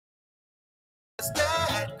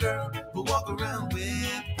That girl who walk around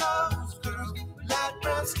with those girls, light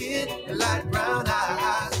brown skin and light brown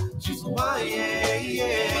eyes. She's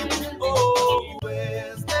Hawaiian. Oh,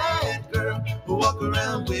 where's that girl who walk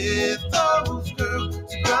around with those girls?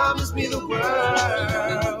 She promised me the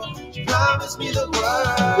world. She promised me the world.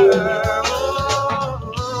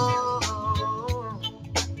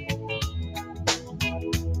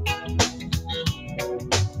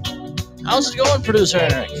 How's it going, producer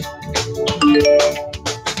Eric?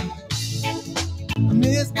 I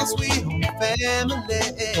miss my sweet home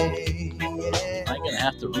family. Yeah. I'm gonna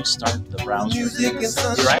have to restart the browser. Music and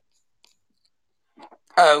sunshine. Right?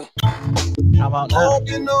 Oh. How about now?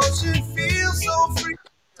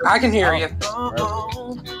 I can hear you.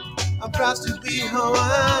 I'm proud to be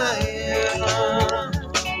Hawaiian.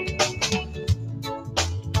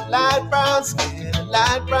 Light brown skin,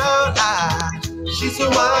 light brown eyes. She's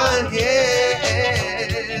Hawaiian.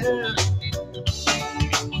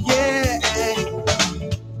 Yeah.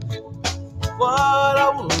 What I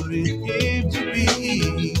wouldn't give to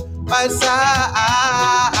be by side.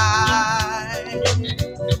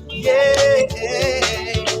 Yeah.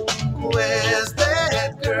 Where's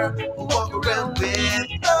that girl who walk around with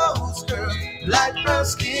those girls? Light brown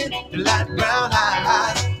skin, light brown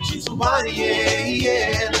eyes. She's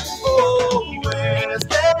Hawaiian. Oh, where's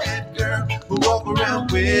that girl who walk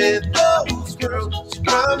around with those girls? She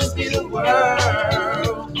promised me the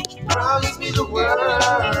world. She promised me the world.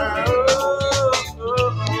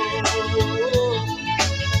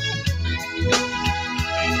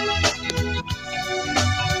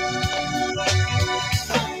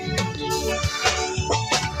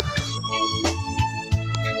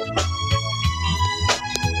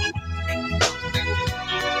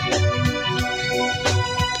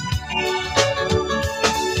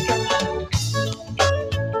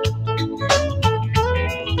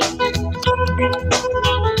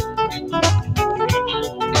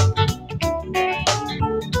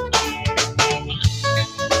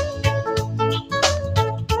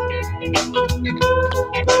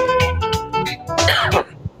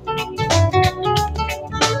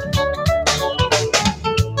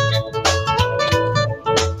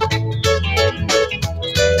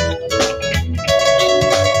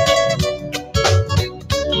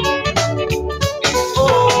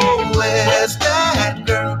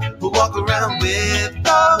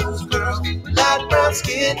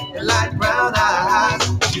 Skin and light brown eyes.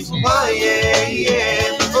 She's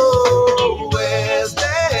Hawaiian. Oh, where's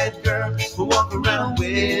that girl who walk around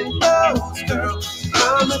with those girls?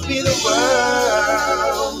 Promise me the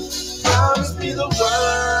world. Promise me the world.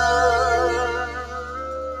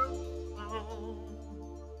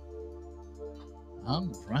 All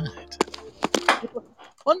right.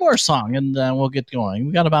 One more song and we'll get going.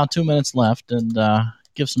 We got about 2 minutes left and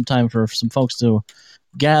give some time for some folks to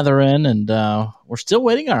gather in, and we're still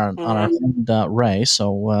waiting on our friend Ray,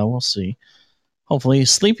 so we'll see. Hopefully,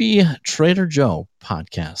 Sleepy Trader Joe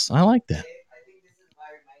podcast. I like that. I think this is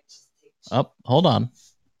why you might just take cheap. Oh, hold on.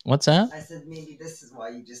 What's that? I said maybe this is why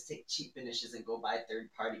you just take cheap finishes and go buy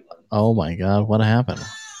third-party ones. Oh my God, what happened?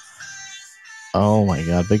 Oh my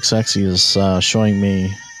God, Big Sexy is showing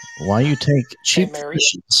me why you take cheap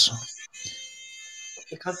finishes.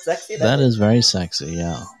 Because sexy. That is very sexy.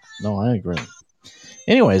 Yeah. No, I agree.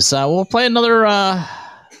 Anyways, we'll play another. I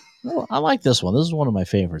like this one. This is one of my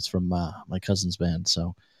favorites from my cousin's band.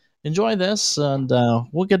 So enjoy this, and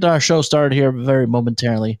we'll get our show started here very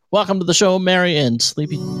momentarily. Welcome to the show, Mary and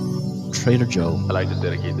Sleepy Trader Joe. I'd like to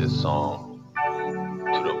dedicate this song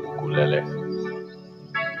to the ukulele.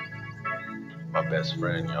 My best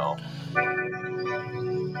friend, y'all.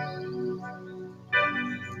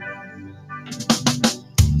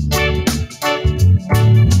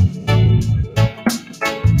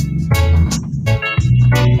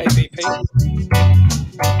 Hey, VP.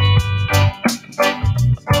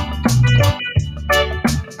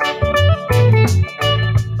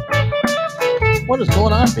 What is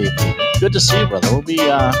going on, VP? Good to see you, brother. We'll be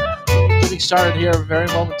getting started here very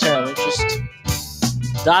momentarily. Just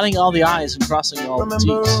dotting all the I's and crossing all the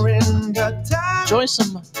T's. Enjoy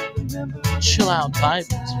some chill out vibes.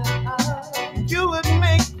 You would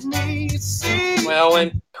make me see. Well,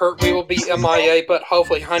 and Kurt, we will be MIA, but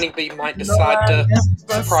hopefully Honeybee might decide to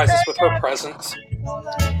surprise us with her presence.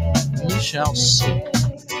 We shall see.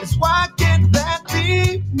 It's why can't that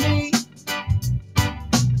be me?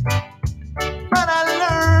 But I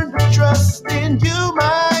learned to trust in you,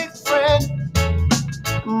 my friend,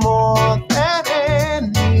 more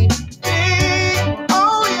than anything.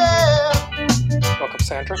 Oh yeah. Welcome,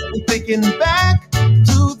 Sandra. Thinking back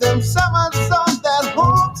to them summers on that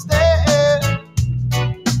homestead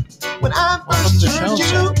when When I Welcome first to the heard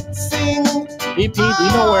show, you sing. BP, do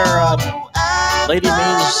you know where Lady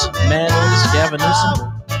May's man is, Gavin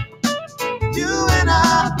Newsom? You and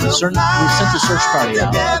I We sent the search party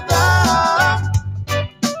out.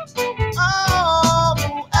 Oh,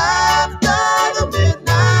 after the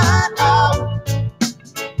midnight hour,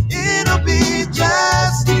 it'll be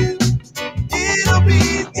just you. It'll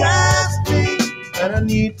be just me. And I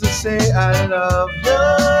need to say I love you.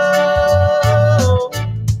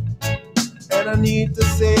 And I need to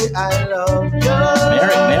say I love you.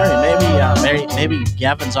 Maybe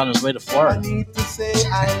Gavin's on his way to I Florida. need to say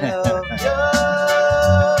I love you.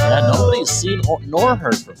 Yeah, nobody's seen nor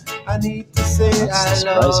heard from him. I need to say That's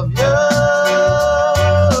I love you.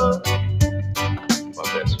 My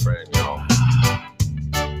best friend, y'all.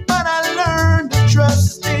 But I learned to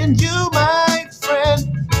trust in you, my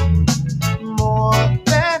friend, more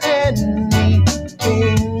than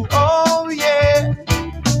anything. Oh yeah.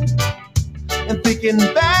 And thinking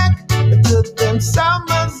back to them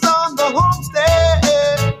summers on the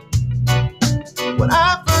homestead, when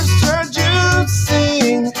I first heard you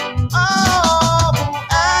sing. Oh,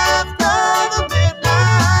 after the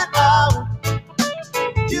midnight hour,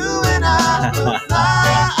 you and I will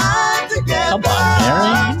fly together. Come on,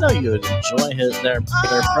 Mary. You know you would enjoy their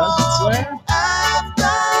presence there.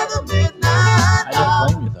 After the midnight I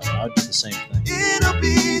don't blame you, though. I would do the same thing. it'll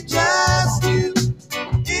be just you.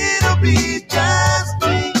 It'll be just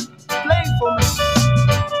me. Play for me.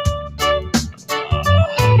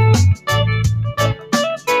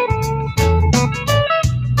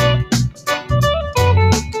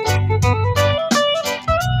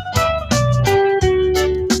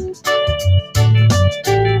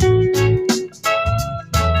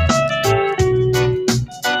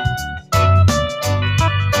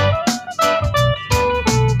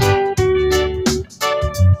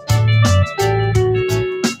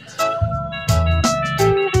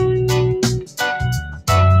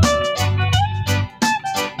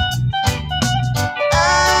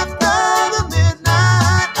 After the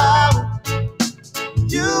midnight hour,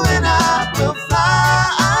 you and I will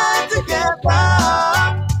fly together.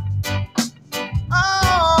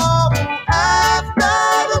 Oh, after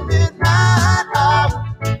the midnight hour,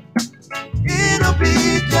 it'll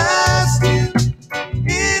be just you.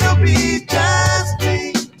 It'll be just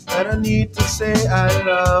me. And I need to say I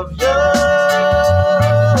love you.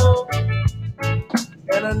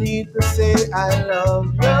 And I need to say I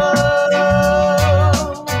love you.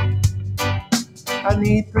 I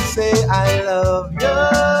need to say I love you.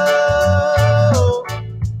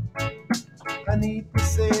 I need to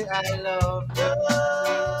say I love you.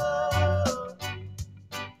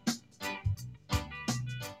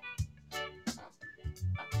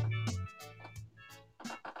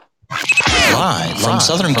 Live from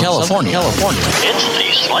Southern California. It's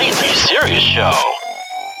the Slightly Serious Show.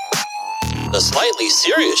 The Slightly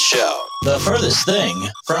Serious Show. The furthest thing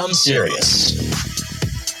from serious.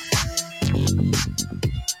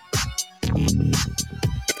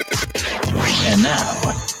 And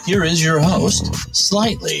now, here is your host,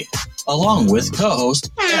 Slightly, along with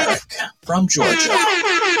co-host Eric from Georgia.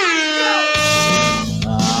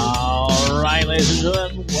 All right, ladies and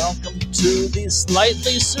gentlemen, welcome to the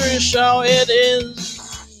Slightly Serious Show. It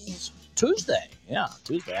is Tuesday. Yeah,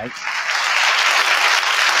 Tuesday.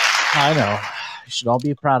 I know. You should all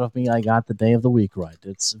be proud of me. I got the day of the week right.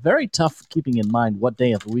 It's very tough keeping in mind what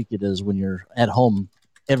day of the week it is when you're at home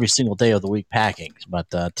every single day of the week packing. But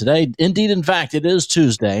today, indeed, in fact, it is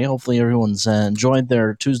Tuesday. Hopefully everyone's enjoyed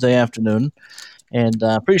their Tuesday afternoon. And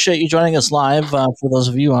appreciate you joining us live for those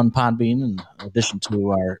of you on Podbean, in addition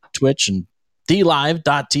to our Twitch and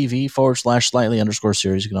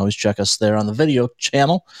dlive.tv/slightly_series. You can always check us there on the video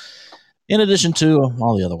channel, in addition to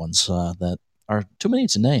all the other ones that are too many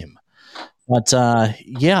to name. But the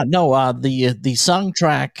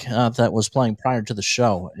soundtrack that was playing prior to the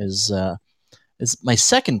show is my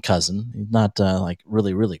second cousin. He's not like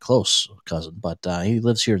really, really close cousin, but he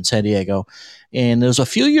lives here in San Diego. And it was a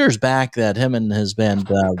few years back that him and his band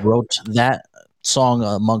wrote that song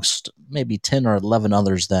amongst maybe 10 or 11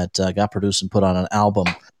 others that got produced and put on an album.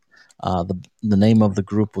 The name of the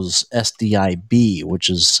group was SDIB, which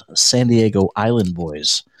is San Diego Island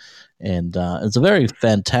Boys. And it's a very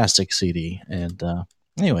fantastic CD. And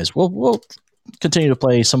anyways, we'll continue to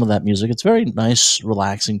play some of that music. It's very nice,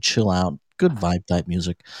 relaxing, chill out, good vibe type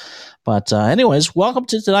music. But anyways, welcome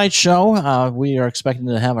to tonight's show. We are expecting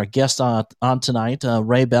to have our guest on tonight,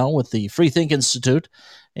 Ray Bell with the Free Think Institute.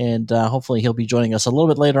 And hopefully he'll be joining us a little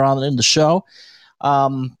bit later on in the show.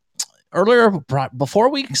 Earlier, before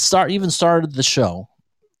we started the show,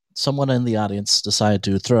 someone in the audience decided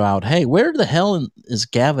to throw out, "Hey, where the hell is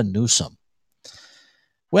Gavin Newsom?"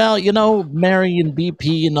 Well, Mary and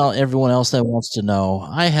BP and everyone else that wants to know,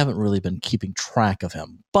 I haven't really been keeping track of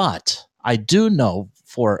him, but I do know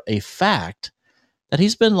for a fact that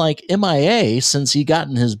he's been like MIA since he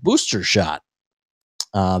gotten his booster shot.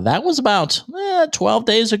 That was about 12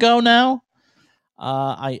 days ago now.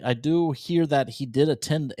 I do hear that he did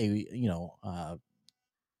attend a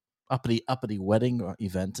uppity wedding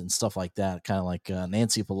event and stuff like that, kind of like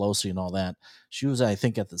Nancy Pelosi and all that. She was, I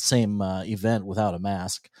think, at the same event without a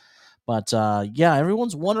mask. But yeah,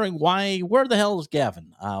 everyone's wondering where the hell is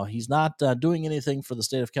Gavin? He's not doing anything for the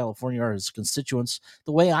state of California or his constituents.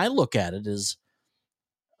 The way I look at it is,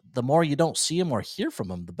 the more you don't see him or hear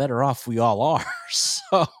from him, the better off we all are.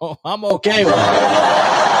 So I'm okay with it.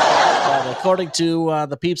 But according to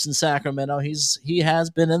the peeps in Sacramento, he has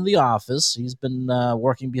been in the office. He's been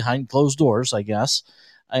working behind closed doors, I guess.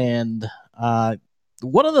 And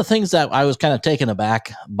one of the things that I was kind of taken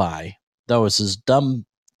aback by, though, is his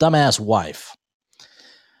dumbass wife.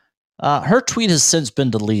 Her tweet has since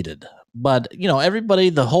been deleted. But, everybody,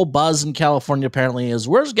 the whole buzz in California apparently is,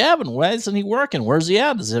 where's Gavin? Why isn't he working? Where's he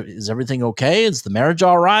at? Is everything okay? Is the marriage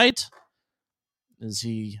all right? Is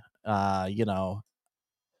he, like,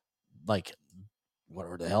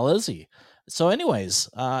 where the hell is he? So anyways,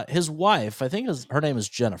 his wife, I think her name is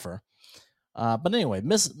Jennifer. But anyway,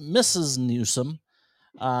 Mrs. Newsom,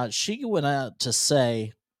 she went out to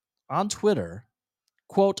say on Twitter,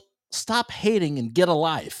 quote, "Stop hating and get a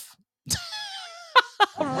life."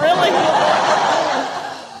 Really?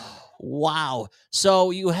 Wow.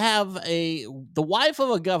 So you have the wife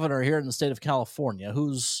of a governor here in the state of California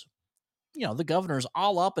who's, the governor's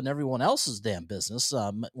all up in everyone else's damn business,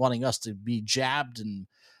 wanting us to be jabbed and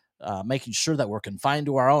making sure that we're confined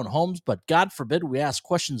to our own homes. But God forbid we ask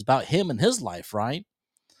questions about him and his life, right?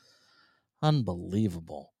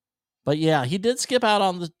 Unbelievable. But yeah, he did skip out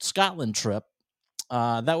on the Scotland trip.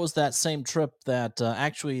 That was that same trip that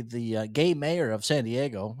actually the gay mayor of San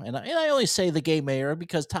Diego, and I only say the gay mayor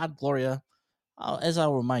because Todd Gloria, as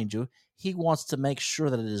I'll remind you, he wants to make sure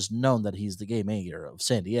that it is known that he's the gay mayor of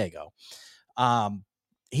San Diego.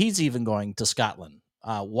 He's even going to Scotland.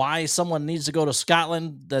 Why someone needs to go to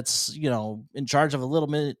Scotland that's, in charge of a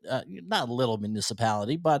not a little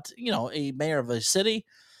municipality, but, a mayor of a city,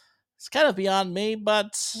 it's kind of beyond me,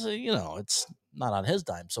 but, it's not on his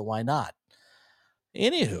dime, so why not?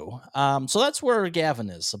 Anywho, so that's where Gavin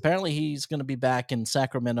is. Apparently, he's going to be back in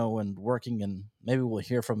Sacramento and working, and maybe we'll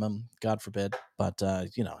hear from him, God forbid. But,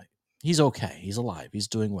 he's okay. He's alive. He's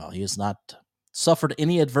doing well. He has not suffered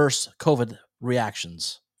any adverse COVID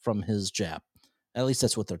reactions from his jab. At least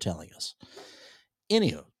that's what they're telling us.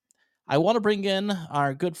 Anywho, I want to bring in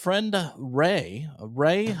our good friend, Ray.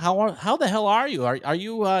 Ray, how the hell are you? Are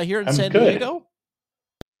you here in San Diego?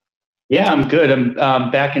 Yeah, I'm good. I'm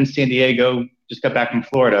back in San Diego. Just got back from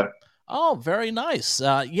Florida. Oh, very nice.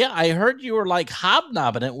 Yeah, I heard you were like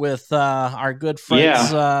hobnobbing it with our good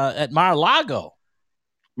friends at Mar-a-Lago.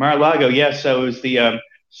 Mar-a-Lago, yes. So it was the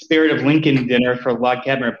Spirit of Lincoln dinner for Log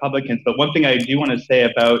Cabin Republicans. But one thing I do want to say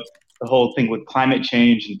about the whole thing with climate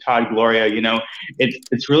change and Todd Gloria,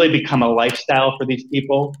 it's really become a lifestyle for these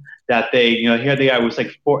people that they, here they are. It was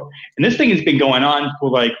like and this thing has been going on for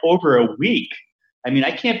like over a week. I mean,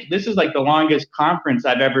 this is like the longest conference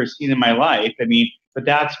I've ever seen in my life. I mean, but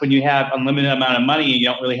that's when you have unlimited amount of money and you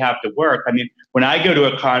don't really have to work. I mean, when I go to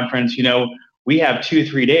a conference, we have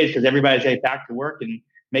 2-3 days because everybody's back to work and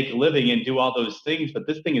make a living and do all those things. But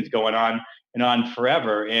this thing is going on and on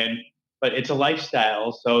forever. But it's a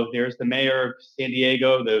lifestyle. So there's the mayor of San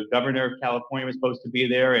Diego, the governor of California was supposed to be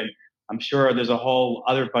there. And I'm sure there's a whole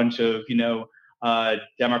other bunch of,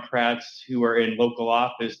 Democrats who are in local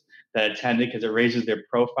office that attended because it raises their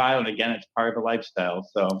profile. And again, it's part of the lifestyle.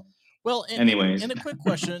 So, well, anyways. And a quick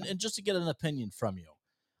question, and just to get an opinion from you.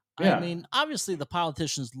 Yeah. I mean, obviously the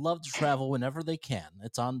politicians love to travel whenever they can.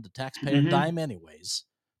 It's on the taxpayer dime anyways.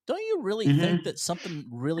 Don't you really think that something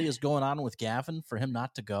really is going on with Gavin for him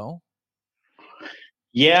not to go?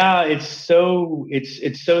 Yeah, it's so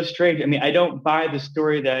strange. I mean, I don't buy the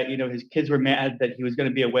story that, his kids were mad that he was going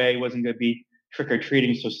to be away, he wasn't going to be trick or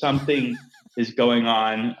treating. So something is going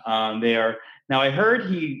on there. Now, I heard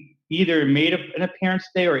he either made an appearance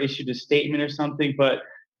today or issued a statement or something, but,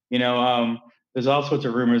 there's all sorts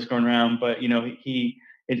of rumors going around. But,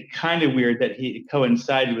 it's kind of weird that he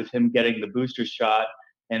coincided with him getting the booster shot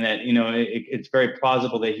and that, it's very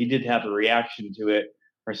plausible that he did have a reaction to it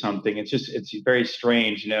or something. It's very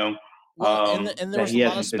strange, Well, and there was a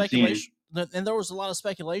lot of speculation. And there was a lot of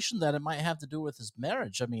speculation that it might have to do with his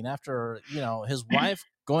marriage. I mean, after his wife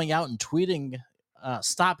going out and tweeting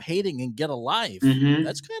stop hating and get a life. Mhm.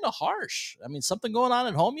 That's kind of harsh. I mean, something going on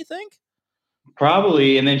at home, you think?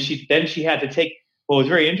 Probably, and then she had to take. What was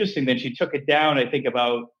very interesting. Then she took it down. I think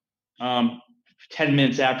about um, 10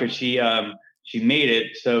 minutes after she made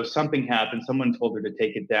it. So something happened. Someone told her to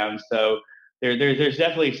take it down. So there's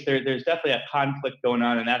definitely a conflict going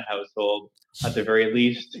on in that household at the very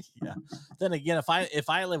least. Yeah. Then again, if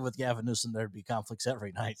I live with Gavin Newsom, there'd be conflicts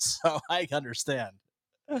every night. So I understand.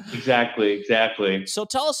 Exactly. So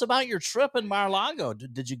tell us about your trip in Mar-a-Lago.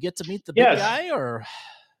 Did you get to meet the big Yes. guy, or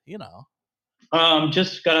you know?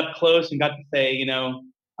 Just got up close and got to say,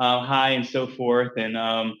 hi and so forth, and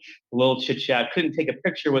a little chit chat. Couldn't take a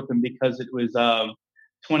picture with him because it was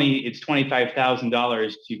it's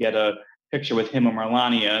 $25,000 to get a picture with him or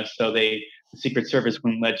Melania. So the Secret Service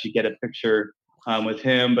wouldn't let you get a picture with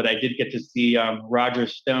him. But I did get to see Roger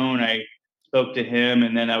Stone. I spoke to him,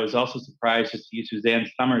 and then I was also surprised to see Suzanne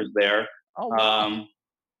Summers there. Oh, wow.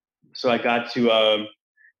 So I got to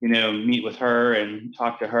meet with her and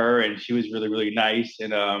talk to her, and she was really, really nice.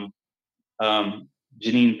 And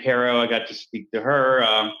Janine Perro, I got to speak to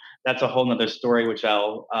her. That's a whole nother story, which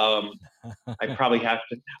I probably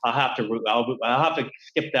I'll have to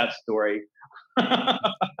skip that story.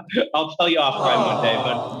 I'll tell you offline one day,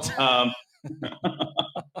 but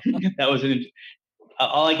that was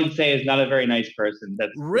all I can say is not a very nice person. But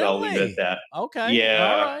I'll leave it at Really? that. Okay.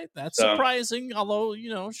 Yeah. All right. That's So, surprising. Although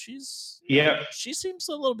yeah. she seems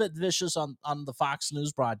a little bit vicious on the Fox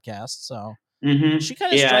News broadcast. So Mm-hmm. she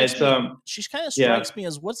kind of Yeah, strikes it's me. She kind of yeah. strikes me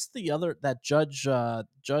as what's the other that Judge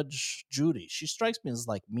Judy. She strikes me as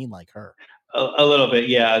like mean like her. A little bit,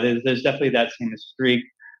 yeah. There's definitely that same streak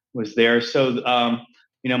was there. So,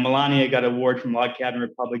 Melania got an award from Log Cabin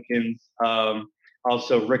Republicans.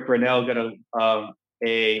 Also, Rick Grenell got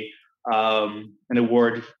an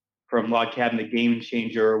award from Log Cabin, the Game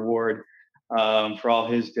Changer Award, for all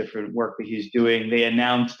his different work that he's doing. They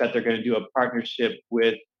announced that they're going to do a partnership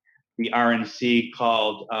with the RNC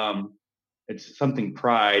called it's something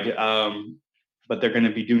Pride, but they're going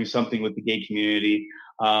to be doing something with the gay community.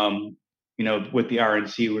 With the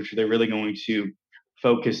RNC, which they're really going to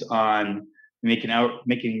focus on making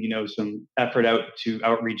some effort out to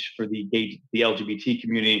outreach for the LGBT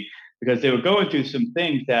community, because they were going through some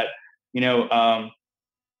things that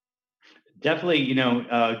definitely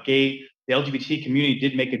the LGBT community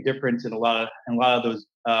did make a difference in a lot of those.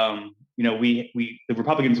 The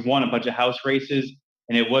Republicans won a bunch of House races,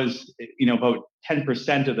 and it was about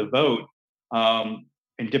 10% of the vote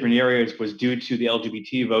in different areas was due to the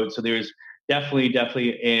LGBT vote. So there's definitely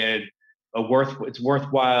it's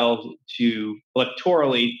worthwhile to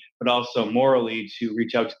electorally, but also morally, to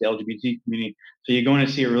reach out to the LGBT community. So you're going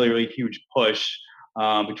to see a really, really huge push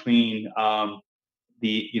between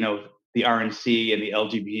the RNC and the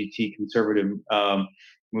LGBT conservative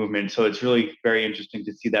movement. So it's really very interesting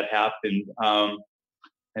to see that happen.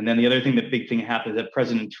 And then the other thing, the big thing happened, is that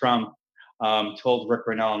President Trump told Rick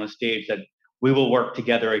Grenell on the stage that we will work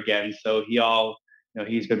together again. So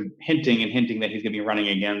he's been hinting that he's going to be running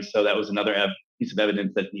again. So that was another piece of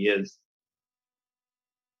evidence that he is.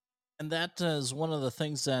 And that is one of the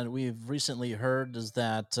things that we've recently heard is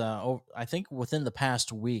that I think within the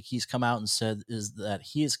past week he's come out and said is that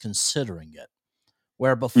he is considering it,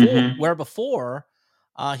 where before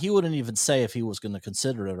he wouldn't even say if he was going to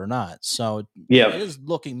consider it or not. So it is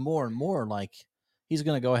looking more and more like he's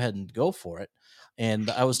going to go ahead and go for it. And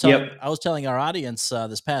I was telling our audience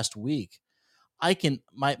this past week,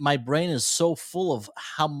 my brain is so full of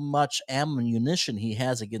how much ammunition he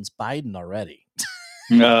has against Biden already.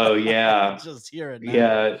 Oh yeah. Just hear it now.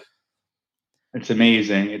 Yeah. It's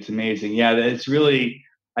amazing. Yeah, it's really,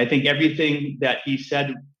 I think everything that he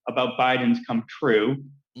said about Biden's come true.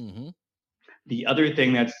 Mm-hmm. The other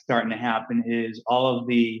thing that's starting to happen is all of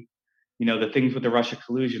the things with the Russia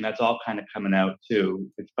collusion, that's all kind of coming out too.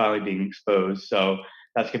 It's finally being exposed. So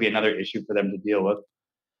that's going to be another issue for them to deal with.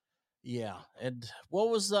 Yeah. And what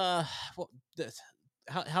was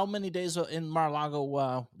how many days in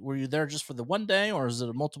Mar-a-Lago were you there, just for the one day, or is it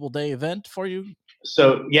a multiple day event for you?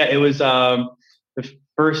 So yeah, it was the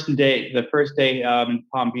first day in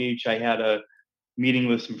Palm Beach. I had a meeting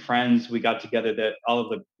with some friends. We got together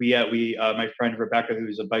my friend Rebecca,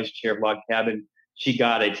 who's a vice chair of Log Cabin, she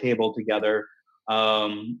got a table together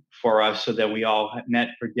for us, so that we all met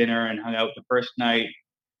for dinner and hung out the first night.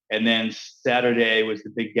 And then Saturday was the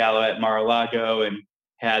big gala at Mar-a-Lago, and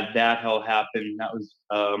had that all happen. That was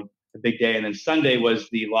a big day. And then Sunday was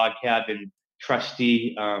the Log Cabin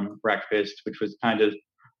trustee breakfast, which was kind of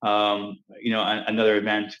another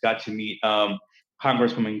event. Got to meet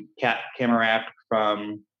Congresswoman Kat Kamarack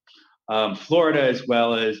from Florida, as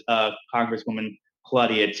well as Congresswoman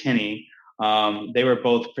Claudia Tenney. They were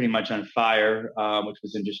both pretty much on fire, which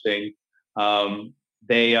was interesting.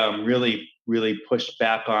 They really pushed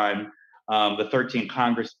back on the 13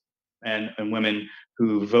 Congress and women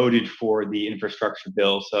who voted for the infrastructure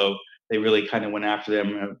bill. So they really kind of went after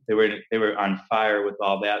them. They were on fire with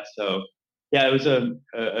all that. So yeah, it was a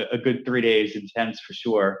good 3 days intense for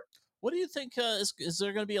sure. What do you think? Is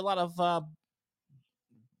there going to be a lot of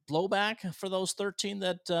blowback for those 13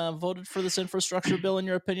 that voted for this infrastructure bill, in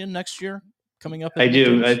your opinion, next year coming up at I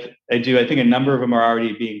do. midterms? I do. I think a number of them are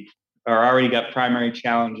already got primary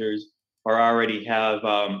challengers, or already have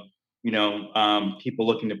people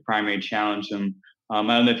looking to primary challenge them. I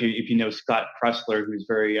don't know if you know Scott Pressler, who's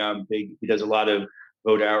very big. He does a lot of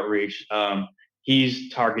voter outreach.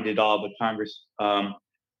 He's targeted all the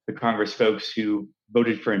Congress folks who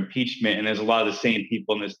voted for impeachment, and there's a lot of the same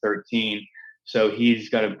people in this 13. So he's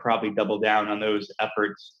got to probably double down on those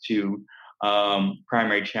efforts to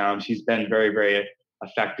primary challenge. He's been very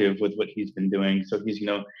effective with what he's been doing. So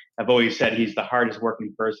I've always said he's the hardest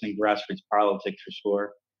working person in grassroots politics for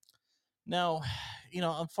sure. Now,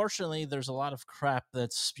 unfortunately, there's a lot of crap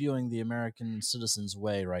that's spewing the American citizens'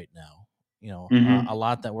 way right now. A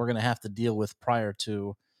lot that we're going to have to deal with prior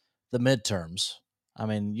to the midterms. I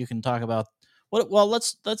mean, you can talk about what. Well,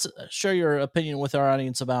 let's share your opinion with our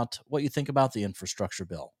audience about what you think about the infrastructure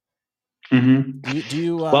bill. Do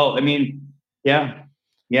you? Well, I mean, yeah.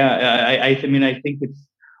 I mean, I think it's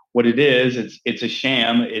what it is. It's a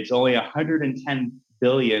sham. It's only 110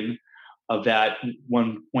 billion of that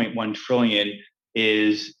 1.1 trillion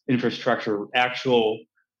is infrastructure, actual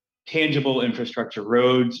tangible infrastructure,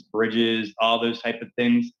 roads, bridges, all those type of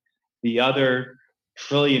things. The other $1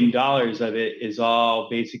 trillion of it is all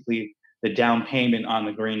basically the down payment on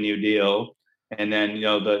the Green New Deal, and then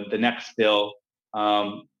the next bill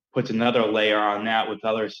puts another layer on that with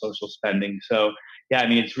other social spending. So yeah, I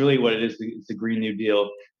mean it's really what it is. It's the Green New Deal,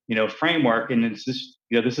 framework, and it's this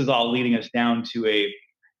this is all leading us down to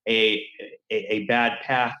a bad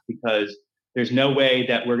path, because there's no way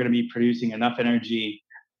that we're going to be producing enough energy,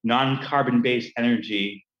 non-carbon based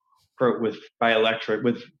energy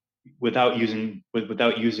without using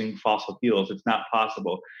fossil fuels. It's not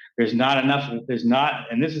possible. There's not enough.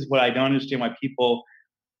 And this is what I don't understand, why people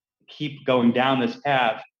keep going down this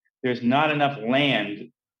path. There's not enough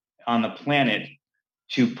land on the planet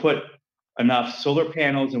to put enough solar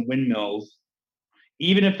panels and windmills.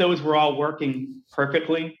 Even if those were all working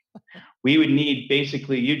perfectly, we would need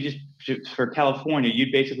basically, for California,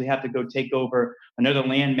 you'd basically have to go take over another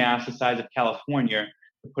landmass the size of California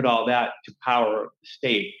to put all that to power the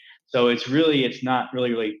state. So it's not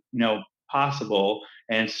really possible,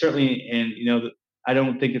 and certainly, I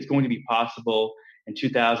don't think it's going to be possible in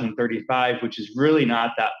 2035, which is really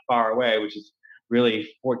not that far away, which is really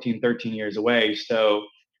 14, 13 years away. So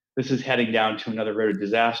this is heading down to another road of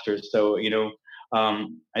disaster. So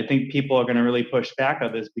I think people are going to really push back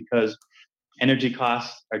on this, because energy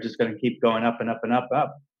costs are just going to keep going up and up and up.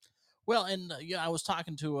 Well, and I was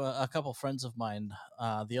talking to a couple friends of mine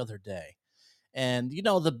the other day, and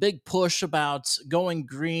the big push about going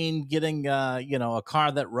green, getting a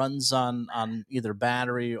car that runs on either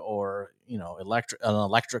battery or an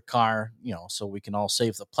electric car, so we can all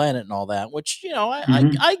save the planet and all that. Which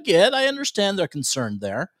I understand their concern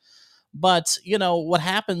there. But what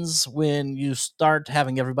happens when you start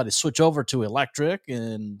having everybody switch over to electric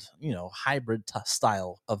and hybrid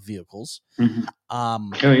style of vehicles?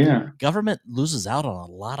 Oh yeah. Government loses out on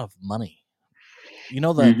a lot of money.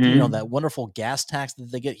 That wonderful gas tax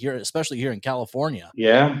that they get here, especially here in California.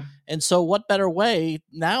 Yeah. And so, what better way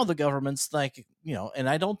now? The government's like, and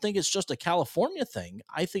I don't think it's just a California thing.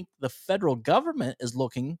 I think the federal government is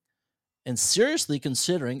looking and seriously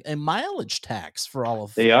considering a mileage tax for all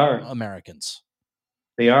of Americans.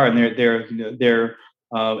 They are, and they're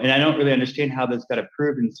and I don't really understand how this got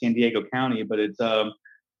approved in San Diego County, but it's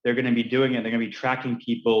they're going to be doing it. They're going to be tracking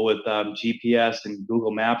people with GPS and Google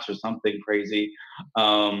Maps or something crazy.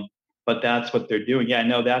 But that's what they're doing. Yeah,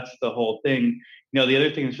 no, that's the whole thing. The other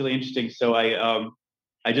thing that's really interesting. So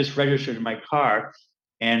I just registered my car,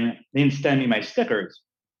 and they didn't send me my stickers.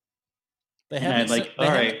 They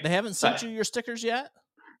haven't sent you your stickers yet?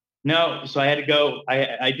 No, so I had to go.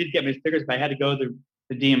 I did get my stickers, but I had to go to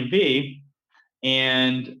the DMV,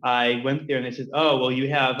 and I went there, and they said, "Oh, well, you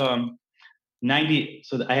have 90."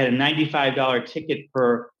 So I had a $95 ticket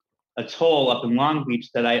for a toll up in Long Beach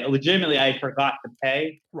that I forgot to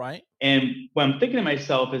pay. Right. And what I'm thinking to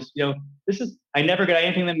myself is, I never got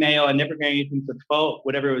anything in the mail. I never got anything for $12,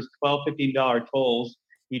 $15 tolls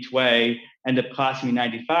each way, end up costing me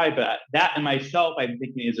 $95. But that in myself, I'm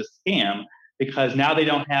thinking is a scam, because now they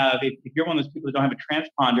don't have, if you're one of those people that don't have a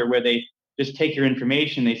transponder where they just take your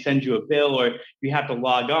information, they send you a bill, or you have to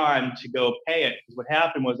log on to go pay it. Because what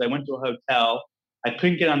happened was I went to a hotel, I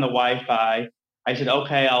couldn't get on the Wi-Fi. I said,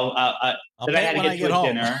 okay, then I had to get to a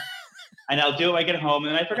dinner. And I'll do it when I get home,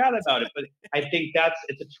 and then I forgot about it. But I think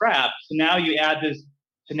it's a trap. So now you add this.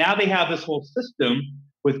 So now they have this whole system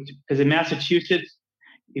because in Massachusetts,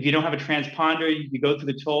 if you don't have a transponder, you go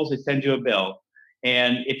through the tolls, they send you a bill.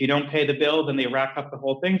 And if you don't pay the bill, then they rack up the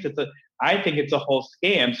whole thing. So I think it's a whole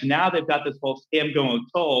scam. So now they've got this whole scam going with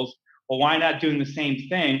tolls. Well, why not doing the same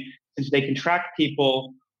thing? Since they can track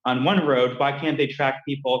people on one road, why can't they track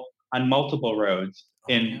people on multiple roads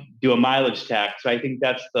and do a mileage tax? So I think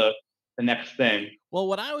that's the next thing. Well,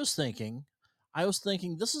 what I was thinking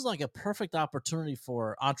this is like a perfect opportunity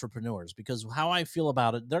for entrepreneurs, because how I feel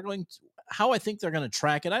about it, how I think they're going to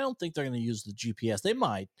track it. I don't think they're going to use the GPS. They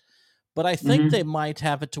might, but I think they might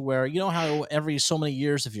have it to where, you know how every so many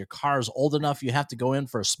years, if your car is old enough, you have to go in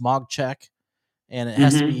for a smog check, and it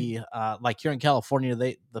has to be like here in California,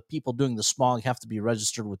 the people doing the smog have to be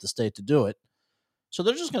registered with the state to do it. So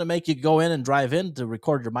they're just going to make you go in and drive in to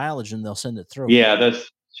record your mileage, and they'll send it through. Yeah,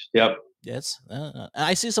 yep. Yes,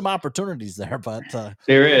 I see some opportunities there, but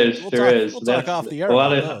there is. We'll talk off the air about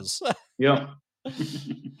those. Yeah.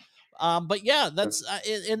 But yeah, that's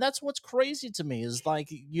and that's what's crazy to me is, like,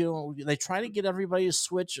 you know, they try to get everybody to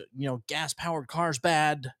switch. You know, gas powered cars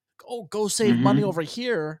bad. Go save money over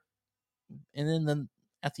here, and then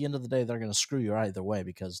at the end of the day, they're going to screw you either way,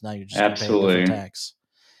 because now you're just going to pay a different tax.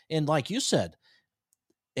 And like you said,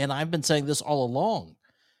 and I've been saying this all along,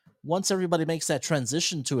 once everybody makes that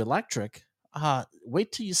transition to electric,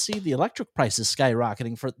 wait till you see the electric prices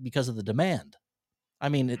skyrocketing because of the demand. I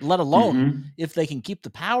mean, let alone if they can keep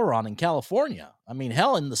the power on in California. I mean,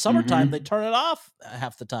 hell, in the summertime, they turn it off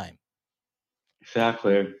half the time.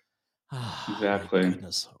 Exactly. Exactly.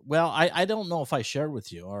 Goodness. Well, I don't know if I shared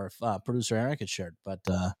with you or if producer Eric had shared, but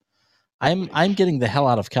I'm getting the hell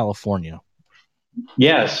out of California.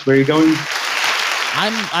 Yes. Where are you going?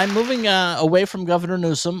 I'm moving away from Governor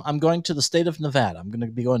Newsom. I'm going to the state of Nevada. I'm going to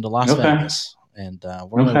be going to Las Vegas, and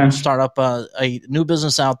we're going to start up a new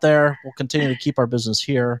business out there. We'll continue to keep our business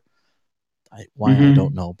here. I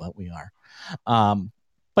don't know, but we are.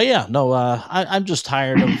 But yeah, no, I'm just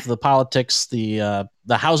tired of the politics. The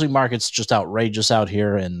housing market's just outrageous out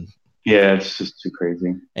here, and yeah, it's just too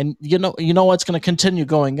crazy. And you know what's going to continue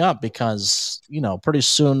going up, because pretty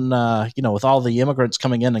soon, with all the immigrants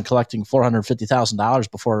coming in and collecting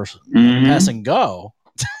 $450,000 before passing go.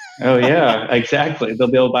 Oh yeah, exactly. They'll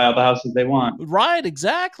be able to buy all the houses they want. Right,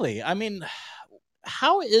 exactly. I mean,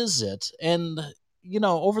 how is it? And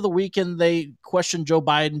over the weekend they questioned Joe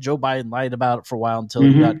Biden. Joe Biden lied about it for a while until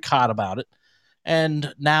he got caught about it.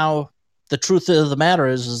 And now the truth of the matter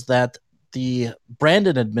is that the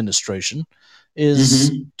Brandon administration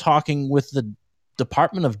is talking with the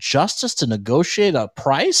Department of Justice to negotiate a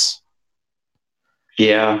price.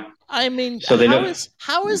 Yeah. I mean,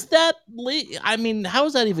 how is that? I mean, how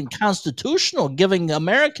is that even constitutional, giving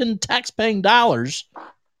American taxpaying dollars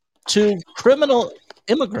to criminal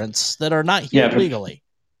immigrants that are not here legally?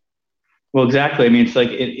 Well, exactly. I mean, it's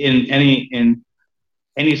like in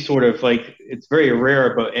any sort of, like, it's very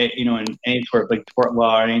rare, but in any sort of like tort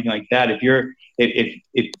law or anything like that, if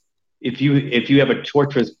you have a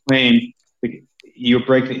torturous claim, you're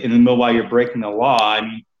breaking in the middle while you're breaking the law. I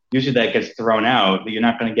mean, usually that gets thrown out. You're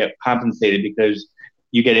not going to get compensated because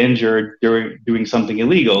you get injured during doing something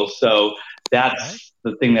illegal. So that's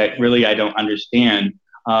the thing that really I don't understand.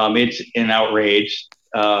 It's an outrage.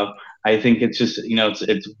 I think it's just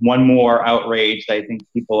it's one more outrage that I think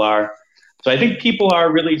people are. So I think people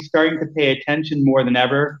are really starting to pay attention more than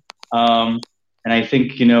ever. And I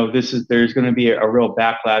think, there's going to be a real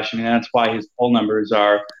backlash. I mean, that's why his poll numbers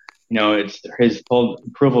are, his poll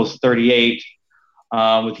approval is 38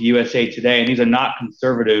 with USA Today. And these are not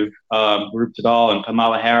conservative groups at all. And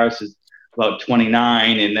Kamala Harris is about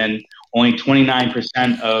 29. And then only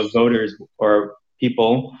 29% of voters or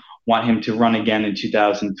people want him to run again in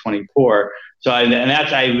 2024. So, and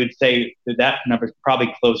that's, I would say that number is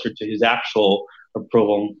probably closer to his actual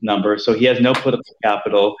approval number. So he has no political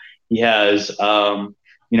capital. He has, and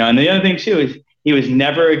the other thing too is he was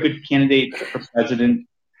never a good candidate for president.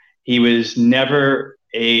 He was never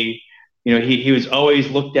he was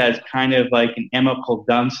always looked at as kind of like an Emil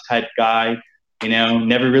Dunce type guy,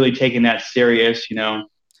 never really taken that serious.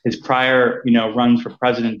 His prior, runs for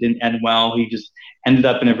president didn't end well. He just ended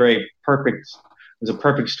up in a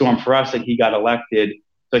perfect storm for us that he got elected.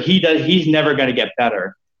 So he's never going to get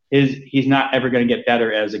better. He's not ever going to get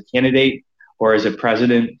better as a candidate or as a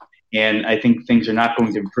president. and I think things are not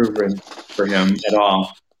going to improve for him at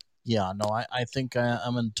all. Yeah, no, I think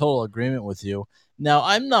I'm in total agreement with you. Now,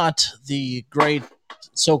 I'm not the great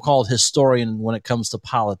so-called historian when it comes to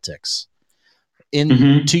politics.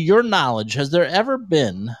 To your knowledge, has there ever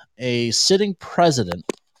been a sitting president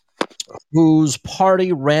whose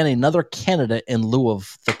party ran another candidate in lieu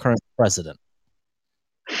of the current president?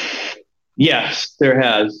 Yes, there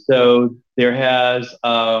has. So there has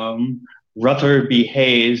Rutherford B.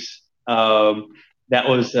 Hayes. That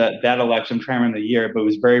was that election. I'm trying to remember the year, but it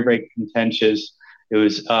was very, very contentious. It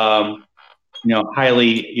was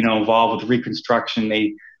highly involved with Reconstruction.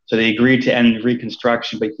 They agreed to end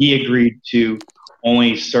Reconstruction, but he agreed to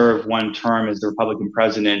only serve one term as the Republican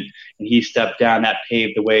president, and he stepped down. That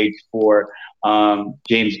paved the way for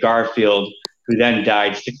James Garfield, who then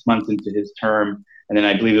died 6 months into his term, and then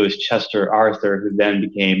I believe it was Chester Arthur, who then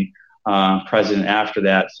became president after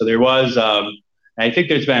that. So there was. I think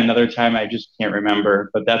there's been another time, I just can't remember,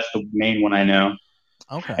 but that's the main one I know.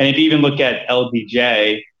 Okay. And if you even look at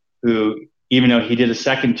LBJ, who, even though he did a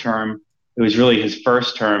second term, it was really his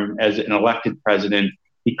first term as an elected president.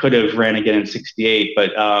 He could have ran again in '68,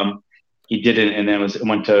 but he didn't, and then it was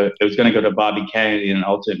going to go to Bobby Kennedy, and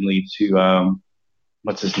ultimately to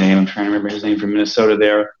what's his name? I'm trying to remember his name, from Minnesota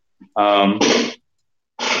there.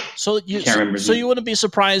 So you wouldn't be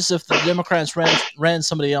surprised if the Democrats ran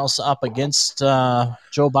somebody else up against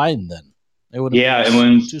Joe Biden then? Yeah, it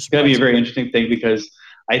was going to be a very interesting thing, because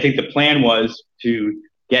I think the plan was to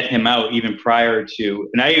get him out even prior to,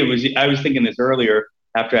 and I was thinking this earlier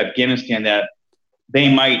after Afghanistan, that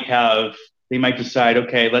they might decide,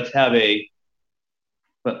 okay, let's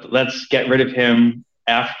get rid of him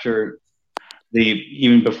after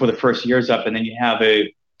even before the first year's up, and then you have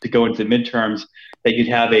to go into the midterms, that you'd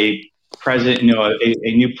have a president,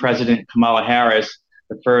 a new president, Kamala Harris,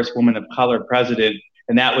 the first woman of color president,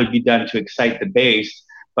 and that would be done to excite the base.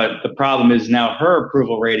 But the problem is now her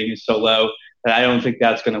approval rating is so low that I don't think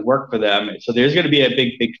that's going to work for them. So there's going to be a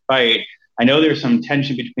big, big fight. I know there's some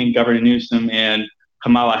tension between Governor Newsom and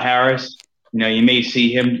Kamala Harris. You may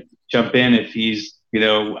see him jump in if he's, I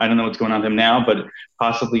don't know what's going on with him now, but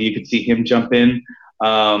possibly you could see him jump in.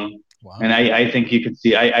 Wow. And I think you could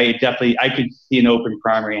see, I could see an open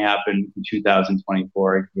primary happen in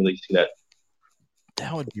 2024. I could really see that.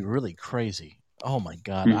 That would be really crazy. Oh my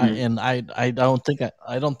God! Mm-hmm. I don't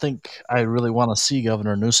think I really want to see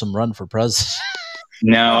Governor Newsom run for president.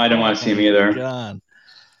 No, I don't want to see him either. God,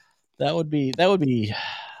 that would defeat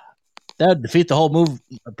the whole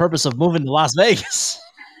purpose of moving to Las Vegas.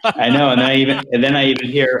 I know, and then I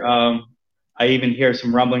even hear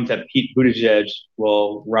some rumblings that Pete Buttigieg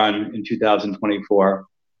will run in 2024,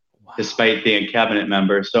 wow, despite being a cabinet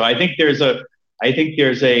member. So I think there's a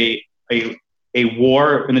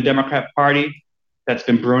war in the Democrat Party that's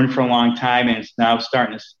been brewing for a long time, and it's now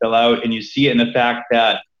starting to spill out. And you see it in the fact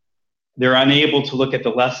that they're unable to look at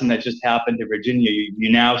the lesson that just happened to Virginia.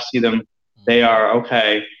 You now see them; they are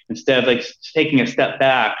okay. Instead of taking a step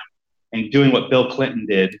back and doing what Bill Clinton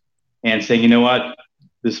did and saying, you know what,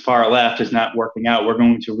 this far left is not working out. We're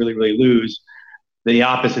going to really, really lose. The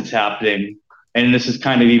opposite's happening. And this is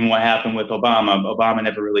kind of even what happened with Obama. Obama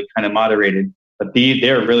never really kind of moderated, but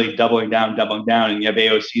they're really doubling down. And you have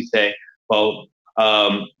AOC say, well,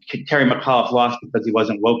 Terry McAuliffe lost because he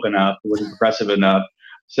wasn't woke enough. He wasn't progressive enough.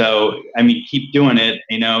 So, keep doing it.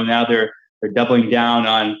 Now they're doubling down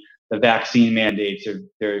on the vaccine mandates.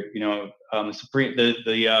 They're the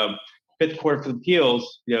Fifth Court of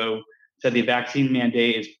Appeals, said the vaccine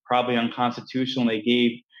mandate is probably unconstitutional. They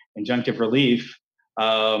gave injunctive relief,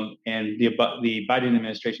 and the Biden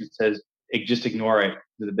administration says, just ignore it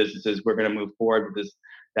to the businesses. We're going to move forward with this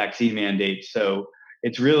vaccine mandate. So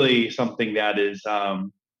it's really something that is,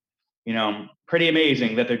 pretty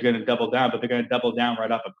amazing that they're going to double down, but they're going to double down right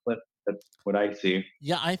off a cliff. That's what I see.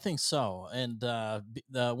 Yeah, I think so. And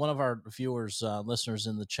one of our viewers, listeners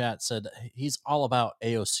in the chat said he's all about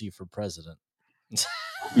AOC for president. He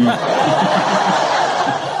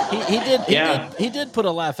did put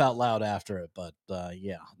a laugh out loud after it, but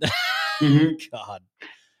yeah. Mm-hmm. God.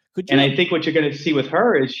 I think what you're going to see with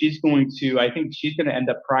her is she's going to end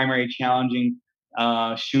up primary challenging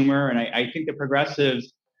Schumer. And I think the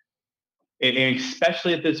progressives, and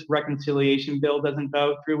especially if this reconciliation bill doesn't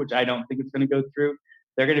go through, which I don't think it's going to go through,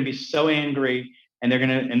 they're going to be so angry, and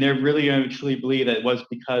they're really going to truly believe that it was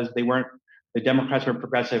because the Democrats weren't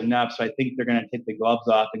progressive enough. So I think they're going to take the gloves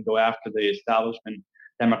off and go after the establishment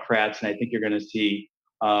Democrats, and I think you're going to see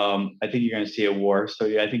a war. So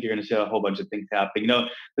I think you're going to see a whole bunch of things happening.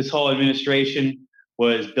 This whole administration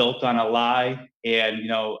was built on a lie, and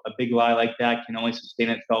a big lie like that can only sustain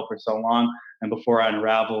itself for so long. and before it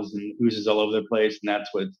unravels and oozes all over the place. And that's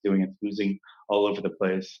what it's doing. It's oozing all over the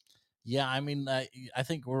place. Yeah, I mean, I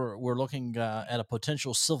think we're looking at a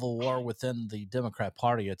potential civil war within the Democrat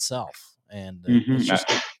Party itself, and it's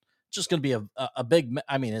just going to be a big.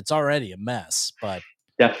 I mean, it's already a mess, but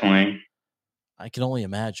Definitely. I can only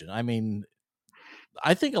imagine. I mean,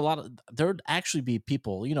 I think a lot of there'd actually be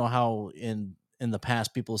people. You know how in the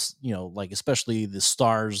past people, like especially the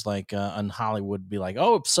stars like in Hollywood, be like,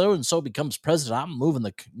 oh, if so and so becomes president, I'm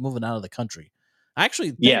moving out of the country. I actually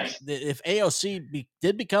think Yes. that if AOC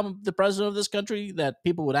did become the president of this country, that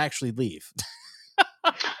people would actually leave.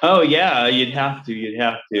 Oh yeah, you'd have to. You'd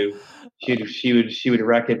have to. She would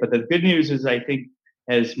wreck it. But the good news is, I think,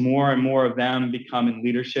 as more and more of them become in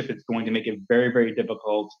leadership, it's going to make it very, very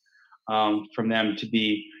difficult from them to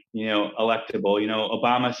be, electable.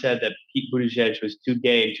 Obama said that Pete Buttigieg was too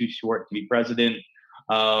gay and too short to be president.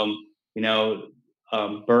 Um, you know,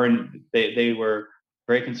 they were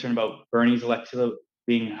very concerned about Bernie's elected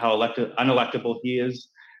being how unelectable he is.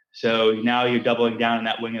 So now you're doubling down on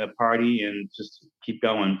that wing of the party and just keep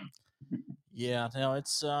going. Yeah, no,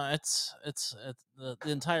 it's the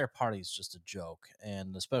entire party is just a joke,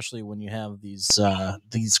 and especially when you have these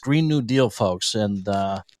Green New Deal folks, and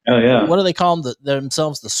Oh yeah, what do they call them?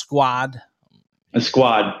 Themselves the Squad. a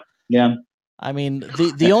squad. Yeah. I mean,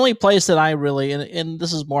 the only place that I really and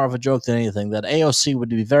this is more of a joke than anything that AOC would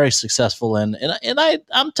be very successful in, and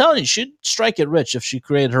I'm telling you, she'd strike it rich if she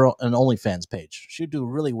created an OnlyFans page. She'd do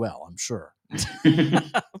really well, I'm sure.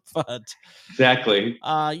 But Exactly.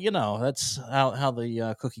 that's how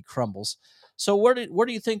the cookie crumbles. So where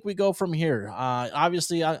do you think we go from here?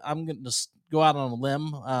 Obviously, I'm going to go out on a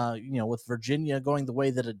limb. With Virginia going the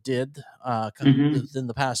way that it did within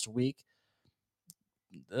the past week,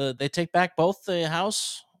 they take back both the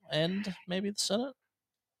House and maybe the Senate.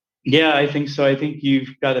 Yeah, I think so. I think you've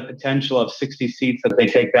got a potential of 60 seats that they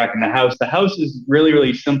take back in the House. The House is really,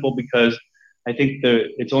 really simple because I think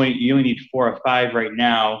you only need 4 or 5 right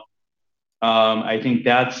now. I think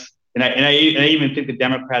I even think the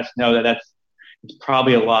Democrats know that it's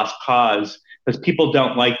probably a lost cause because people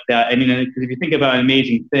don't like that. I mean, because if you think about an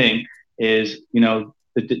amazing thing is,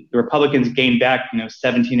 the Republicans gained back,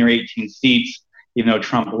 17 or 18 seats, even though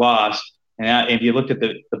Trump lost. And if you looked at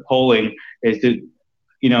the polling, is the,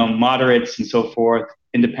 moderates and so forth,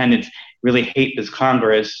 independents really hate this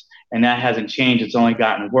Congress. And that hasn't changed. It's only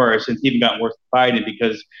gotten worse. It's even gotten worse for Biden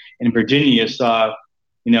because in Virginia, you saw,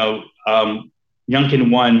 you know,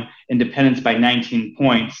 Youngkin won independents by 19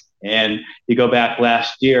 points. And you go back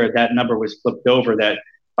last year, that number was flipped over that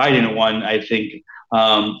Biden won, I think,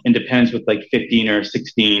 independents with like 15 or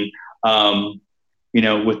 16,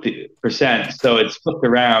 with the percent. So it's flipped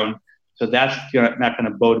around. So that's not going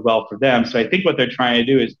to bode well for them. So I think what they're trying to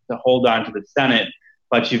do is to hold on to the Senate.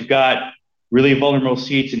 But you've got really vulnerable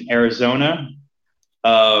seats in Arizona,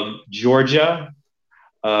 Georgia,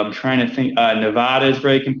 trying to think. Nevada is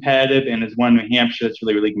very competitive, and there's one in New Hampshire that's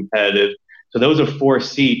really, really competitive. So those are 4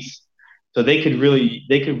 seats. So they could really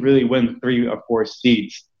win 3 or 4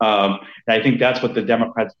 seats. And I think that's what the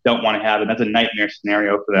Democrats don't want to have, and that's a nightmare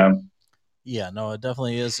scenario for them. Yeah, no, it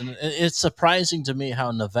definitely is, and it's surprising to me how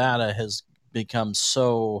Nevada has become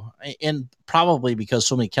so, and probably because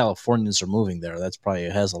so many Californians are moving there. That's probably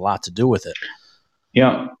has a lot to do with it.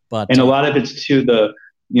 Yeah, But and a lot of it's too the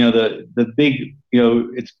big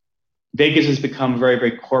it's Vegas has become very,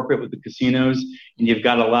 very corporate with the casinos, and you've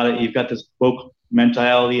got this woke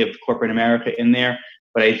mentality of corporate America in there.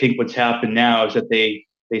 But I think what's happened now is that they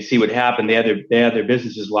see what happened. They had their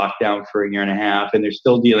businesses locked down for 1.5 years, and they're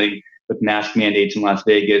still dealing with mask mandates in Las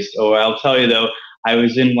Vegas. Oh, I'll tell you though, I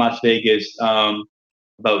was in Las Vegas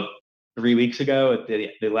about 3 weeks ago at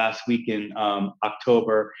the last week in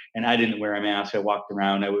October, and I didn't wear a mask. I walked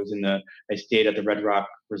around. I stayed at the Red Rock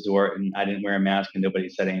Resort, and I didn't wear a mask, and nobody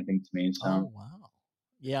said anything to me. oh So wow,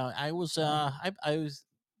 yeah, I was I was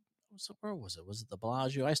where was it? Was it the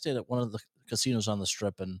Bellagio? I stayed at one of the casinos on the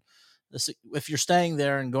Strip, and if you're staying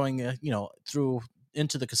there and going, through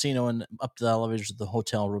into the casino and up the elevators to the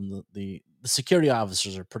hotel room, the security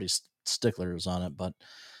officers are pretty sticklers on it. But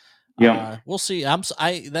yeah. we'll see.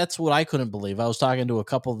 That's what I couldn't believe. I was talking to a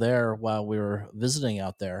couple there while we were visiting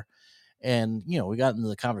out there, and we got into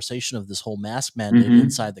the conversation of this whole mask mandate Mm-hmm.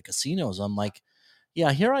 inside the casinos. I'm like,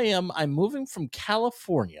 yeah, here I am. I'm moving from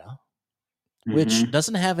California, which Mm-hmm.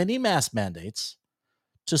 doesn't have any mask mandates,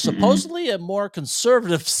 to Mm-hmm. supposedly a more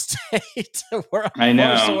conservative state where I'm I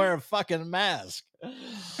forced to know. wear a fucking mask.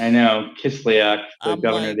 I know. Kislyak, the I'm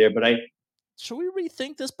governor like, there, but should we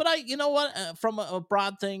rethink this? But you know what? From a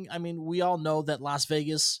broad thing, I mean, we all know that Las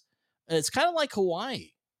Vegas, it's kind of like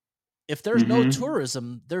Hawaii. if there's no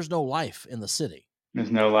tourism, there's no life in the city.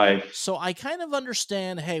 There's no life. So I kind of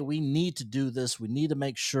understand, hey, we need to do this. We need to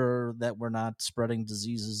make sure that we're not spreading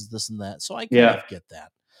diseases, this and that. So I kind of get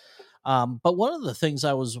that. But one of the things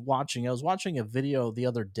I was watching a video the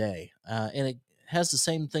other day, and it has the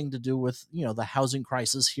same thing to do with, the housing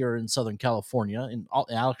crisis here in Southern California, and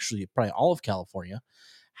actually probably all of California,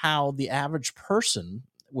 how the average person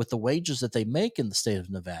with the wages that they make in the state of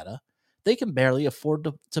Nevada, they can barely afford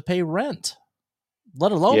to pay rent,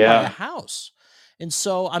 let alone buy a house. And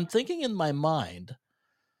so I'm thinking in my mind,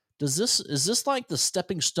 is this like the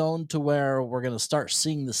stepping stone to where we're going to start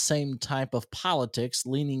seeing the same type of politics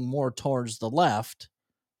leaning more towards the left?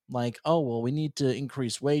 Like, oh, well, we need to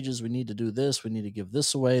increase wages. We need to do this. We need to give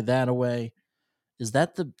this away, that away. Is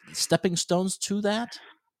that the stepping stones to that?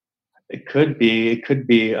 It could be.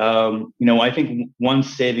 I think one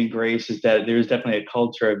saving grace is that there's definitely a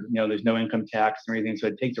culture of, there's no income tax and everything. So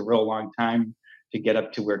it takes a real long time to get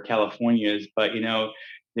up to where California is. But,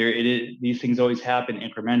 these things always happen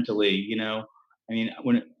incrementally,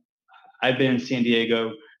 when I've been in San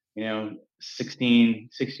Diego, 16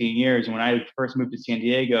 years. And when I first moved to San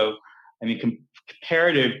Diego,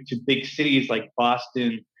 comparative to big cities like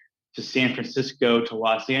Boston, to San Francisco, to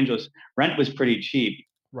Los Angeles, rent was pretty cheap.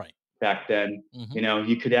 Right. Back then,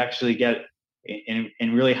 you could actually get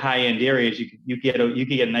in really high end areas. You could get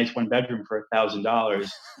a nice one bedroom for $1,000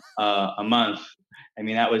 a month.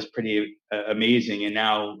 That was pretty amazing. And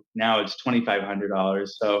now it's $2,500.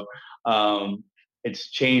 So it's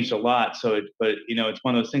changed a lot. But it's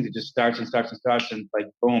one of those things that just starts and like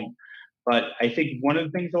boom. But I think one of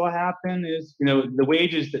the things that will happen is, the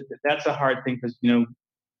wages, that's a hard thing because,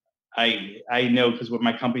 I know because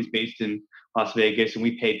my company's based in Las Vegas and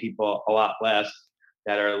we pay people a lot less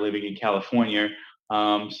that are living in California.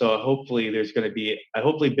 So hopefully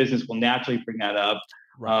hopefully business will naturally bring that up.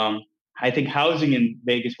 Right. I think housing in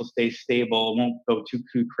Vegas will stay stable. It won't go too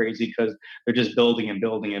crazy because they're just building and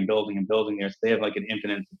building and building and building there. So they have like an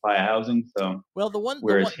infinite supply of housing. So the one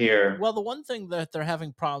thing that they're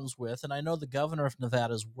having problems with, and I know the governor of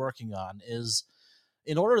Nevada is working on, is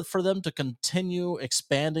in order for them to continue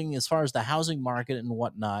expanding as far as the housing market and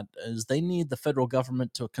whatnot, is they need the federal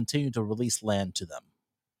government to continue to release land to them.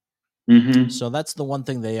 So that's the one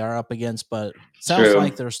thing they are up against, but it sounds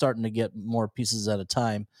like they're starting to get more pieces at a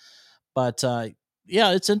time. But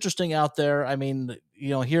it's interesting out there.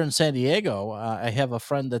 Here in San Diego, I have a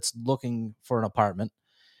friend that's looking for an apartment,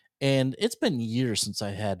 and it's been years since I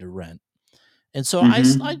had to rent. And so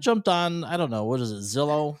I jumped on, I don't know, what is it,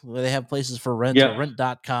 Zillow, where they have places for rent, or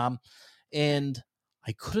rent.com. And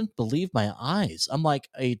I couldn't believe my eyes. I'm like,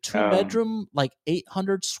 a 2-bedroom, like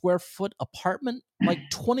 800 square foot apartment, like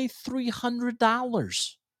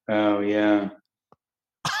 $2,300. Oh, yeah.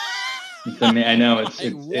 I know it's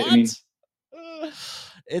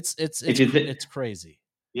crazy.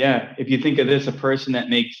 Yeah. If you think of this, a person that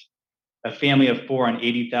makes a family of 4 on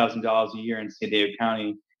 $80,000 a year in San Diego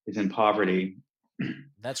County is in poverty.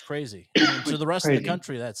 That's crazy. To the rest of the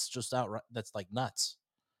country, that's just outright. That's like nuts.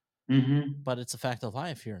 But it's a fact of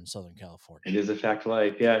life here in Southern California. It is a fact of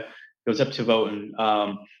life. Yeah, it goes up to about in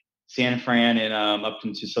San Fran and up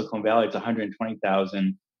into Silicon Valley. It's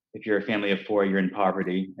 $120,000. If you're a family of 4, you're in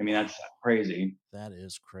poverty. That's crazy. That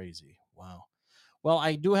is crazy. Wow. Well,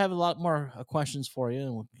 I do have a lot more questions for you,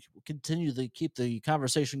 and we'll continue to keep the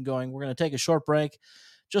conversation going. We're going to take a short break.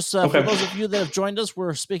 Just for those of you that have joined us,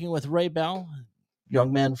 we're speaking with Ray Bell,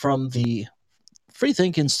 young man from the Free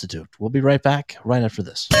Think Institute. We'll be right back right after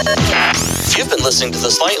this. You've been listening to the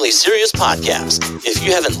Slightly Serious Podcast. If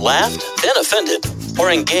you haven't laughed, been offended, or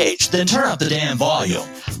engaged, then turn up the damn volume.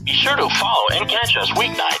 Be sure to follow and catch us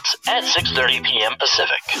weeknights at 6:30 p.m.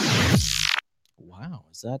 Pacific. Wow,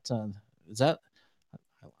 is that?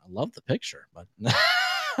 I love the picture, but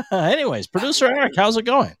anyways, producer Eric, how's it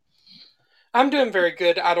going? I'm doing very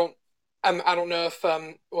good. I don't know if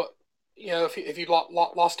if you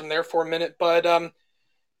lost him there for a minute, but I'm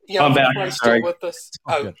back. he's still with us.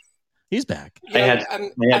 Oh, he's back. Yeah,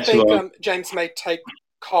 I think James may take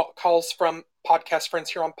calls from podcast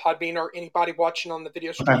friends here on Podbean, or anybody watching on the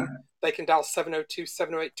video stream. They can dial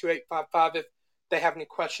 702-708-2855 if they have any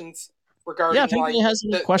questions regarding the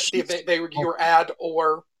event your ad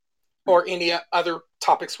or any other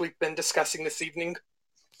topics we've been discussing this evening.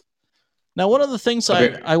 Now, one of the things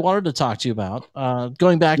I wanted to talk to you about,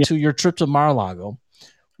 going back to your trip to Mar-a-Lago,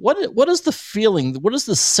 what is the feeling? What is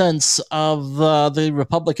the sense of the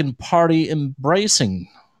Republican Party embracing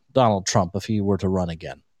Donald Trump if he were to run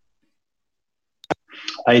again?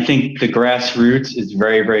 I think the grassroots is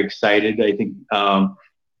very, very excited. I think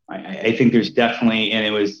I think there's definitely, and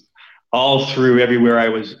it was all through everywhere I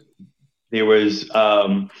was there was,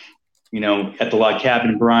 at the log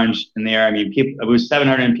cabin brunch in there. I mean, it was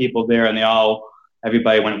 700 people there, and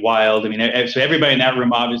everybody went wild. I mean, so everybody in that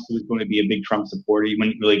room obviously was going to be a big Trump supporter. You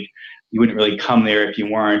wouldn't really come there if you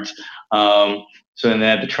weren't. So then they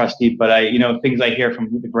had the trustee, but things I hear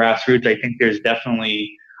from the grassroots, I think there's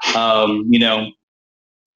definitely, definitely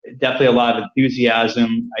a lot of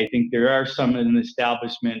enthusiasm. I think there are some in the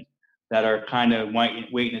establishment that are kind of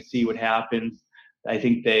waiting to see what happens. I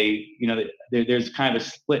think there's kind of a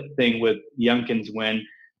split thing with Youngkin's win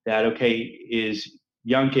that, okay, is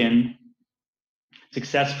Youngkin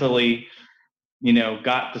successfully,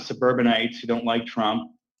 got the suburbanites who don't like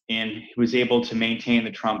Trump, and he was able to maintain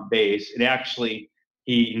the Trump base. And actually,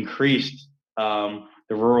 he increased the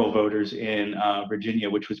rural voters in Virginia,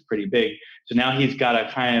 which was pretty big. So now he's got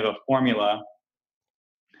a kind of a formula.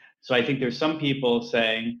 So I think there's some people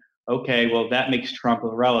saying, okay, well, that makes Trump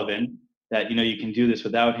irrelevant, that, you can do this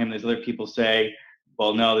without him. There's other people say,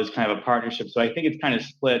 well, no, there's kind of a partnership. So I think it's kind of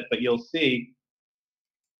split, but you'll see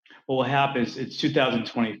what will happen is it's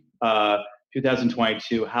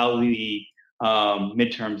 2022, how the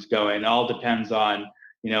midterms go. And it all depends on,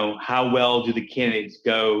 how well do the candidates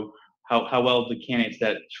go, how well the candidates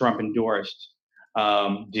that Trump endorsed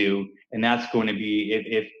do. And that's going to be,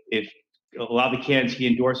 if a lot of the candidates he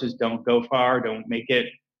endorses don't go far, don't make it,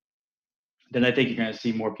 then I think you're going to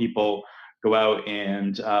see more people go out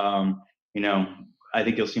and, I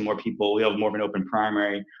think you'll see more people. We'll have more of an open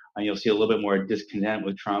primary, and you'll see a little bit more discontent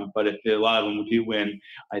with Trump. But if a lot of them do win,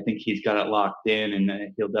 I think he's got it locked in,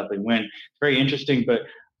 and he'll definitely win. It's very interesting. But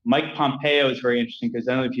Mike Pompeo is very interesting because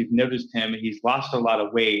I don't know if you've noticed him. He's lost a lot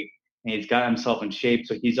of weight, and he's got himself in shape.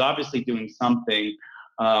 So he's obviously doing something.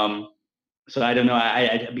 So I don't know.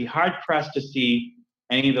 I'd be hard pressed to see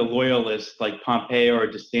any of the loyalists like Pompeo or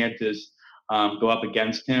DeSantis go up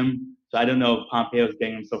against him. So I don't know if Pompeo is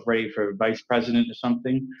getting himself ready for vice president or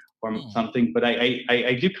something. But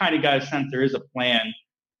I do kind of got a sense there is a plan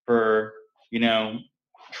for,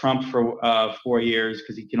 Trump for 4 years,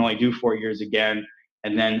 because he can only do 4 years again.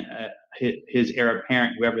 And then his heir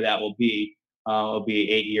apparent, whoever that will be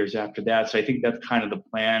 8 years after that. So I think that's kind of the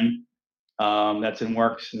plan that's in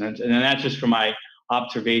works. And then that's just from my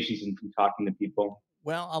observations and from talking to people.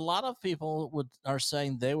 Well, a lot of people are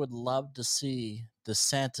saying they would love to see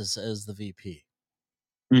DeSantis as the VP,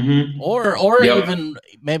 or even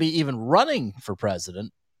maybe even running for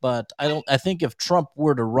president. But I think if Trump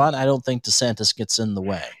were to run, I don't think DeSantis gets in the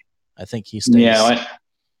way. I think he stays. I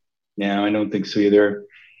don't think so either.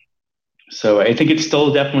 So I think it's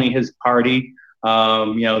still definitely his party.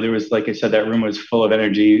 There was, like I said, that room was full of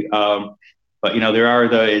energy. But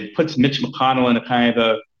it puts Mitch McConnell in a kind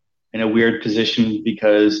of a weird position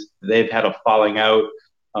because they've had a falling out.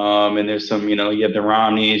 And there's some, you have the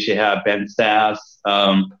Romneys, you have Ben Sass,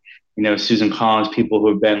 Susan Collins, people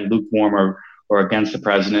who have been lukewarm or against the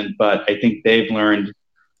president. But I think they've learned,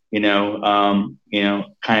 kind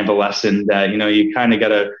of a lesson that, you kind of got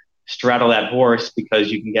to straddle that horse, because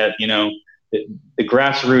you can get, the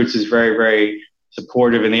grassroots is very, very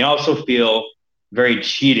supportive. And they also feel very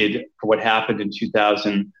cheated for what happened in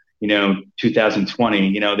 2020.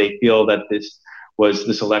 They feel that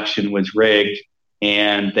this election was rigged,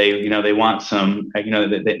 and they want some,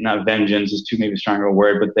 not vengeance is too maybe a stronger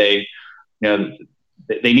word, but they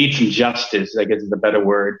need some justice, I guess is a better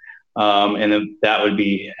word. And that would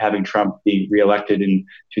be having Trump be reelected in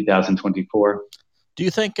 2024. Do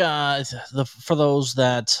you think for those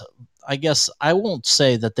that, I guess I won't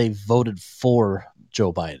say that they voted for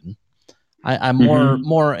Joe Biden, I'm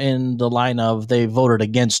more in the line of they voted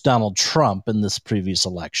against Donald Trump in this previous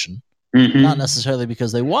election, not necessarily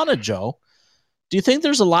because they wanted Joe. Do you think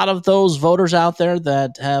there's a lot of those voters out there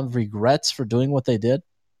that have regrets for doing what they did?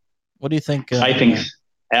 What do you think? I think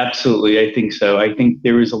absolutely. I think so. I think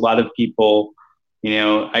there was a lot of people,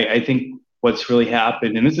 I think what's really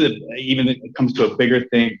happened, and this is even it comes to a bigger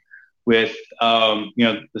thing with,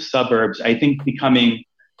 the suburbs, I think becoming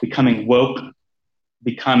woke,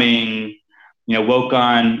 woke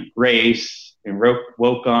on race and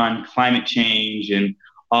woke on climate change and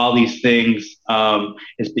all these things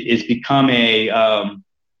is become a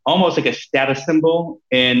almost like a status symbol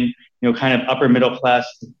in kind of upper middle class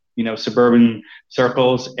suburban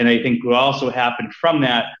circles. And I think what also happened from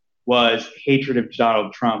that was hatred of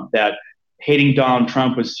Donald Trump. That hating Donald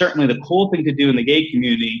Trump was certainly the cool thing to do in the gay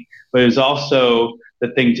community, but it was also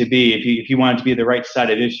the thing to be if you wanted to be the right side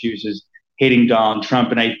of issues, is hating Donald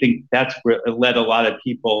Trump. And I think that's where it led a lot of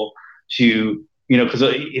people to, because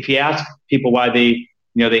if you ask people why they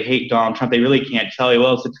hate Donald Trump, they really can't tell you,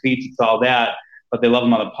 well, it's the tweets, it's all that, but they love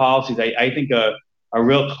him on the policies. I think a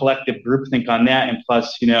real collective groupthink on that. And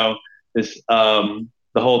plus, the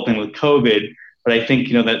whole thing with COVID. But I think,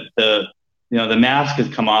 that the mask has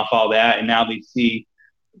come off all that, and now they see,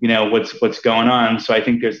 what's going on. So I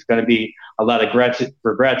think there's going to be a lot of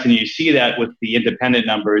regrets. And you see that with the independent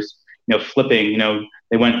numbers, flipping,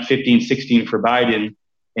 they went 15, 16 for Biden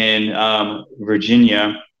in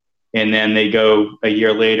Virginia, and then they go a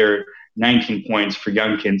year later, 19 points for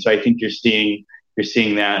Youngkin. So I think you're seeing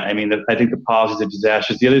that. I mean, I think the policies of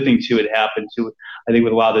disasters. The other thing too, it happened too, I think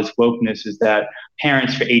with a lot of this wokeness, is that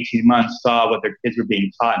parents for 18 months saw what their kids were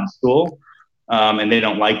being taught in school, and they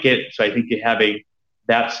don't like it. So I think you're having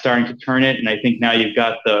that starting to turn it. And I think now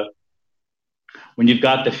when you've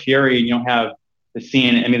got the fury and you don't have the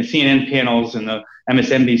CNN panels and the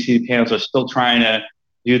MSNBC panels are still trying to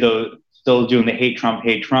still doing the hate Trump,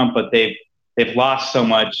 but they've lost so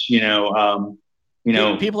much,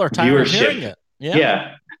 people are tired of hearing it.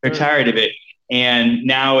 Yeah, they're tired of it. And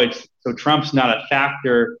now Trump's not a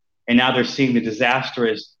factor, and now they're seeing the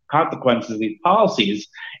disastrous consequences of these policies.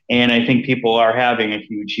 And I think people are having a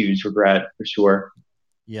huge regret for sure.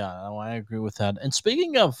 Yeah, I agree with that. And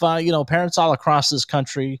speaking of, parents all across this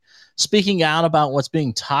country speaking out about what's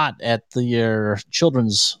being taught at their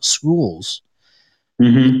children's schools,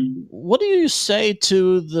 what do you say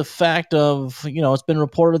to the fact of, it's been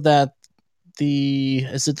reported that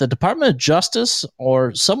is it the Department of Justice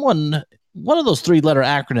or someone, one of those 3-letter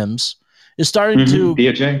acronyms, is starting to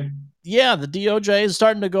DOJ? Yeah, the DOJ is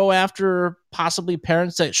starting to go after possibly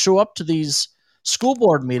parents that show up to these school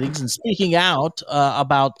board meetings and speaking out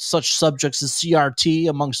about such subjects as CRT,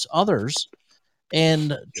 amongst others,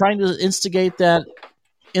 and trying to instigate that,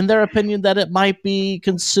 in their opinion, that it might be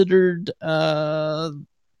considered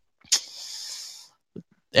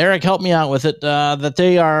Eric, help me out with it, that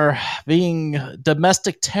they are being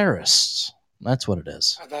domestic terrorists. That's what it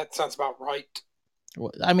is. That sounds about right.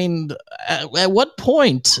 I mean, at what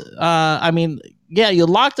point? You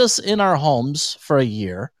locked us in our homes for a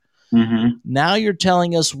year. Now you're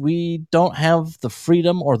telling us we don't have the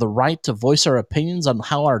freedom or the right to voice our opinions on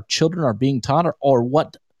how our children are being taught, or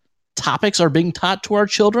what topics are being taught to our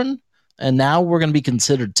children, and now we're going to be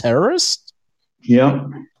considered terrorists? Yeah,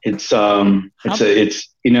 it's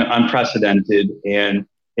unprecedented, and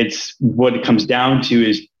it's what it comes down to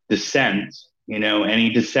is dissent. Any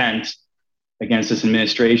dissent against this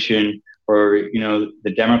administration or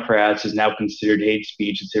the Democrats is now considered hate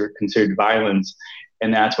speech. It's considered violence,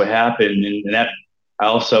 and that's what happened. And that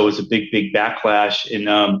also was a big backlash in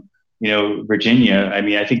Virginia. I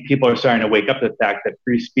mean, I think people are starting to wake up to the fact that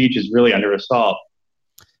free speech is really under assault.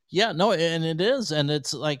 Yeah, no, and it is. And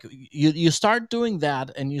it's like you start doing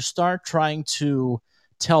that, and you start trying to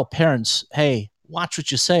tell parents, hey, watch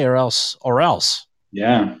what you say or else.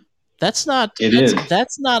 Yeah. That's not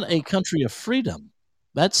a country of freedom.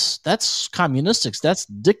 That's communistic. That's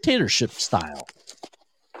dictatorship style.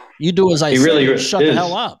 You do as I say, shut the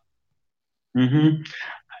hell up.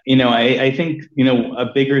 I think, a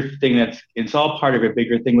bigger thing it's all part of a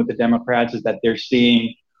bigger thing with the Democrats is that they're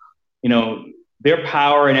seeing, their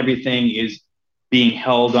power and everything is being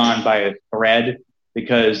held on by a thread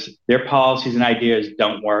because their policies and ideas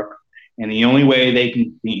don't work. And the only way they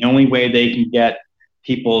can get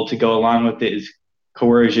people to go along with it is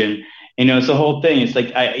coercion. It's the whole thing. It's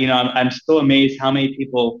like, I'm still amazed how many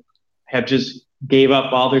people have just gave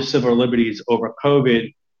up all their civil liberties over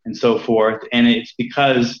COVID and so forth. And it's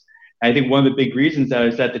because I think one of the big reasons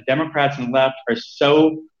is that the Democrats and the left are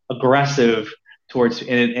so aggressive towards,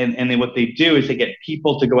 and then what they do is they get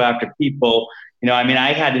people to go after people. I've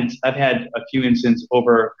had a few instances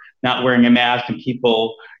over not wearing a mask and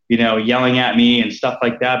people, yelling at me and stuff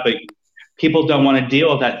like that. But people don't want to deal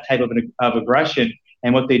with that type of aggression.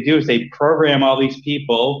 And what they do is they program all these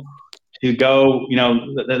people to go,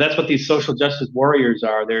 that's what these social justice warriors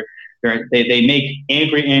are. They make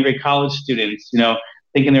angry college students,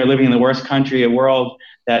 thinking they're living in the worst country in the world,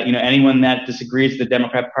 that, anyone that disagrees with the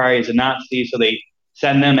Democrat Party is a Nazi. So they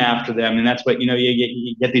send them after them. And that's what,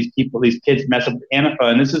 you get these kids mess up with Antifa.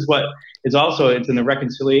 And this is what is also, it's in the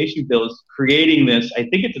reconciliation bill, is creating this. I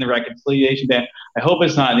think it's in the reconciliation bill. I hope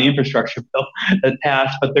it's not in the infrastructure bill that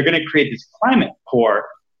passed, but they're going to create this climate corps.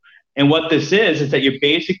 And what this is that you're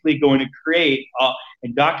basically going to create,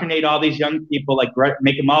 indoctrinate all these young people, like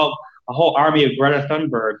make them all a whole army of Greta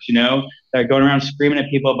Thunbergs, that are going around screaming at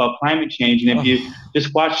people about climate change. And if you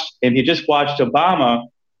just watched Obama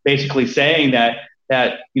basically saying that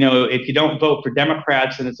if you don't vote for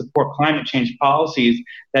Democrats and support climate change policies,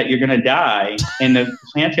 that you're going to die and the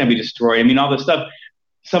planet's going to be destroyed. I mean, all this stuff.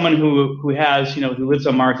 Someone who has, who lives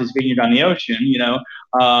on Martha's Vineyard on the ocean,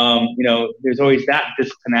 there's always that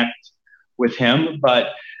disconnect with him. But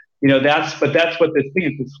that's what this thing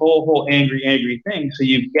is. This whole angry thing. So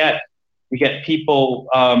you get people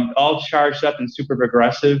all charged up and super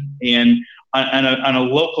aggressive, and on a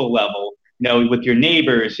local level, with your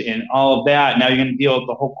neighbors and all of that. Now you're going to deal with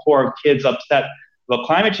the whole core of kids upset about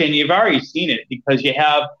climate change. You've already seen it because you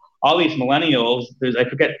have all these millennials.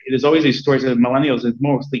 There's always these stories of millennials. It's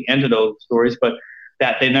mostly end of those stories, but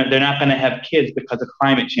that they're not going to have kids because of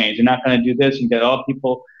climate change. They're not going to do this, and get all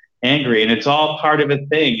people angry, and it's all part of a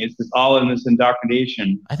thing. It's just all in this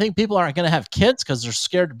indoctrination. I think people aren't going to have kids because they're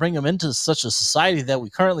scared to bring them into such a society that we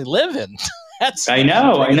currently live in. I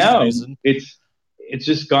know. Reason. It's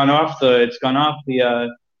just gone off the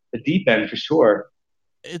deep end for sure.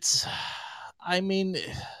 I mean,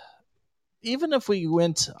 even if we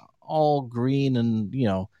went all green and,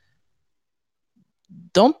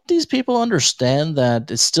 don't these people understand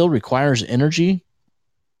that it still requires energy?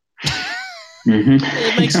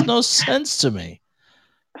 It makes no sense to me.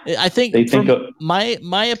 I think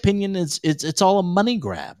my opinion is it's all a money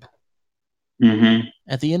grab.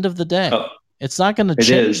 At the end of the day, it's not going to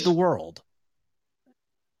change the world.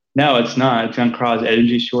 No, it's not. It's going to cause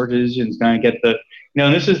energy shortage, and it's going to get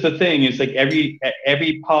and this is the thing. It's like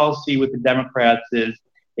every policy with the Democrats is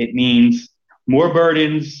it means more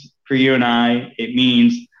burdens for you and I. It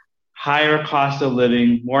means higher cost of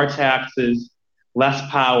living, more taxes, less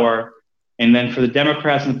power. And then for the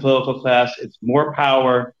Democrats and the political class, it's more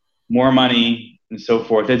power, more money, and so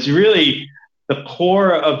forth. It's really the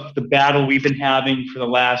core of the battle we've been having for the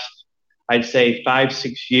last, I'd say,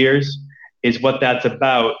 5-6 years is what that's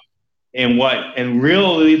about. And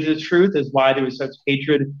really the truth is why there was such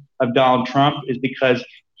hatred of Donald Trump is because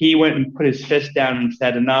he went and put his fist down and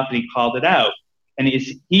said enough, and he called it out. And he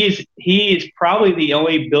is probably the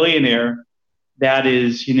only billionaire that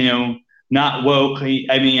is, not woke.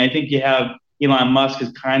 I think you have Elon Musk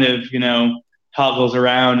is kind of, toggles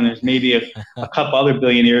around, and there's maybe a couple other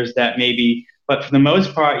billionaires that maybe, but for the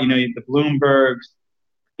most part, the Bloombergs,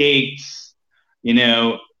 Gates,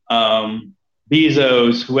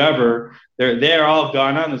 Bezos, whoever, they're all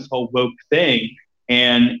gone on this whole woke thing,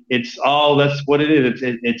 and that's what it is.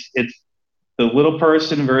 It's the little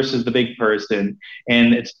person versus the big person,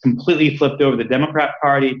 and it's completely flipped over. The Democrat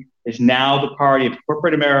Party is now the party of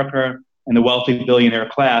corporate America and the wealthy billionaire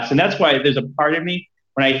class, and that's why there's a part of me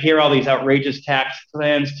when I hear all these outrageous tax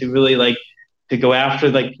plans to really to go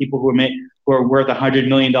after people who are worth $100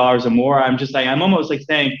 million or more. I'm almost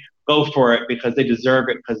saying, go for it because they deserve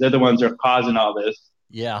it because they're the ones that are causing all this.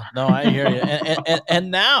 Yeah, no, I hear you.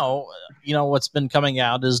 And now, what's been coming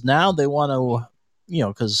out is now they want to,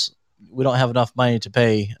 because we don't have enough money to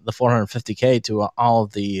pay the $450K to all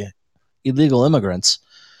of the illegal immigrants.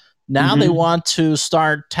 Now they want to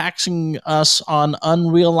start taxing us on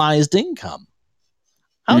unrealized income.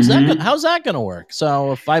 How's that going to work?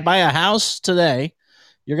 So if I buy a house today,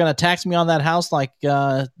 you're going to tax me on that house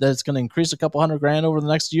that's going to increase a couple $100,000 over the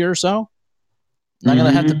next year or so? I'm not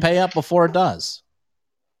going to have to pay up before it does.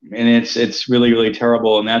 And it's really, really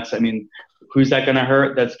terrible. And who's that going to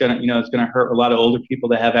hurt? That's going to, it's going to hurt a lot of older people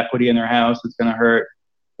that have equity in their house. It's going to hurt,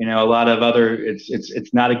 a lot of other,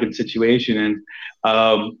 it's not a good situation.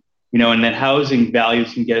 And, and then housing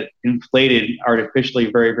values can get inflated artificially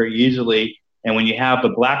very, very easily. And when you have the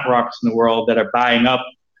BlackRocks in the world that are buying up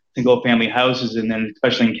single family houses, and then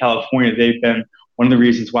especially in California, they've been one of the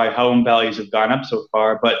reasons why home values have gone up so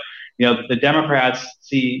far. But, the Democrats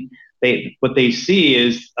what they see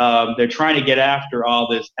is they're trying to get after all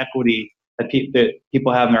this equity that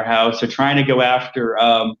people have in their house. They're trying to go after,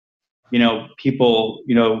 people,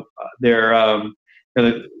 their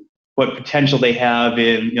what potential they have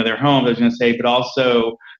in their homes. I was going to say, but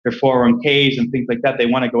also their 401ks and things like that. They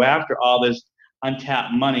want to go after all this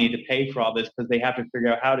untapped money to pay for all this because they have to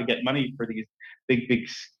figure out how to get money for these big,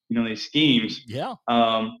 these schemes. Yeah.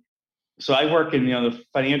 So I work in the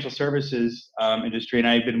financial services industry,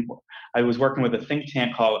 and I was working with a think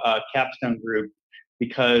tank called Capstone Group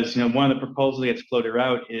because one of the proposals that gets floated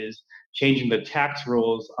out is changing the tax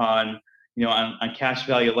rules on cash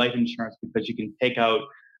value life insurance because you can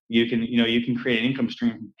you can create an income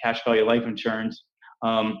stream from cash value life insurance.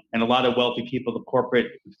 And a lot of wealthy people,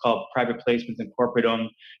 it's called private placements and corporate owned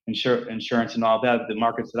insurance and all that, the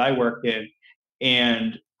markets that I work in.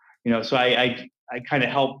 And, so I kind of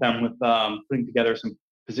help them with putting together some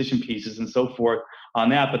position pieces and so forth on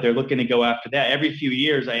that, but they're looking to go after that. Every few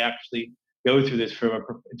years, I actually go through this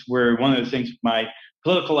it's where one of those things, my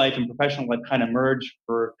political life and professional life kind of merge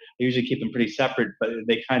I usually keep them pretty separate, but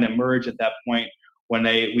they kind of merge at that point when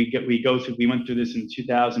we went through this in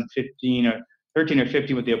 2015 or 13 or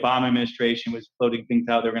 15 with the Obama administration was floating things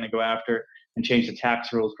out they're going to go after and change the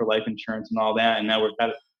tax rules for life insurance and all that. And now we're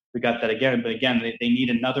we got that again. But again, they need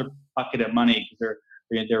another bucket of money because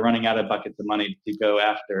they're running out of buckets of money to go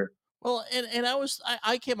after. Well, and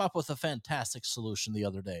I came up with a fantastic solution the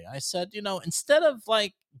other day. I said, instead of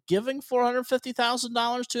like giving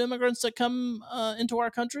 $450,000 to immigrants that come into our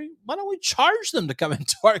country, why don't we charge them to come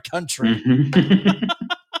into our country? Mm-hmm.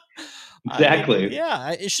 Exactly. I mean,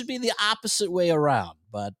 yeah, it should be the opposite way around.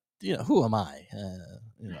 But who am I?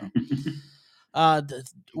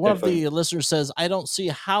 One of the listeners says, I don't see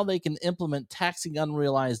how they can implement taxing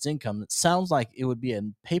unrealized income. It sounds like it would be a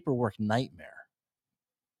paperwork nightmare.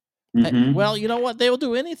 Mm-hmm. Well, you know what? They will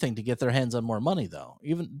do anything to get their hands on more money, though.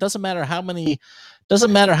 Even doesn't matter how many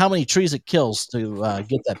trees it kills to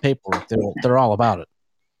get that paperwork. They're all about it.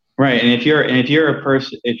 Right, and if you're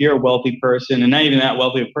a wealthy person, and not even that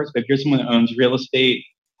wealthy a person, but if you're someone that owns real estate,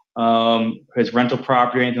 has rental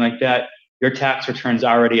property or anything like that, your tax return's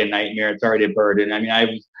already a nightmare. It's already a burden. I mean,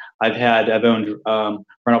 I've owned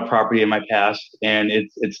rental property in my past, and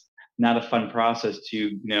it's not a fun process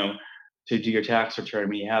to do your tax return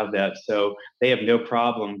when you have that. So they have no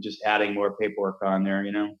problem just adding more paperwork on there.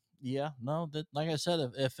 Yeah, no, like I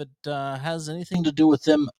said, if it has anything to do with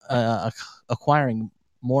them acquiring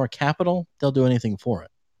more capital, they'll do anything for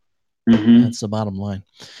it. Mm-hmm. That's the bottom line.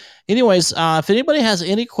 Anyways, if anybody has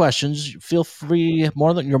any questions, feel free. You're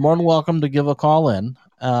more than welcome to give a call in.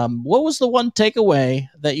 What was the one takeaway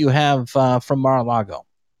that you have from Mar-a-Lago?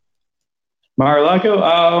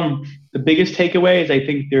 Mar-a-Lago, the biggest takeaway is I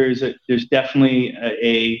think there's definitely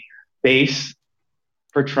a base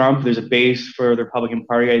for Trump. There's a base for the Republican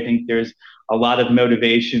Party. I think there's a lot of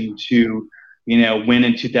motivation to win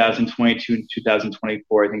in 2022 and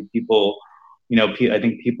 2024. I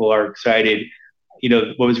think people are excited.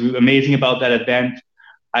 What was amazing about that event,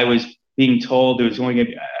 I was being told there was only going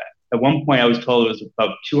to be, at one point I was told it was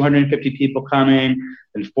about 250 people coming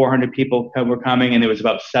and 400 people were coming, and there was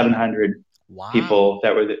about 700 people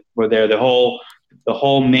that were there. The whole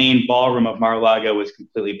main ballroom of Mar-a-Lago was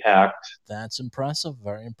completely packed. That's impressive.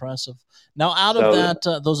 Very impressive. Now, out of that,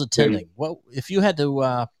 those attending, what if you had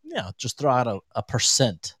to, just throw out a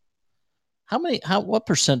percent? What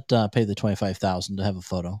percent paid the $25,000 to have a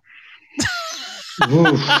photo?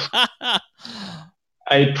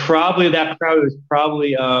 That crowd was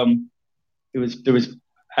probably I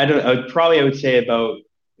would say about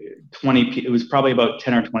 20. It was probably about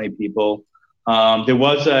 10 or 20 people. There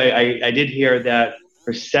was I did hear that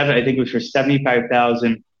I think it was for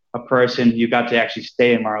 75,000 a person, you got to actually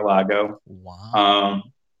stay in Mar-a-Lago. Wow.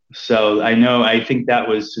 So I think that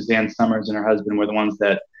was Suzanne Summers and her husband were the ones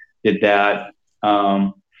that did that.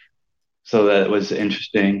 So that was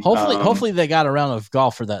interesting. Hopefully they got a round of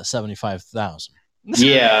golf for that 75,000.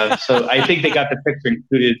 Yeah. So I think they got the picture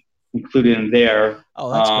included in there.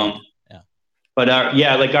 Oh, that's good. Yeah. But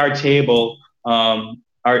our table,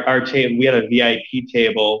 our table, we had a VIP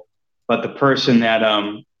table, but the person that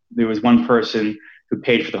there was one person who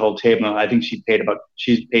paid for the whole table. I think she paid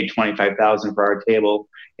 $25,000 for our table,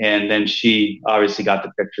 and then she obviously got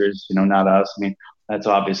the pictures. Not us. I mean, that's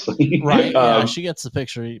obviously right. Yeah, she gets the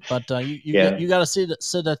picture, but you got to sit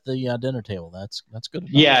at the dinner table. That's good.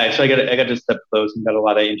 Yeah, so I got to step close and got a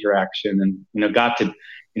lot of interaction, and got to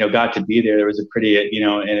be there. There was a pretty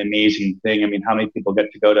an amazing thing. I mean, how many people get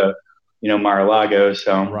to go to Mar-a-Lago?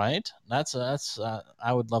 So right. That's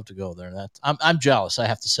I would love to go there. I'm jealous, I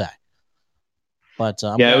have to say. But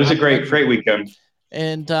it was a great weekend.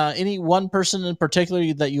 And any one person in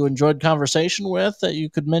particular that you enjoyed conversation with that you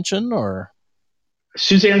could mention, or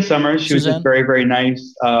Suzanne Summers? She was just very, very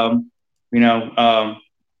nice.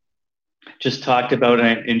 Just talked about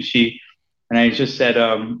it, and I just said,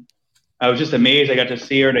 I was just amazed. I got to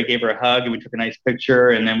see her, and I gave her a hug, and we took a nice picture,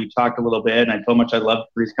 and then we talked a little bit, and I told how much I loved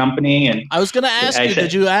Three's Company. And I was going to ask you,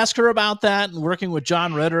 did you ask her about that and working with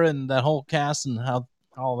John Ritter and that whole cast and how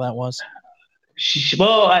all that was?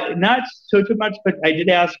 Not so too much, but I did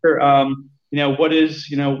ask her, what is,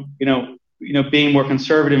 being more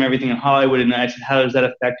conservative and everything in Hollywood. And I said, how does that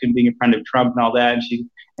affect him being a friend of Trump and all that?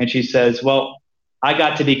 And she says, well, I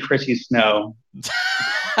got to be Chrissy Snow.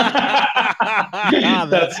 So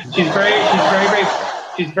she's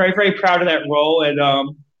very, very proud of that role. And,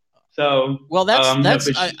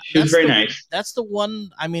 she was very nice. That's the one.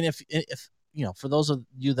 I mean, if for those of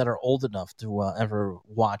you that are old enough to ever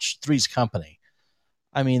watch Three's Company,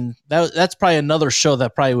 I mean, that's probably another show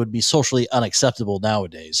that probably would be socially unacceptable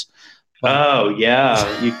nowadays. But, oh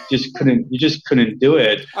yeah, you just couldn't do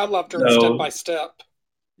it. I loved her in Step by Step.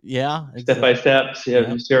 Yeah, Step by Step.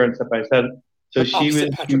 Yeah, Sarah in Step by Step. So she was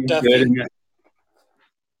good. And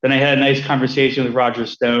then I had a nice conversation with Roger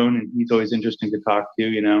Stone, and he's always interesting to talk to.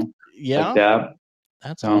 Yeah, like that.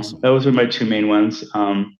 That's awesome. Those were my two main ones.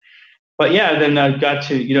 but yeah, then I got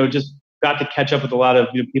to, just got to catch up with a lot of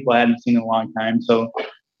people I hadn't seen in a long time. So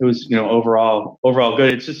it was, overall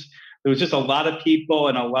good. There was just a lot of people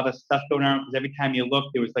and a lot of stuff going on because every time you looked,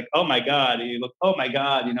 it was like, oh my God, and you look, oh my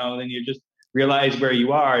God, then you just realize where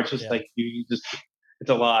you are. It's just like it's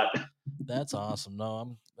a lot. That's awesome.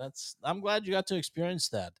 No, I'm glad you got to experience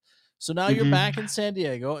that. So now you're back in San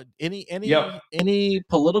Diego. Any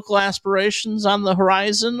political aspirations on the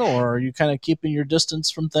horizon, or are you kind of keeping your distance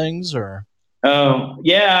from things, or? Oh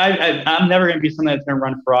yeah, I'm never going to be someone that's going to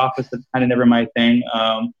run for office. That's kind of never my thing.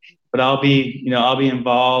 But I'll be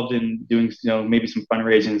involved in doing, maybe some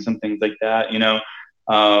fundraising, some things like that,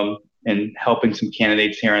 and helping some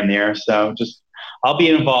candidates here and there. So I'll be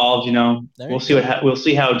involved. We'll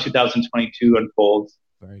see how 2022 unfolds.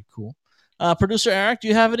 Very cool. Producer Eric, do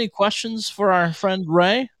you have any questions for our friend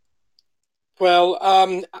Ray? Well,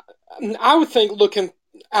 I would think looking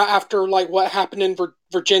after like what happened in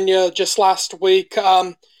Virginia just last week,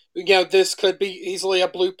 this could be easily a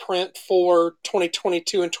blueprint for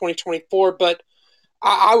 2022 and 2024. But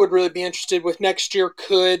I would really be interested with next year.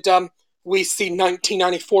 Could we see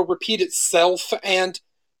 1994 repeat itself? And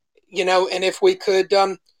and if we could,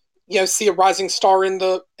 see a rising star in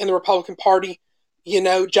the Republican Party,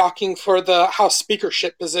 jockeying for the House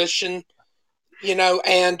speakership position,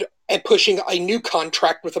 and pushing a new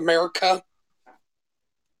contract with America.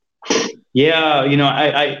 Yeah,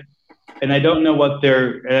 I don't know what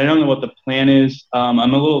the plan is. I'm a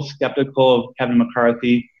little skeptical of Kevin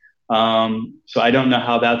McCarthy, so I don't know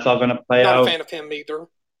how that's all going to play out. Not a fan of him either.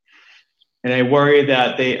 And I worry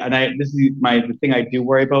that the thing I do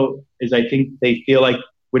worry about is I think they feel like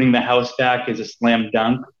winning the House back is a slam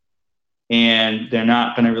dunk, and they're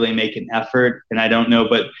not going to really make an effort. And I don't know,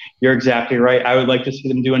 but you're exactly right. I would like to see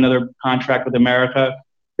them do another contract with America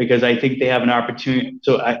because I think they have an opportunity.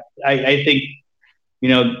 So I think,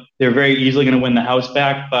 they're very easily going to win the House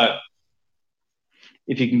back, but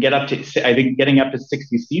if you can I think getting up to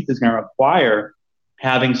 60 seats is going to require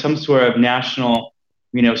having some sort of national,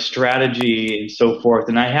 strategy and so forth.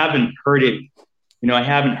 And I haven't heard it,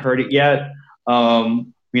 yet.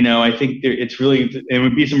 I think it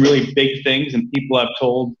would be some really big things, and people I've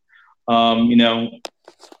told,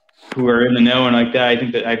 who are in the know and like that. I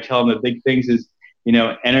think that I tell them the big things is,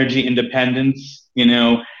 energy independence,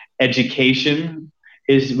 education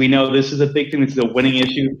is, we know this is a big thing. This is a winning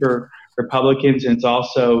issue for Republicans, and it's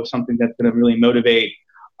also something that's going to really motivate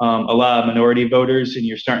a lot of minority voters, and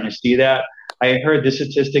you're starting to see that. I heard this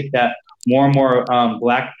statistic that more and more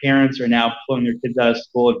Black parents are now pulling their kids out of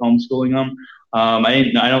school and homeschooling them.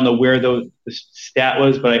 I don't know where the stat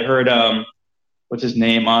was, but I heard what's his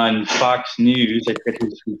name on Fox News. I forget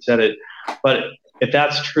who said it, but if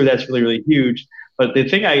that's true, that's really, really huge. But the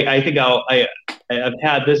thing I think I've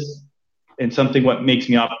had this, and something what makes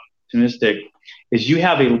me optimistic is you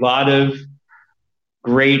have a lot of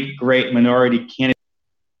great minority candidates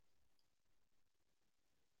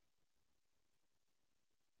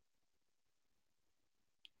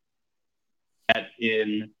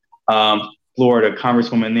in Florida,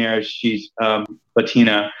 Congresswoman there. She's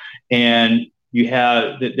Latina, and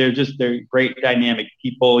they're great dynamic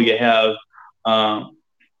people. You have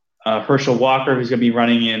Herschel Walker, who's going to be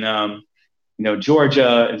running in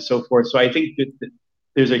Georgia and so forth. So I think that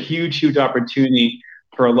there's a huge opportunity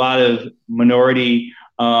for a lot of minority,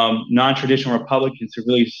 non-traditional Republicans to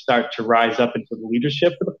really start to rise up into the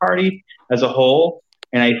leadership of the party as a whole.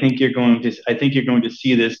 And I think you're going to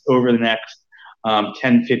see this over the next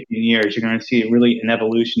 10, 15 years. You're going to see really an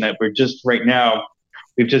evolution that we've just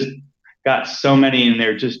got so many, and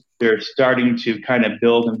they're starting to kind of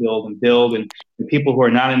build. And the people who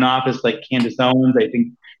are not in office, like Candace Owens, I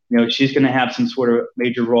think, she's going to have some sort of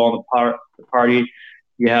major role in the party.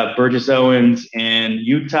 You have Burgess Owens in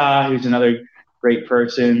Utah, who's another great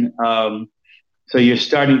person. So you're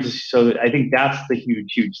starting to. So I think that's the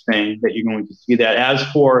huge thing that you're going to see. That as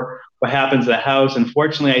for what happens in the House,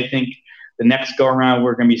 unfortunately, I think the next go around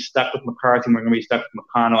we're going to be stuck with McCarthy. And we're going to be stuck with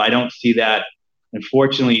McConnell. I don't see that,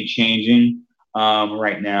 unfortunately, changing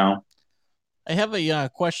right now. I have a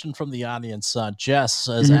question from the audience. Jess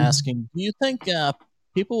is asking, do you think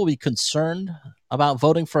people will be concerned about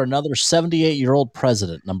voting for another 78-year-old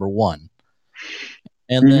president, number one?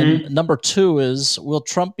 And then number two is, will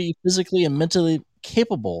Trump be physically and mentally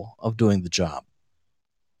capable of doing the job?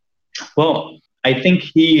 Well, I think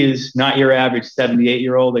he is not your average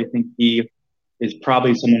 78-year-old. I think he is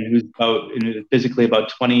probably someone who's physically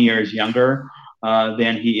about 20 years younger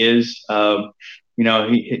than he is.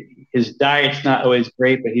 His diet's not always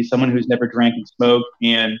great, but he's someone who's never drank and smoked,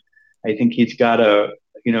 and I think he's got a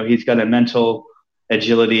mental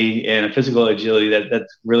agility and a physical agility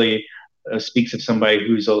that's really speaks of somebody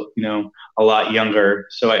who's a lot younger.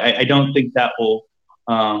 So I don't think that will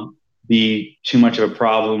be too much of a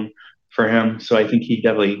problem for him. So I think he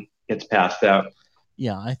definitely gets past that.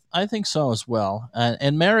 Yeah, I think so as well.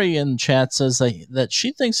 And Mary in chat says that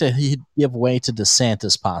she thinks that he'd give way to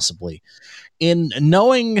DeSantis possibly. In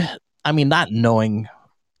knowing, I mean, not knowing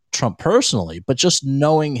Trump personally, but just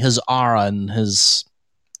knowing his aura and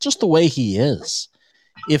just the way he is.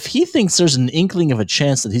 If he thinks there's an inkling of a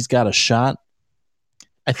chance that he's got a shot,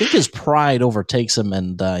 I think his pride overtakes him,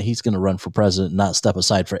 and he's going to run for president and not step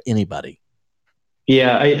aside for anybody.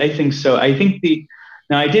 Yeah, I think so. I think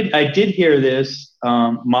now I did hear this.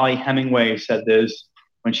 Molly Hemingway said this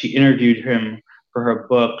when she interviewed him for her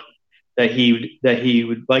book, that he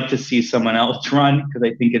would like to see someone else run, because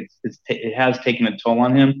I think it has taken a toll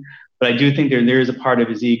on him. But I do think there is a part of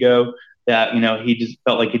his ego that he just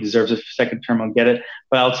felt like he deserves a second term. I'll get it.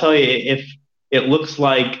 But I'll tell you, if it looks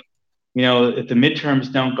like if the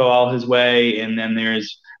midterms don't go all his way, and then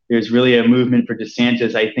there's really a movement for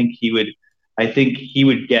DeSantis, I think he would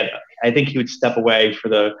step away for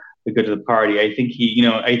the good of the party. I think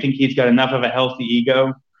he's got enough of a healthy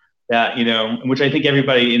ego that, which I think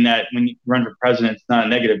everybody in that, when you run for president, it's not a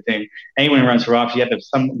negative thing. Anyone who runs for office, you have to have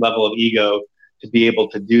some level of ego to be able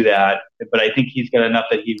to do that. But I think he's got enough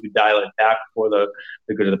that he would dial it back for the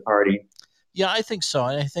good of the party. Yeah, I think so.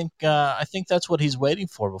 And I think that's what he's waiting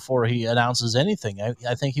for before he announces anything.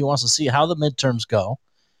 I think he wants to see how the midterms go.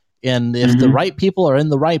 And if the right people are in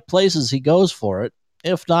the right places, he goes for it.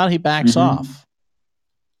 If not, he backs off.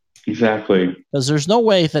 Exactly. Because there's no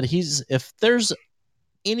way that if there's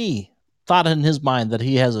any thought in his mind that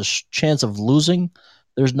he has a chance of losing,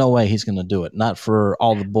 there's no way he's going to do it. Not for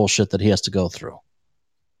all the bullshit that he has to go through.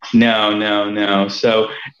 No. So,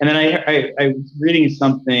 and then I was reading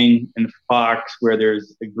something in Fox where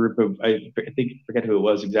there's a group of, I forget who it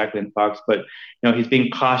was exactly in Fox, but he's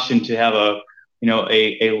being cautioned to have a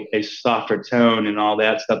softer tone and all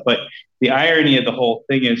that stuff. But the irony of the whole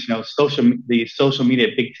thing is, the social media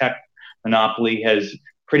big tech monopoly has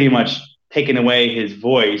pretty much taken away his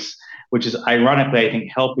voice, which is ironically, I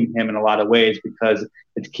think, helping him in a lot of ways, because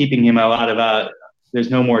it's keeping him a lot of there's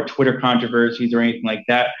no more Twitter controversies or anything like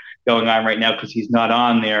that going on right now, because he's not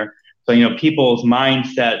on there. So, people's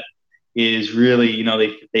mindset is really,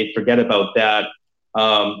 they forget about that.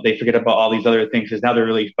 They forget about all these other things, because now they're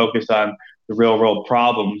really focused on the real world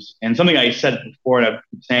problems. And something I said before, and I've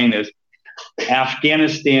been saying this,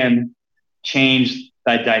 Afghanistan changed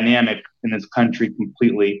that dynamic in this country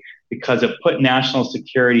completely, because it put national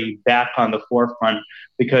security back on the forefront.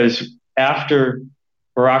 Because after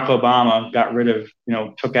Barack Obama got rid of,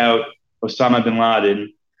 took out Osama bin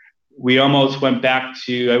Laden, we almost went back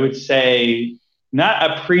to, I would say, not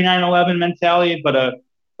a pre 9/11 mentality, but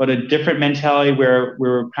a different mentality where we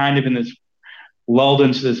were kind of in this lulled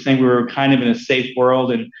into this thing. We were kind of in a safe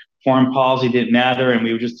world, and foreign policy didn't matter. And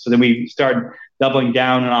then we started doubling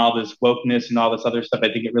down on all this wokeness and all this other stuff.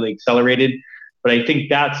 I think it really accelerated. But I think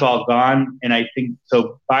that's all gone. And I think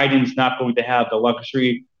so Biden's not going to have the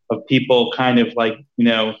luxury of people kind of like,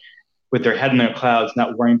 with their head in their clouds,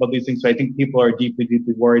 not worrying about these things. So I think people are deeply,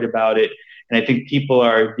 deeply worried about it. And I think people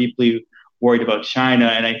are deeply worried about China.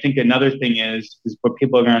 And I think another thing is what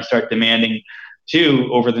people are going to start demanding too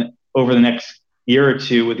over the next year or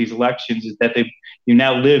two with these elections, is that you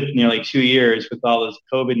now lived nearly 2 years with all this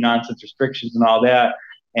COVID nonsense restrictions and all that.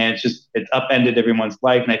 And it's upended everyone's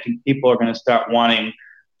life. And I think people are going to start wanting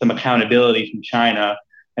some accountability from China.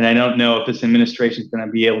 And I don't know if this administration is going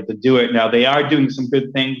to be able to do it. Now, they are doing some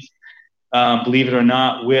good things, believe it or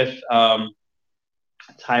not, with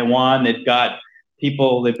Taiwan. They've got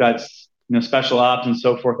special ops and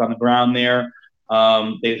so forth on the ground there.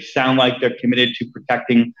 They sound like they're committed to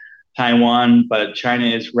protecting Taiwan, but China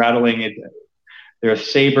is rattling it. They're a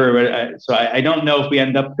saber. So I don't know if we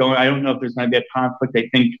end up going. I don't know if there's going to be a conflict. I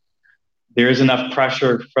think there is enough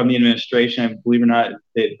pressure from the administration, believe it or not,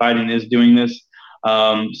 that Biden is doing this.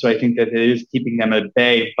 So I think that it is keeping them at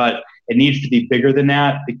bay, but it needs to be bigger than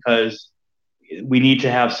that, because we need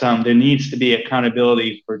to have there needs to be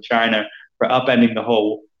accountability for China for upending the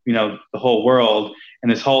whole world.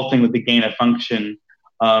 And this whole thing with the gain of function,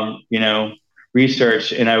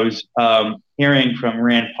 research. And I was hearing from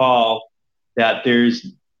Rand Paul that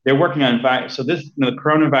they're working on so this, the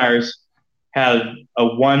coronavirus had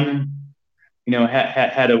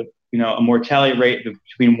had a mortality rate of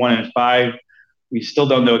between 1 and 5. We still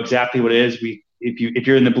don't know exactly what it is. If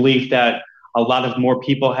you're in the belief that a lot of more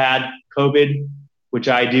people had COVID, which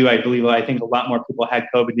I do, I think a lot more people had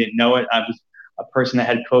COVID, didn't know it. I was a person that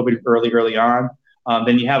had COVID early on.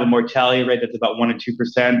 Then you have a mortality rate that's about 1 to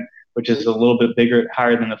 2%. which is a little bit bigger,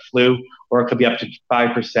 higher than the flu, or it could be up to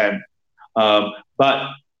 5%. But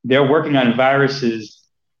they're working on viruses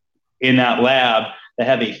in that lab that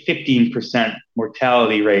have a 15%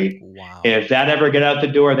 mortality rate. Wow. And if that ever get out the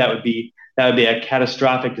door, that would be a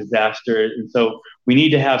catastrophic disaster. And so we need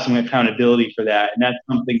to have some accountability for that. And that's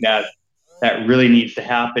something that really needs to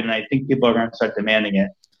happen. And I think people are going to start demanding it.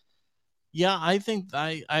 Yeah, I think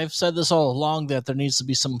I've said this all along, that there needs to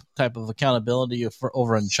be some type of accountability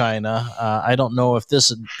over in China. I don't know if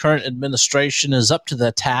this current administration is up to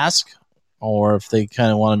the task, or if they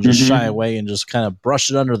kind of want to just shy away and just kind of brush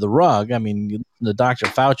it under the rug. I mean, the Dr.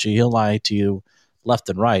 Fauci, he'll lie to you left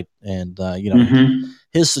and right, and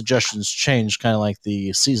his suggestions change kind of like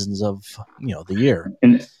the seasons of the year.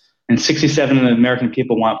 And 67 of the American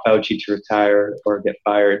people want Fauci to retire or get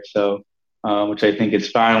fired. So. Which I think is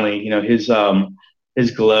finally, his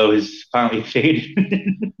glow has finally faded.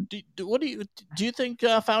 do you think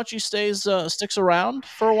Fauci sticks around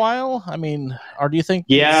for a while? I mean, or do you think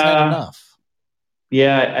he's had enough?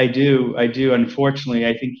 Yeah, I do. Unfortunately,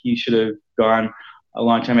 I think he should have gone a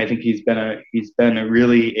long time. I think he's been a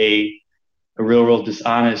really a real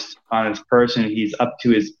dishonest person. He's up to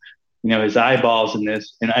his eyeballs in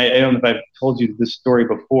this. And I don't know if I've told you this story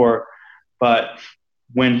before, but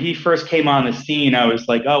when he first came on the scene, I was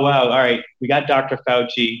like, oh, wow, all right, we got Dr.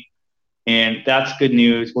 Fauci, and that's good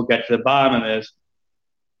news. We'll get to the bottom of this.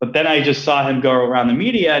 But then I just saw him go around the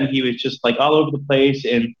media, and he was just like all over the place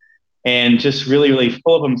and just really, really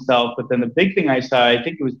full of himself. But then the big thing I saw, I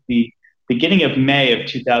think it was the beginning of May of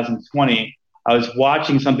 2020, I was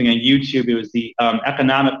watching something on YouTube. It was the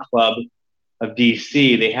Economic Club of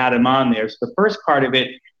DC. They had him on there. So the first part of it,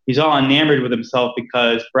 he's all enamored with himself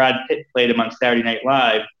because Brad Pitt played him on Saturday Night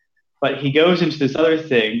Live. But he goes into this other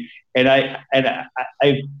thing, and I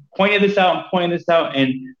pointed this out,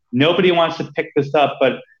 and nobody wants to pick this up.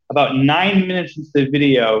 But about 9 minutes into the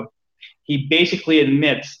video, he basically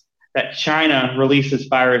admits that China released this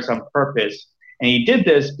virus on purpose. And he did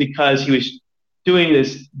this because he was doing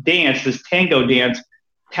this dance, this tango dance,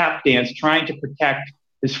 tap dance, trying to protect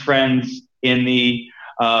his friends in the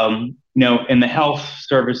in the health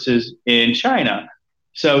services in China.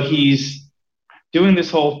 So he's doing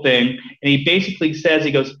this whole thing, and he basically says,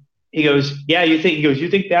 he goes, yeah, you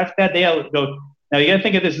think that's bad? They go, now you got to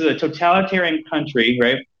think of this as a totalitarian country,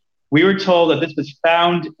 right? We were told that this was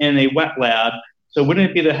found in a wet lab. So wouldn't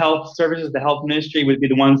it be the health services, the health ministry would be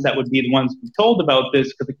the ones told about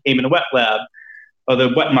this because it came in a wet lab or the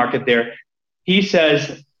wet market there? He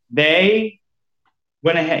says they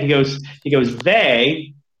went ahead. He goes,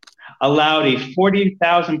 they allowed a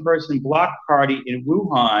 40,000 person block party in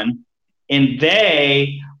Wuhan, and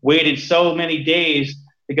they waited so many days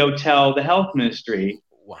to go tell the health ministry.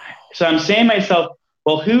 Wow. So I'm saying to myself,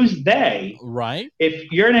 well, who's they? Right.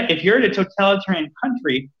 If you're in a totalitarian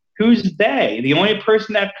country, who's they? The only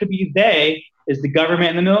person that could be they is the government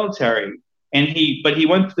and the military. And he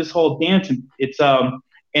went through this whole dance, and it's an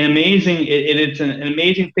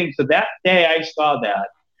amazing thing. So that day I saw that,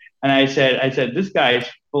 and I said, this guy is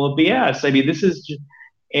full of BS. I mean, this is just,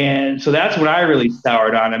 and so that's when I really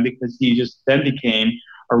soured on him, because he just then became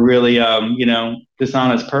a really,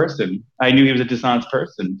 dishonest person. I knew he was a dishonest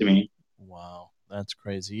person to me. Wow, that's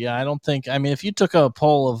crazy. Yeah, I don't think, I mean, if you took a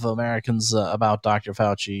poll of Americans about Dr.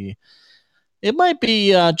 Fauci, it might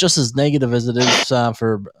be just as negative as it is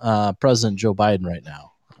for President Joe Biden right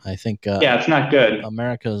now. I think yeah, it's not good.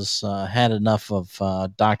 America's had enough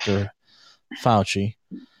of Dr. Fauci.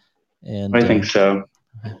 And I think so.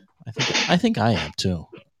 I think I am too.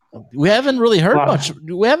 We haven't really heard much.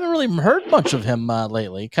 We haven't really heard much of him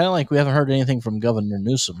lately. Kind of like we haven't heard anything from Governor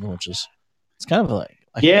Newsom, which is it's kind of like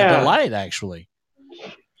a delight, actually.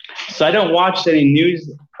 So I don't watch any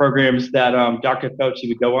news programs that Dr. Fauci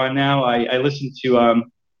would go on now. I listen to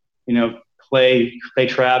Clay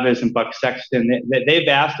Travis and Buck Sexton. They've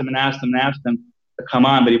asked him to come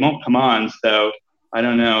on, but he won't come on. So I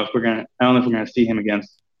don't know if we're gonna see him again.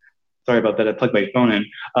 Sorry about that. I plugged my phone in.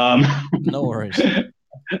 No worries.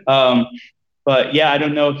 But yeah, I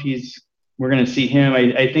don't know if we're going to see him.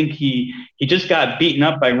 I think he just got beaten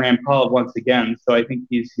up by Rand Paul once again. So I think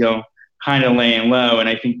he's, kind of laying low. And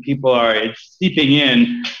I think it's seeping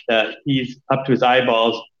in that he's up to his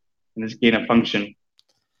eyeballs in this gain of function.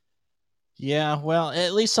 Yeah, well,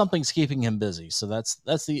 at least something's keeping him busy. So that's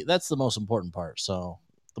the most important part. So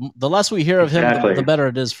the less we hear of him, the better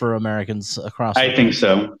it is for Americans across. I think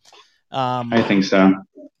so. I think so.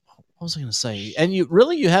 What was I going to say? And you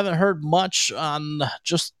haven't heard much on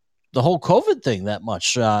just the whole COVID thing that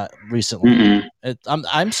much recently.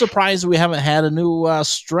 I'm surprised we haven't had a new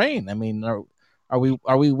strain. I mean, are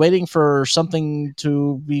Are we waiting for something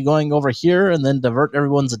to be going over here and then divert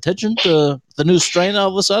everyone's attention to the new strain all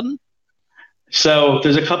of a sudden? So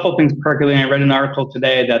there's a couple of things percolating. I read an article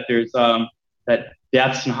today that there's that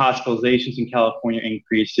deaths and hospitalizations in California are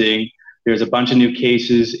increasing. There's a bunch of new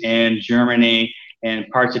cases in Germany, and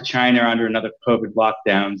parts of China are under another COVID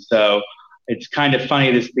lockdown. So it's kind of funny.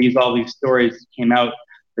 All these stories came out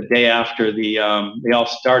the day after they all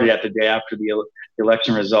started at the day after the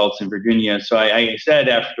election results in Virginia. So I said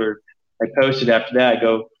after I posted after that,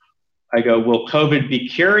 I go, will COVID be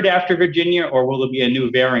cured after Virginia, or will there be a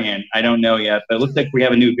new variant? I don't know yet, but it looks like we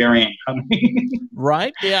have a new variant coming.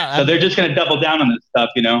 Right? Yeah. So they're just going to double down on this stuff,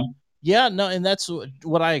 you know? Yeah, no, and that's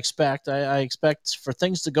what I expect. I expect for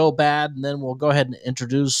things to go bad, and then we'll go ahead and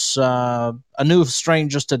introduce a new strain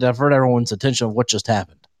just to divert everyone's attention of what just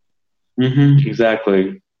happened. Mm-hmm,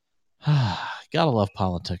 exactly. Gotta love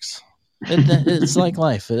politics. It's like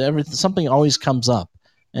life. Something always comes up,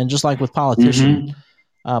 and just like with politicians,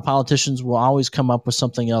 politicians will always come up with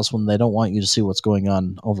something else when they don't want you to see what's going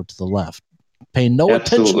on over to the left. Pay no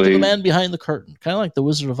attention to the man behind the curtain. Kind of like the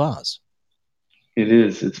Wizard of Oz. It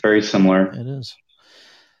is. It's very similar. It is.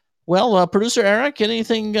 Well, producer Eric,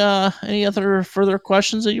 any other further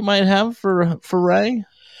questions that you might have for Ray?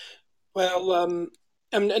 Well,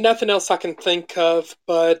 nothing else I can think of,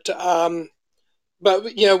 but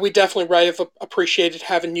we definitely, Ray, have appreciated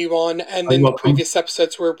having you on, and then the previous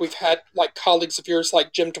episodes where we've had like colleagues of yours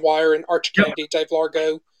like Jim Dwyer and Archie Kennedy, Dave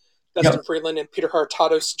Largo, Dustin Freeland, and Peter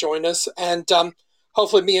Hurtados join us, and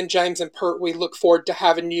hopefully me and James and Pert, we look forward to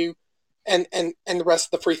having you and the rest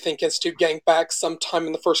of the Free Think Institute gang back sometime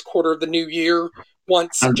in the first quarter of the new year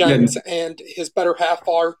once James and his better half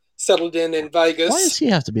are settled in Vegas. Why does he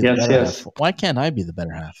have to be the better half? Why can't I be the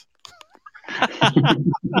better half?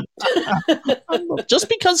 Just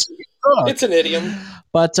because it's an idiom.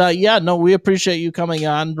 But we appreciate you coming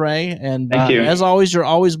on, Ray, and thank you. As always, you're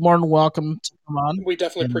always more than welcome to come on. We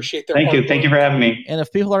definitely appreciate their thank you for having me. And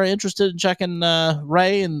if people are interested in checking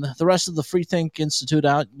Ray and the rest of the Free Think Institute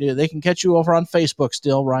out, they can catch you over on Facebook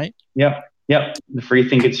still, right? Yep, the Free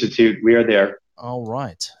Think Institute, we are there. All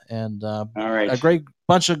right, and all right, a great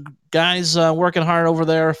bunch of guys working hard over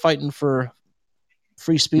there, fighting for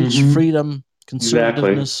free speech, freedom,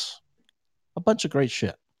 conservativeness, a bunch of great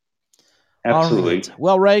shit. Absolutely. All right.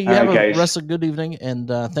 Well, Ray, you have a rest of a good evening, and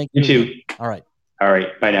thank you. You too. All right.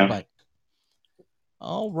 Bye now. Bye.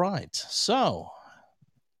 All right. So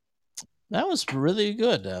that was really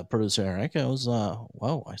good, producer Eric. It was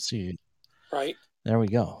whoa, I see. Right. There we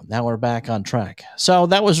go. Now we're back on track. So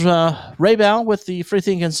that was Ray Bell with the Free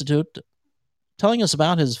Think Institute telling us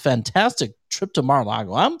about his fantastic trip to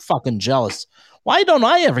Mar-a-Lago. I'm fucking jealous. Why don't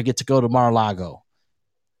I ever get to go to Mar-a-Lago?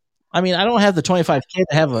 I mean, I don't have the $25K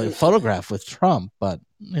to have a photograph with Trump, but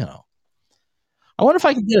I wonder if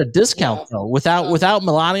I can get a discount though. Without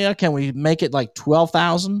Melania, can we make it like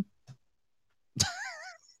 12,000?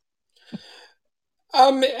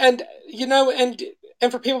 And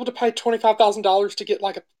for people to pay $25,000 to get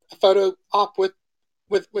like a photo op with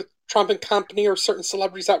Trump and company or certain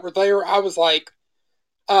celebrities that were there, I was like,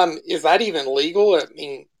 is that even legal? I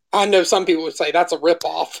mean, I know some people would say that's a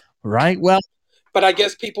ripoff, right? Well, but I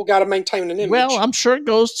guess people got to maintain an image. Well, I'm sure it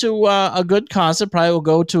goes to a good cause. It probably will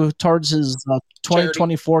go towards his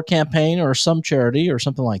 2024 campaign or some charity or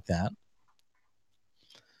something like that.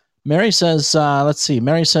 Mary says, let's see.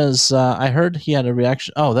 Mary says, I heard he had a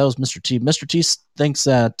reaction. Oh, that was Mr. T. Mr. T thinks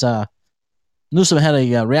that Newsom had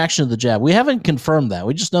a reaction to the jab. We haven't confirmed that.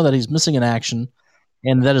 We just know that he's missing in action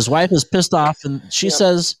and that his wife is pissed off. And she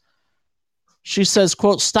says,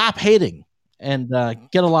 quote, stop hating and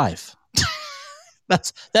get a life.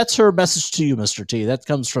 That's her message to you, Mr. T. That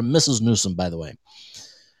comes from Mrs. Newsom, by the way.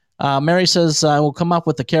 Mary says, I will come up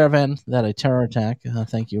with the caravan, that a terror attack.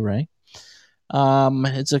 Thank you, Ray.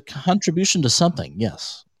 It's a contribution to something,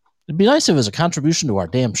 yes. It'd be nice if it was a contribution to our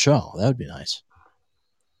damn show. That would be nice.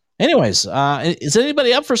 Anyways, is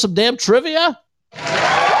anybody up for some damn trivia?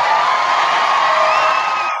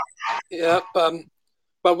 Yep,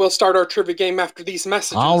 but we'll start our trivia game after these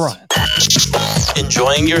messages. All right.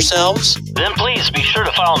 Enjoying yourselves? Then please be sure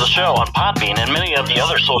to follow the show on Podbean and many of the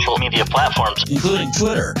other social media platforms, including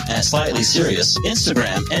Twitter at Slightly Serious,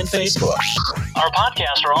 Instagram, and Facebook. Our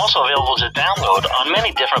podcasts are also available to download on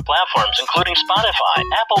many different platforms, including Spotify,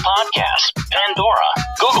 Apple Podcasts, Pandora,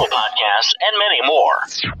 Google Podcasts, and many more.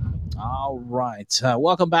 All right.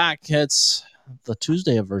 Welcome back. It's the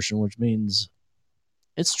Tuesday version, which means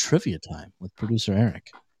it's trivia time with producer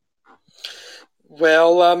Eric.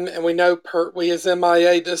 Well, and we know Pertwee is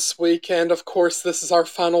MIA this week, and of course this is our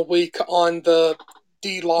final week on the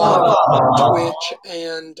D-Live, Twitch,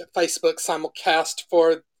 and Facebook simulcast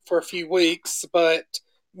for a few weeks, but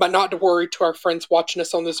not to worry to our friends watching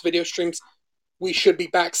us on those video streams. We should be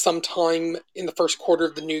back sometime in the first quarter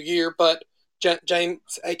of the new year, but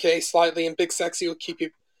James, aka Slightly, and Big Sexy will keep you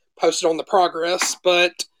posted on the progress.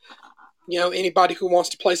 But anybody who wants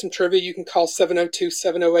to play some trivia, you can call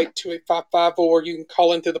 702-708-2855, or you can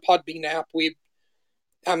call in through the Podbean app. We'd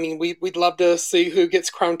love to see who gets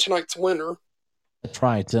crowned tonight's winner. That's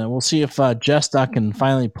right. We'll see if Jess Duck can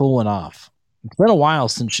finally pull one off. It's been a while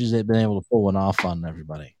since she's been able to pull one off on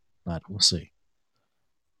everybody, but we'll see.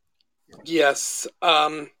 Yes.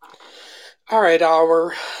 All right.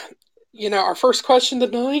 Our first question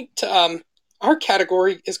tonight. Our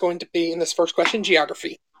category is going to be, in this first question,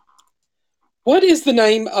 geography. What is the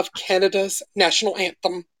name of Canada's national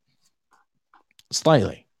anthem?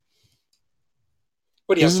 Slightly.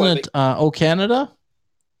 What do you have, Isn't Slightly? it "O Canada"?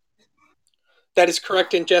 That is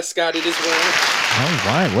correct, and Jess got it as well. All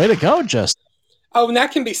right. Way to go, Jess. Oh, and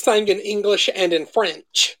that can be sung in English and in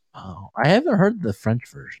French. Oh, I haven't heard the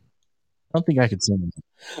French version. I don't think I could sing it.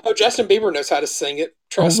 Oh, Justin Bieber knows how to sing it.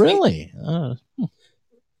 Trust me. Oh, really?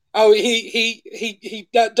 Oh, he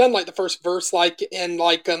done like the first verse like in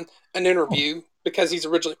like an interview because he's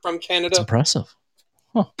originally from Canada. It's impressive.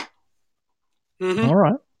 Huh. Mm-hmm. All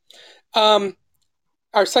right.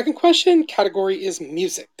 Our second question category is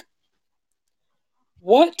music.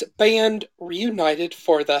 What band reunited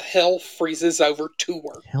for the Hell Freezes Over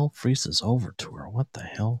tour? Hell Freezes Over tour. What the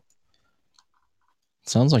hell?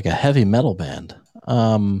 Sounds like a heavy metal band.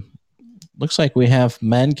 Looks like we have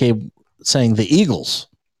Man Cave saying the Eagles.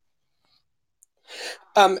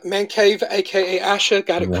 Man Cave, aka Asha,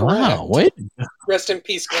 got it correct. Wow, wait. Rest in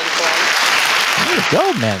peace, Glenn Clark. Way to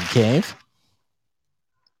go, Man Cave.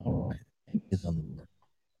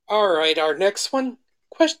 All right, our next one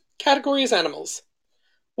category is animals.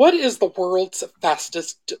 What is the world's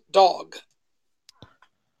fastest dog?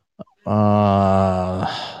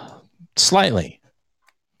 Slightly.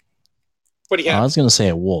 What do you have? I was going to say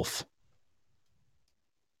a wolf.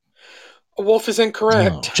 A wolf is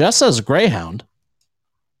incorrect. No. Jess says greyhound.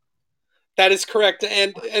 That is correct,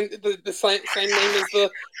 and the same name as the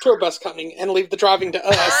tour bus company, and leave the driving to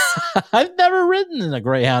us. I've never ridden in a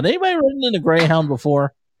greyhound. Anybody ridden in a greyhound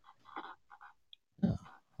before? Oh,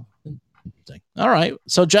 interesting. All right,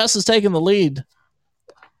 so Jess is taking the lead.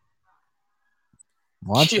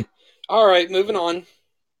 All right, moving on.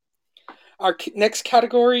 Our next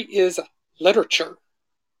category is literature.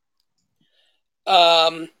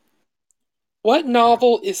 What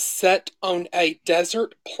novel is set on a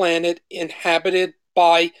desert planet inhabited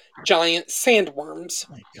by giant sandworms?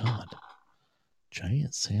 Oh my God.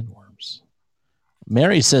 Giant sandworms.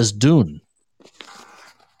 Mary says Dune.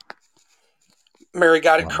 Mary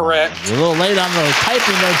got it correct. You're a little late on the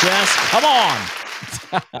typing there, Jess. Come on.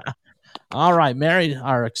 All right, Mary.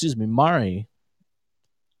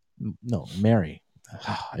 No, Mary.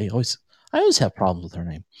 I always have problems with her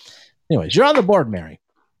name. Anyways, you're on the board, Mary.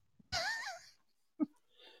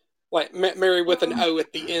 Like Mary with an O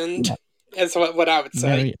at the end is what I would say.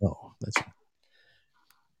 Mary O. That's right.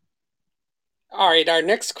 All right, our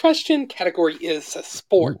next question category is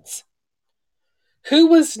sports. Ooh. Who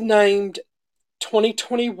was named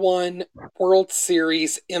 2021 World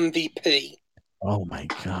Series MVP? Oh my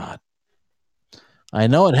God. I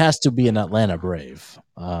know it has to be an Atlanta Brave.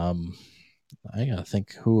 I gotta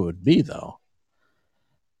think who it would be though.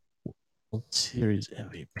 World Series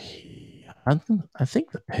MVP. I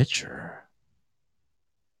think the pitcher.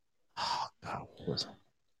 Oh God, what was it?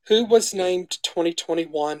 Who was named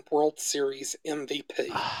 2021 World Series MVP?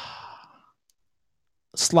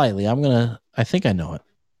 Slightly. I think I know it.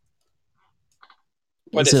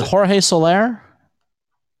 What is it? Jorge Soler?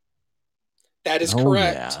 That is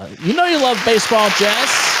correct. Yeah. You know you love baseball,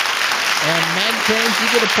 Jess. And Man Cave, you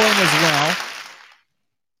get a point as well.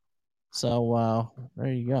 So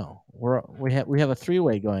there you go. We have a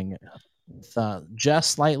three-way going with Jess,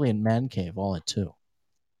 Slightly, and Man Cave all at 2.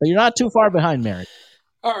 But you're not too far behind, Mary.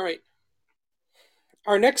 All right.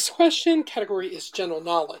 Our next question category is general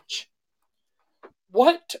knowledge.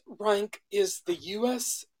 What rank is the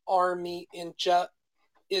U.S. Army in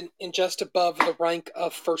just above the rank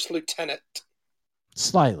of first lieutenant?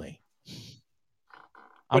 Slightly.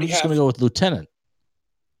 I'm just going to go with lieutenant.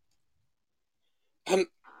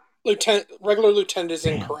 Regular lieutenant is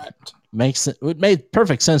incorrect. It made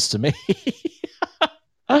perfect sense to me.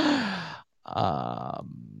 Let's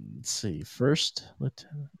see. First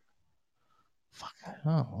lieutenant. Fuck.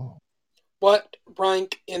 Oh. What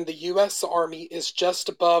rank in the U.S. Army is just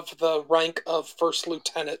above the rank of first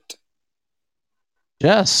lieutenant?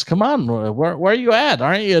 Jess, come on. Where are you at?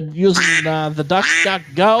 Aren't you using the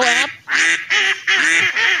DuckDuckGo app?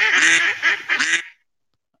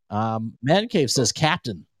 Man Cave says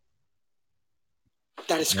Captain.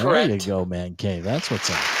 That is there correct. There you go, Man Cave. That's what's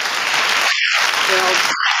up. Well,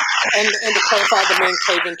 and to clarify, the Man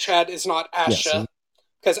Cave in chat is not Asha,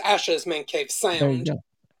 because Asha is Man Cave sound. There you go.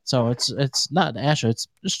 So it's not Asha. It's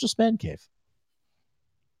just Man Cave.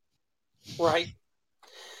 Right.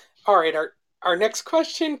 All right. Our next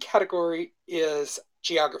question category is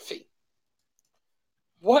geography.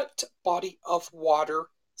 What body of water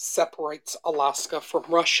separates Alaska from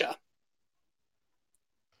Russia?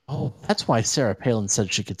 Oh, that's why Sarah Palin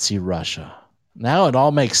said she could see Russia. Now it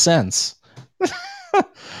all makes sense.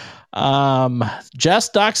 Jess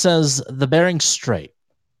Doc says the Bering Strait.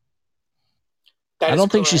 I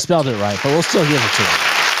don't think she spelled it right, but we'll still give it to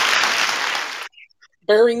her.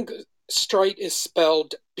 Bering Strait is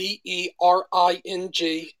spelled BERING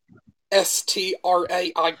STRAIT.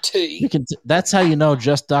 That's how you know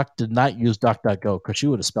Just Doc did not use DuckDuckGo, because she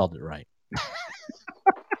would have spelled it right.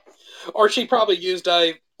 Or she probably used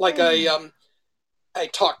a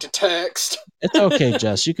talk to text. It's okay,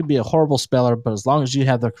 Jess. You could be a horrible speller, but as long as you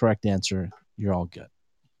have the correct answer, you're all good.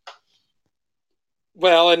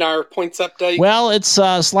 Well, in our points update. Well, it's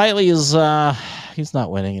slightly is he's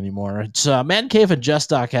not winning anymore. It's Man Cave and Just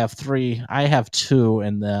Doc have 3. I have 2,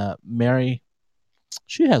 and Mary,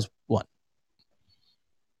 she has 1.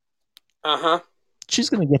 She's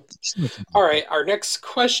gonna get. All right. Our next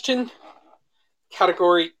question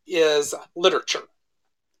category is literature.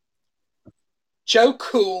 Joe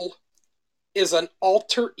Cool is an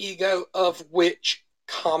alter ego of which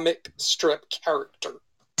comic strip character?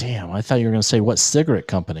 Damn, I thought you were going to say what cigarette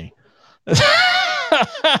company.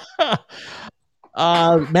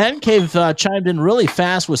 Man Cave chimed in really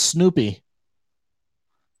fast with Snoopy.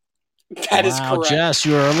 That is correct. Jess,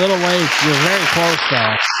 you were a little late. You're very close,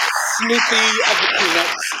 though. Snoopy of the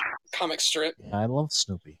Peanuts comic strip. Yeah, I love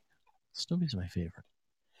Snoopy. Snoopy's my favorite.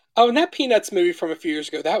 Oh, and that Peanuts movie from a few years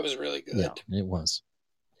ago, that was really good. Yeah, it was.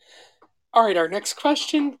 All right, our next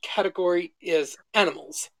question category is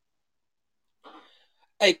animals.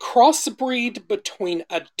 A crossbreed between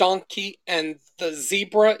a donkey and the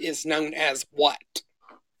zebra is known as what?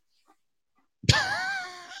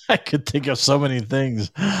 I could think of so many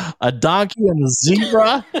things. A donkey and a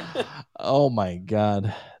zebra? Oh, my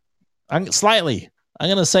God. I'm going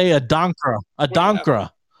to say a donkra. A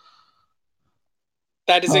donkra.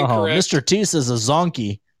 That is incorrect. Mr. T says a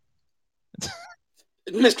zonkey.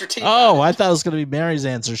 Mr. T. Oh, I thought it was going to be Mary's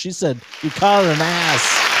answer. She said, you call it an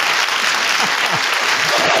ass.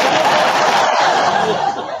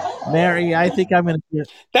 Mary, I think I'm going to get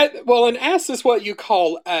that. Well, an ass is what you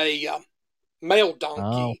call a male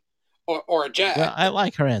donkey or a jack. Well, I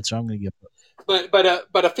like her answer. I'm going to give her.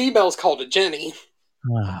 But a female is called a jenny.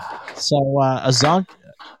 So a zonk.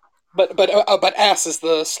 But ass is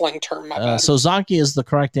the slang term. My bad. So zonky is the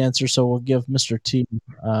correct answer. So we'll give Mr. T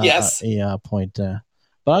yes. a point. But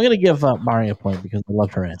I'm going to give Mari a point because I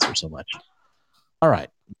love her answer so much. All right.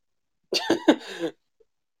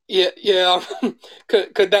 Yeah.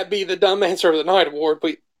 Could that be the dumb answer of the night award?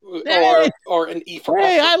 Or an E for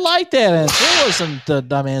Hey, effort? I like that answer. It wasn't the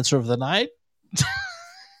dumb answer of the night.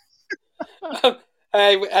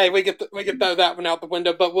 Hey, we get throw that one out the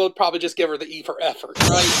window, but we'll probably just give her the E for effort,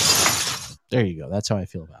 right? There you go. That's how I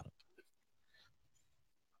feel about it.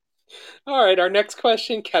 All right, our next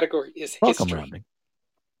question category is Welcome history.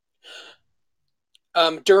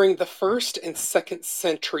 rounding. During the 1st and 2nd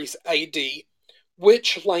centuries AD,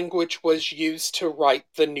 which language was used to write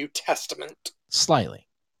the New Testament? Slightly.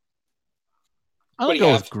 I'll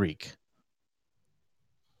go with Greek.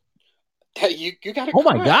 You got it. Oh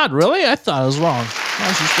my God! Really? I thought I was wrong. I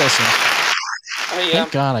was just guessing.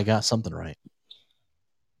 Thank God I got something right.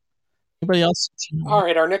 Anybody else? All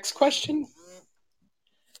right. Our next question.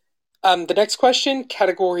 The next question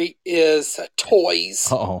category is toys.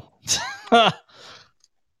 Uh-oh.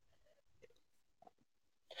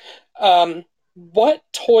 What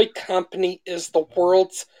toy company is the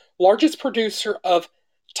world's largest producer of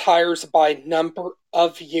tires by number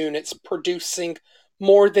of units, producing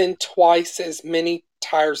more than twice as many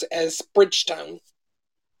tires as Bridgestone?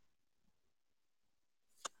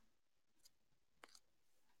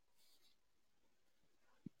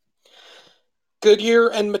 Goodyear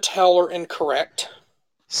and Mattel are incorrect.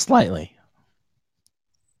 Slightly.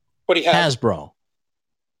 What do you have? Hasbro.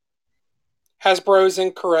 Hasbro is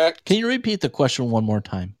incorrect. Can you repeat the question one more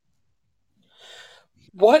time?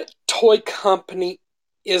 What toy company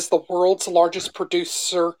is the world's largest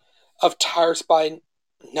producer of tires by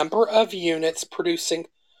number of units, producing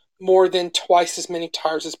more than twice as many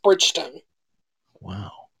tires as Bridgestone?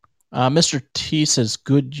 Wow. Mr. T says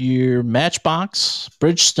Goodyear. Matchbox,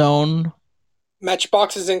 Bridgestone.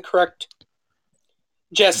 Matchbox is incorrect.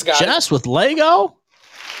 Jess got it. Jess with Lego?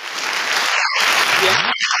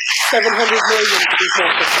 Yep. 700 million to be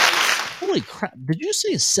more precise. Holy crap. Did you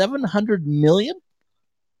say 700 million?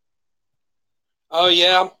 Oh,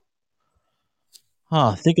 yeah.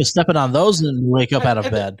 Oh, think of stepping on those and wake up out of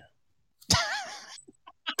bed.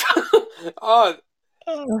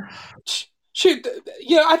 Shoot,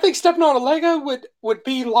 yeah, I think stepping on a Lego would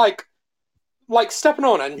be like stepping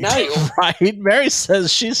on a nail. Right. Mary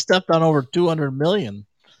says she stepped on over 200 million.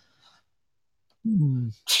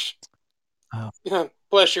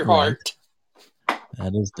 Bless your heart.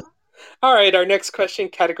 That is. All right, our next question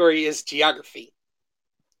category is geography.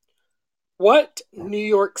 What New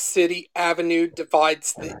York City avenue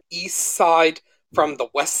divides the east side from the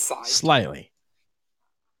west side? Slightly.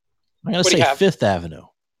 I'm going to say Fifth Avenue.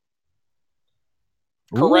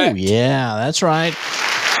 Correct. Ooh, yeah, that's right.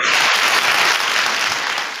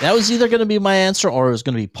 That was either going to be my answer or it was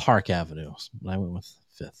going to be Park Avenue. But I went with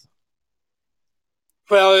Fifth.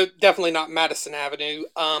 Well, definitely not Madison Avenue.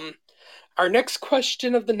 Our next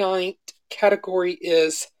question of the night category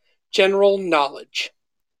is general knowledge.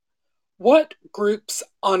 What group's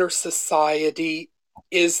honor society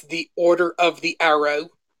is the Order of the Arrow?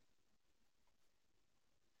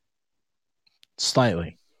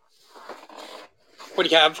 Slightly. What do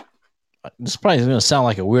you have? This is probably going to sound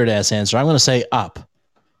like a weird-ass answer. I'm going to say up.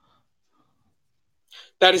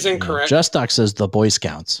 That is incorrect. Just Doc says the Boy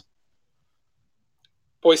Scouts.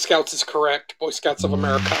 Boy Scouts is correct. Boy Scouts of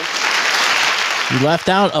America. You left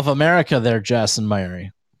out of America there, Jess and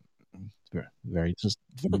Mary.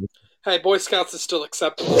 Hey, Boy Scouts is still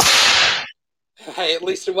acceptable. Hey, at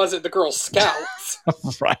least it wasn't the Girl Scouts.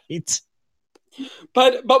 Right.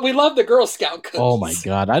 But we love the Girl Scout cookies. Oh my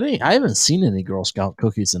God. I haven't seen any Girl Scout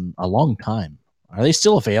cookies in a long time. Are they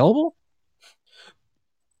still available?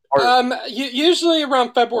 Usually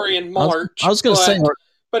around February and March. I was going to say,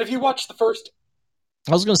 but if you watch the first,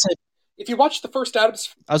 if you watch the first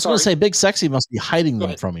Adams, I was going to say, Big Sexy must be hiding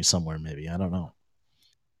them from me somewhere. Maybe I don't know.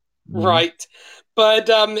 Right, but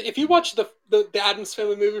if you watch the Addams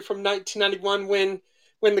Family movie from 1991,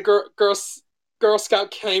 when the Girl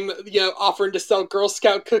Scout came, offering to sell Girl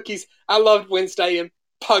Scout cookies, I loved Wednesday and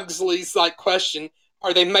Pugsley's question.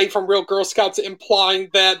 Are they made from real Girl Scouts, implying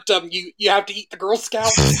that you have to eat the Girl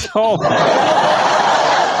Scouts?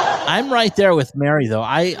 I'm right there with Mary, though.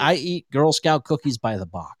 I eat Girl Scout cookies by the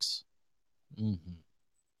box.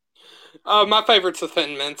 Mm-hmm. My favorite's the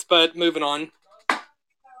Thin Mints, but moving on.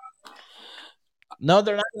 No,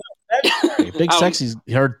 they're not. Big Sexy's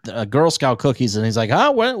heard Girl Scout cookies, and he's like,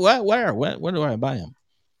 "Oh, where do I buy them?"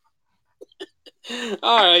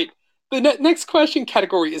 All right. The next question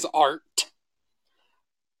category is art.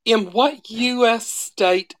 In what U.S.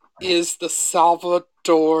 state is the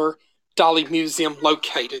Salvador Dali Museum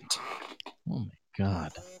located? Oh, my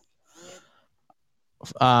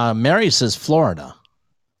God. Mary says Florida.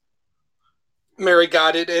 Mary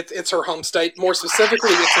got it. It's her home state. More specifically,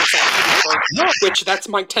 it's in St. Petersburg, which that's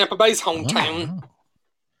Mike Tampa Bay's hometown.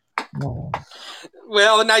 Oh.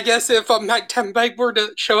 Well, and I guess if Mike Tampa Bay were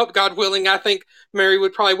to show up, God willing, I think Mary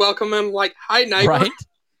would probably welcome him like, "Hi, neighbor." Right?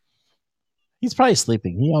 He's probably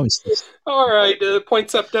sleeping. He always sleeps. All right,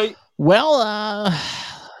 points update. Well,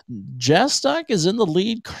 Jess Duck is in the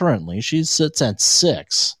lead currently. She sits at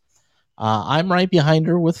 6. I'm right behind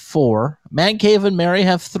her with 4. Man Cave and Mary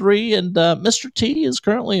have 3, and Mr. T is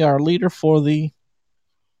currently our leader for the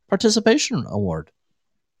participation award.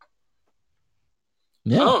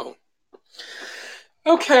 Yeah. Oh.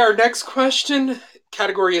 Okay, our next question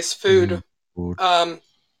category is food. In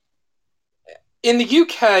the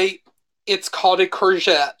UK, it's called a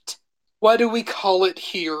courgette. What do we call it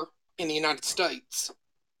here in the United States?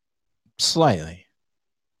 Slightly.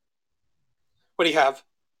 What do you have?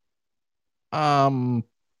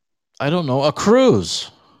 I don't know. A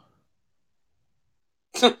cruise.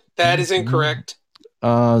 That is incorrect.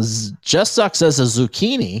 Jess Suck says a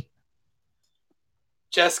zucchini.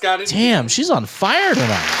 Jess got it. Damn, she's on fire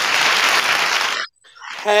tonight.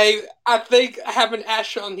 Hey, I think having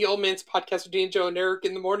Ash on the Old Man's Podcast with Dean, Joe, and Eric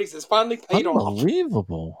in the mornings is finally paid off.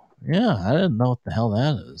 Unbelievable. Yeah, I didn't know what the hell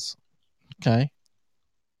that is. Okay.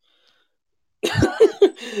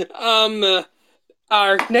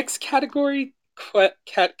 Our next category,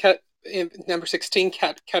 number 16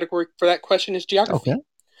 category for that question is geography. Okay.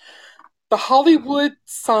 The Hollywood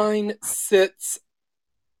sign sits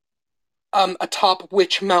atop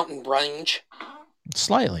which mountain range?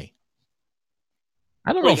 Slightly.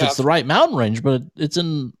 I don't know if it's the right mountain range, but it's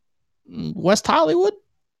in West Hollywood?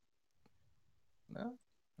 No.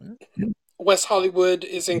 West Hollywood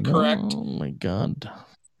is incorrect. Oh my God.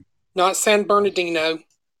 Not San Bernardino.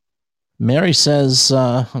 Mary says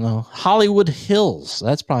Hollywood Hills.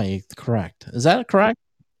 That's probably correct. Is that correct?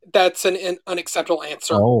 That's an unacceptable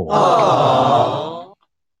answer. Oh.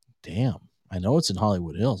 Damn. I know it's in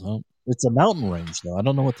Hollywood Hills. It's a mountain range, though. I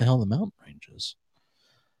don't know what the hell the mountain range is.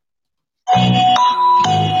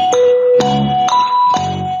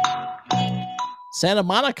 Santa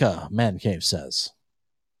Monica, Man Cave says.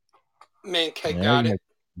 Man Cave got it.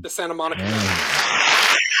 The Santa Monica.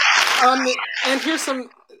 And here's some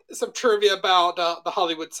trivia about the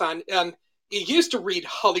Hollywood sign. It used to read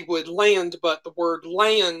Hollywood Land, but the word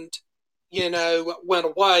land, went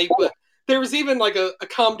away. But there was even like a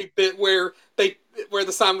comedy bit where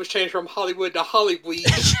the sign was changed from Hollywood to Hollyweed.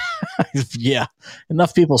 Yeah,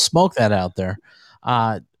 enough people smoke that out there.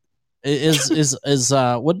 Is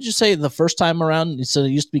what did you say the first time around? You said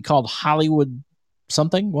it used to be called Hollywood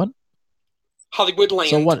something. What? Hollywood Land.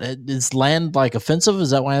 So what is land like offensive?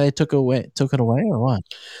 Is that why they took it away, or what?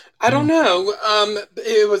 I don't know.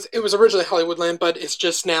 It was originally Hollywood Land, but it's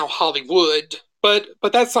just now Hollywood. But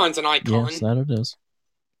that sign's an icon. Yes, that it is.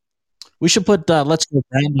 We should put let's go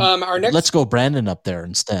Brandon. Let's go Brandon up there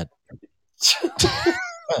instead.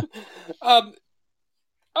 All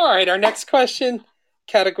right, our next question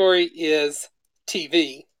category is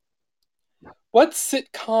TV. What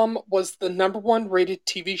sitcom was the #1 rated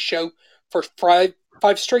TV show for five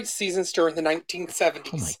straight seasons during the 1970s?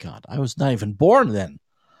 Oh my God, I was not even born then.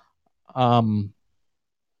 God.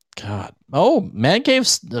 Oh, Man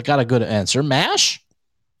Cave's got a good answer. MASH?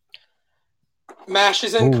 MASH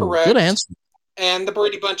is incorrect. Good answer. And the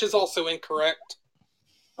Brady Bunch is also incorrect.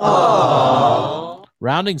 Aww.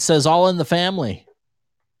 Rounding says All in the Family.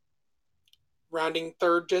 Rounding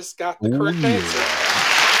third just got the correct answer.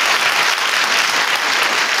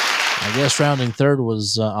 I guess Rounding third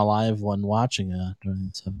was alive when watching during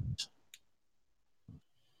the 70s.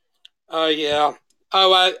 Oh, yeah.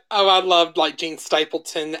 I loved like Gene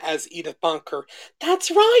Stapleton as Edith Bunker. That's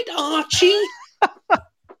right, Archie.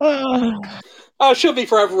 Oh, she'll be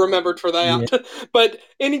forever remembered for that. Yeah. But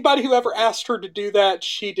anybody who ever asked her to do that,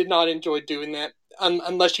 she did not enjoy doing that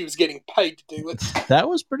unless she was getting paid to do it. That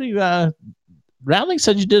was pretty. Rounding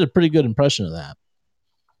said you did a pretty good impression of that.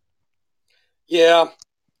 Yeah,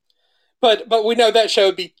 but we know that show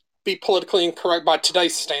would be politically incorrect by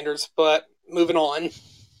today's standards. But moving on.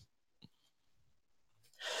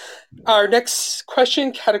 Our next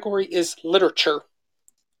question category is literature.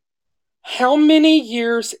 How many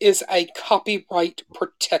years is a copyright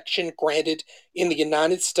protection granted in the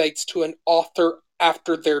United States to an author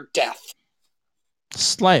after their death?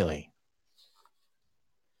 Slightly.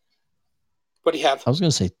 What do you have? I was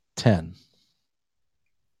going to say 10.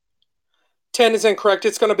 10 is incorrect.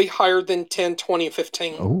 It's going to be higher than 10, 20, and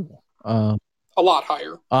 15. Oh. A lot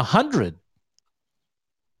higher. 100.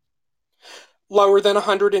 Lower than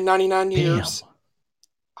 199 years. Damn.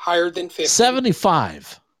 Higher than 50.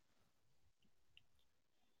 75.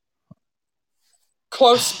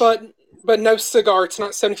 Close, but no cigar. It's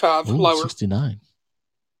not 75. Ooh, lower. 69.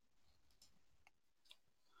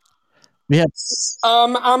 We have.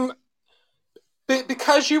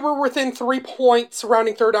 Because you were within 3 points,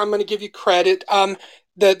 rounding third, I'm going to give you credit.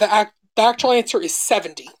 The actual answer is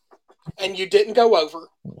 70, and you didn't go over.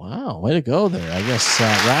 Wow, way to go there! I guess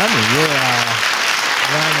Rounding, you're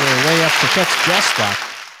on your way up to catch Jessica.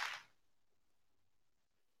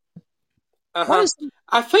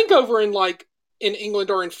 I think over in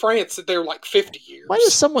England or in France that they're like 50 years. Why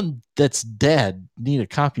does someone that's dead need a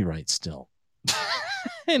copyright still?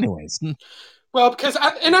 Anyways. Well, because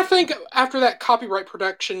I think after that copyright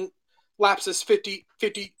protection lapses 70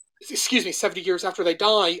 years after they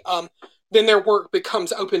die, then their work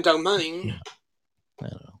becomes open domain. Yeah. I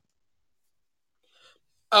don't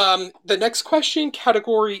know. The next question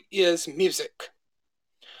category is music.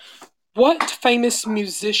 What famous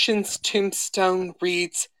musician's tombstone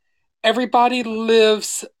reads, Everybody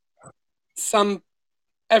lives somebody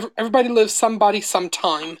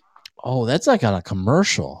sometime. Oh, that's like on a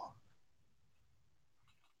commercial.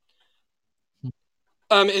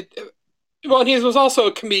 He was also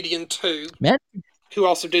a comedian too, who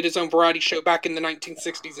also did his own variety show back in the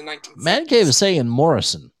 1960s and 1970s. Man Cave is saying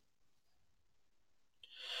Morrison.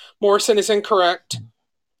 Morrison is incorrect.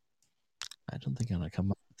 I don't think I'm gonna come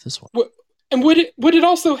up with this one. And would it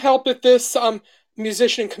also help if this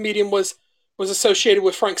musician and comedian was associated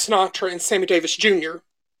with Frank Sinatra and Sammy Davis Jr.?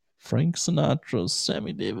 Frank Sinatra,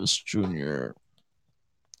 Sammy Davis Jr.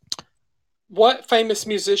 What famous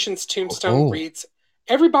musician's tombstone reads,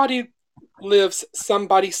 Everybody lives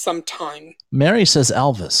somebody sometime? Mary says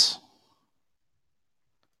Elvis.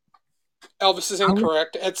 Elvis is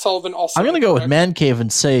incorrect. Ed Sullivan also I'm going to incorrect. go with Man Cave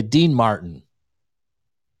and say Dean Martin.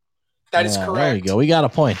 That is correct. There we go. We got a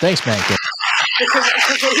point. Thanks, Man Cave. Because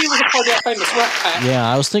he was a part of that famous Rat Pack.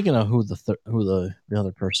 Yeah, I was thinking of who the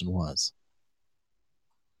other person was.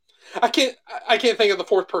 I can't think of the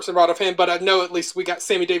fourth person out of him, but I know at least we got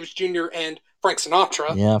Sammy Davis Jr. and Frank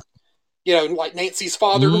Sinatra. Yeah. You know, like Nancy's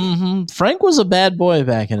father. Mm-hmm. Frank was a bad boy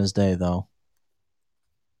back in his day, though.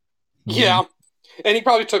 Mm-hmm. Yeah. And he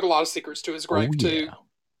probably took a lot of secrets to his grave, too.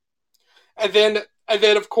 And then,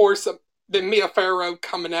 of course, the Mia Farrow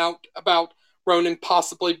coming out about Ronan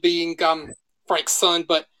possibly being Frank's son,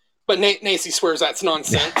 but Nancy swears that's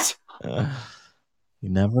nonsense. You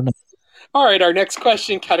never know. All right, our next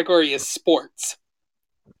question category is sports.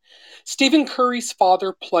 Stephen Curry's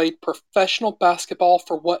father played professional basketball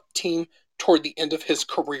for what team toward the end of his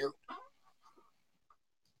career?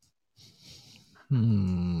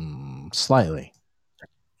 Slightly.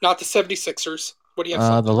 Not the 76ers. What do you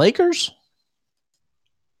have? The Lakers?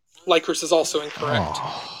 Lakers is also incorrect.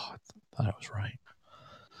 Oh, I thought I was right.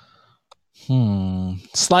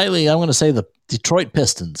 Slightly, I'm going to say the Detroit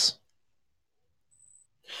Pistons.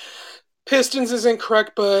 Pistons is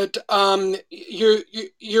incorrect, but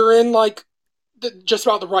you're in like just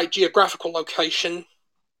about the right geographical location.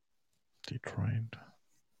 Detroit.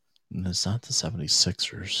 And it's not the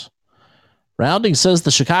 76ers. Rounding says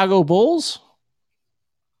the Chicago Bulls.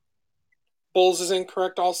 Bulls is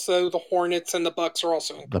incorrect. Also, the Hornets and the Bucks are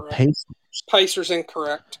also incorrect. The Pacers. Pacers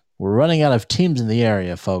incorrect. We're running out of teams in the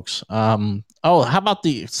area, folks. How about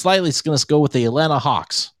slightly going to go with the Atlanta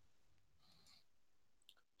Hawks?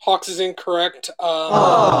 Hawks is incorrect. It's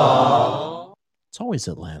always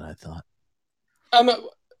Atlanta, I thought.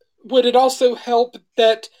 Would it also help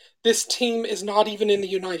that this team is not even in the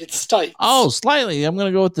United States? Oh, slightly. I'm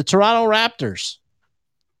going to go with the Toronto Raptors.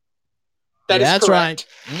 That's correct.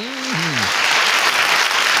 Right. Mm-hmm.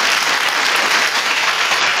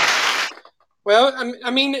 Well,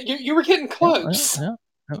 I mean, you were getting close. Yeah,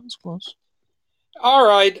 that was close. All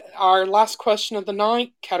right, our last question of the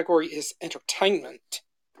night category is entertainment.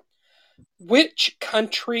 Which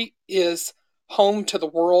country is home to the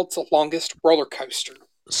world's longest roller coaster?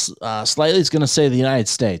 Slightly is going to say the United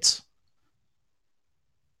States.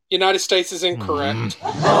 United States is incorrect.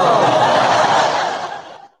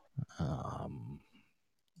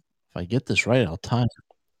 If I get this right, I'll time it.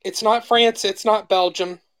 It's not France. It's not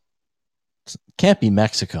Belgium. Can't be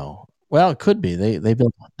Mexico. Well, it could be. They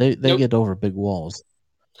Nope. get over big walls.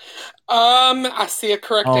 I see a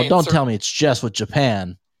correct answer. Don't tell me it's just with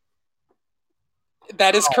Japan.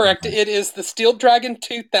 That is correct. It is the Steel Dragon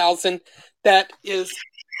 2000. That is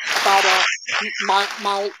about a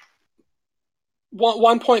mile,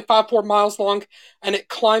 1.54 miles long, and it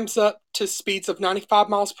climbs up to speeds of 95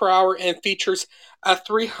 miles per hour and features a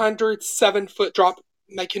 307-foot drop,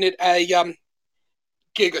 making it a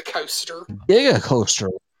giga coaster. Giga coaster.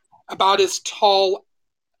 About as tall.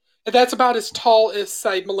 That's about as tall as,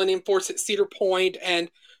 say, Millennium Force at Cedar Point and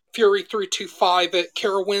Fury 325 at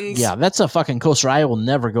Carowinds. Yeah, that's a fucking coaster I will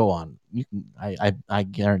never go on. I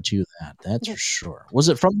guarantee you that. That's for sure. Was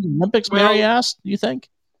it from the Olympics, Mary asked, you think?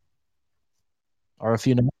 Or if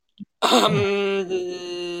you know?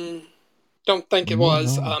 Don't think it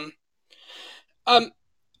was.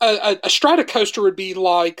 A Stratocoaster would be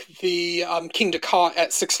like the King Ducat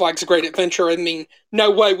at Six Flags Great Adventure. I mean,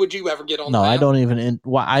 no way would you ever get on that. No, I don't even.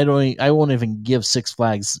 I won't even give Six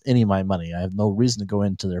Flags any of my money. I have no reason to go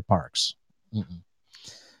into their parks. Mm-mm.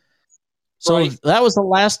 So that was the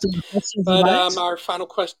last of the questions. But our final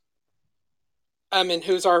question. I mean,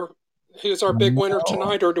 who's our big winner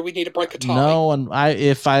tonight, or do we need to break a tie? No, and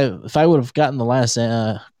if I would have gotten the last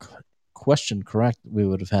question correct, we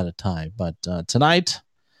would have had a tie. But tonight,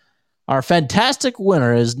 our fantastic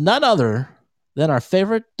winner is none other than our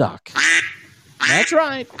favorite duck. That's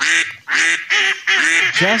right.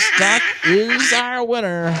 Jess Duck is our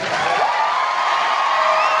winner.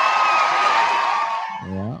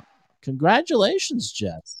 Yeah. Congratulations,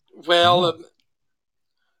 Jess. Well,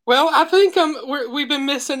 I think we've been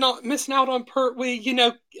missing out on Pert.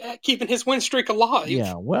 Keeping his win streak alive.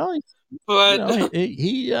 Yeah, well, but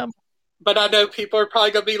he but I know people are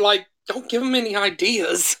probably gonna be like, "Don't give him any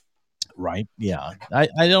ideas." Right? Yeah, I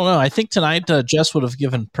don't know. I think tonight Jess would have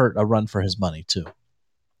given Pert a run for his money too.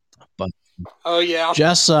 But oh yeah,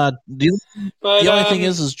 Jess. The only thing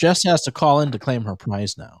is Jess has to call in to claim her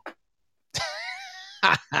prize now.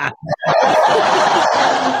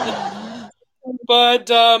 But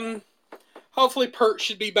hopefully Pert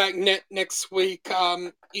should be back next week.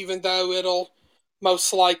 Even though it'll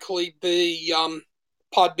most likely be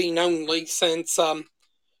Podbean only, since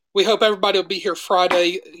we hope everybody will be here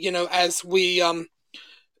Friday, as we go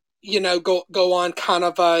on kind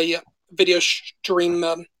of a video stream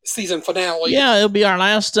season finale. Yeah, it'll be our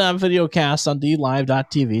last video cast on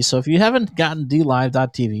DLive.tv. So if you haven't gotten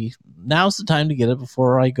DLive.tv, now's the time to get it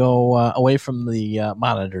before I go away from the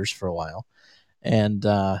monitors for a while. And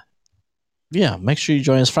yeah, make sure you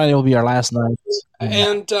join us. Friday will be our last night.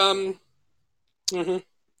 And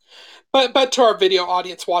but to our video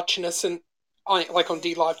audience watching us and like on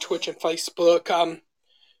DLive, Twitch, and Facebook,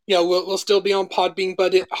 we'll still be on Podbean,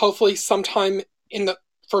 but hopefully sometime in the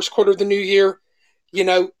first quarter of the new year, you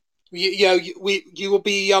will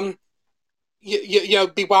be be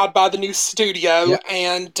wowed by the new studio,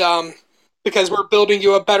 and because we're building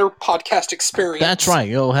you a better podcast experience. That's right.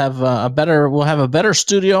 You'll have we'll have a better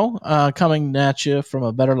studio coming at you from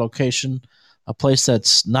a better location, a place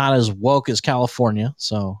that's not as woke as California.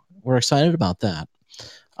 So we're excited about that.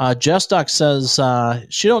 Jess Duck says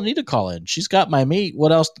she don't need to call in. She's got my meat.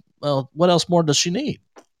 What else? What else more does she need?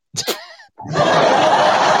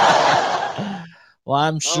 Well,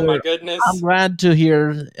 I'm sure. Oh my goodness! I'm glad to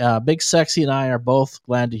hear. Big Sexy and I are both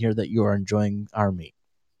glad to hear that you are enjoying our meat.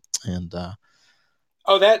 And that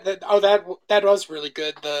was really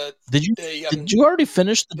good. Did you already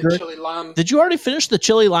finish the chili lime? Did you already finish the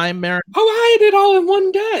chili lime, Mary? Oh, I ate it all in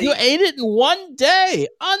one day. You ate it in one day.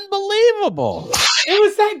 Unbelievable! It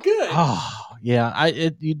was that good. Oh yeah,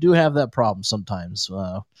 you do have that problem sometimes.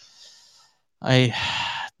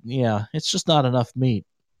 It's just not enough meat.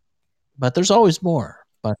 But there's always more.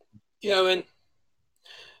 But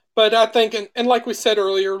but I think, and like we said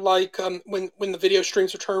earlier, like when the video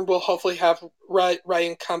streams return, we'll hopefully have Ray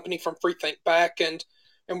and company from Freethink back, and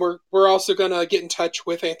we're also gonna get in touch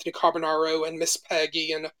with Anthony Carbonaro and Miss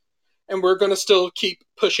Peggy, and we're gonna still keep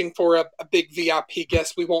pushing for a big VIP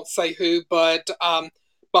guest. We won't say who, but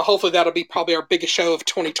hopefully that'll be probably our biggest show of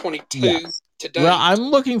 2022 to date. Well, I'm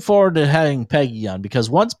looking forward to having Peggy on, because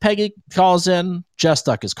once Peggy calls in, Jess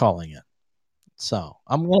Duck is calling in. So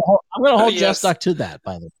I'm gonna hold Jess Duck to that,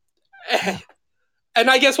 by the way. And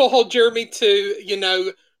I guess we'll hold Jeremy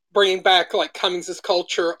to bringing back like Cummings'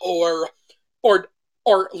 Culture or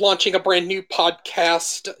launching a brand new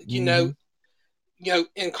podcast.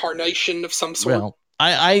 Incarnation of some sort. Well,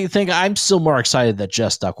 I think I'm still more excited that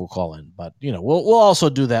Jess Duck will call in, but we'll also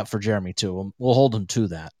do that for Jeremy too. We'll hold him to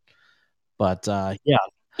that. But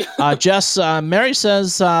Jess, Mary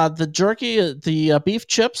says the jerky, the beef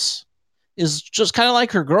chips, is just kind of like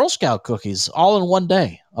her Girl Scout cookies, all in one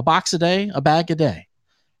day. A box a day, a bag a day.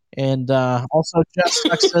 And also Jess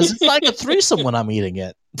Duck says it's like a threesome when I'm eating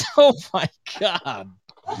it. Oh my God.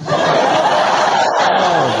 Oh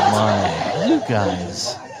my, you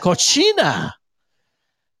guys. Cochina.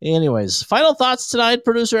 Anyways, final thoughts tonight,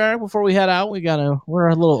 producer Eric, before we head out. We're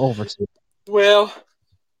a little over too. Well,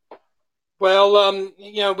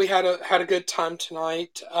 we had a good time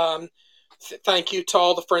tonight. Thank you to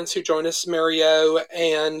all the friends who joined us, Mario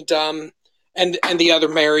and the other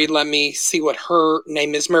Mary. Let me see what her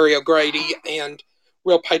name is, Mary O'Grady, and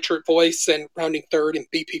Real Patriot Voice, and Rounding Third, and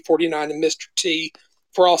BP49, and Mr. T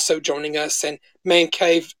for also joining us, and Man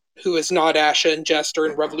Cave, who is not Asha, and Jester,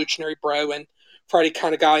 and Revolutionary Bro, and Friday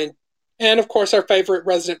Kind of Guy, and of course our favorite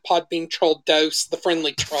resident Podbean troll, Dose, the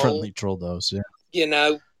friendly troll. Friendly troll Dose,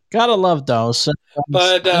 yeah. Gotta love Dose.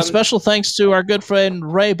 And special thanks to our good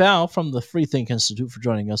friend Ray Bell from the Freethink Institute for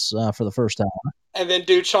joining us for the first hour. And then,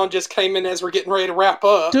 dude, Sean just came in as we're getting ready to wrap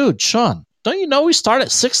up. Dude, Sean, don't you know we start at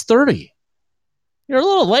 6:30? You're a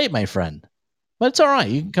little late, my friend. But it's all right.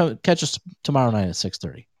 You can catch us tomorrow night at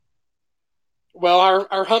 6:30. Well,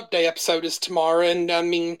 our Hump Day episode is tomorrow, and I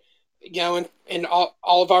mean, and all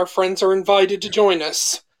of our friends are invited to join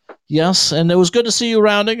us. Yes, and it was good to see you,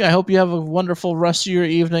 Rounding. I hope you have a wonderful rest of your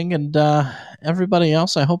evening, and everybody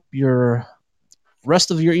else, I hope your rest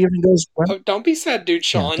of your evening goes well. Oh, don't be sad, dude,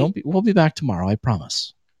 Sean. Yeah, we'll be back tomorrow, I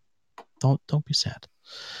promise. Don't be sad.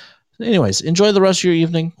 Anyways, enjoy the rest of your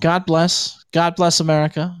evening. God bless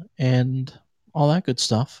America, and all that good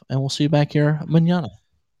stuff. And we'll see you back here mañana.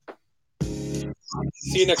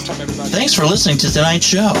 See you next time, everybody. Thanks for listening to tonight's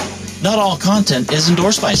show. Not all content is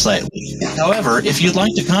endorsed by Slightly. However, if you'd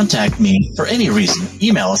like to contact me for any reason,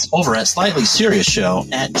 email us over at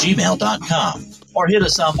slightlyserioushow@gmail.com or hit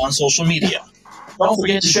us up on social media. Don't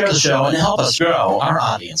forget to share the show and help us grow our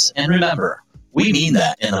audience. And remember, we mean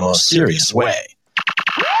that in the most serious way.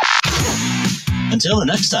 Until the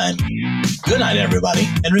next time, good night, everybody.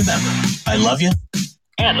 And remember, I love you.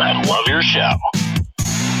 And I love your show.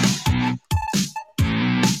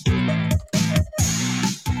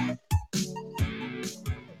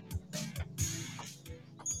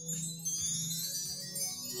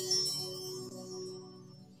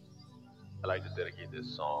 like to dedicate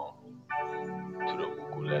this song to the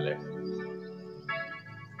ukulele,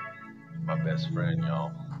 my best friend,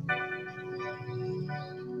 y'all.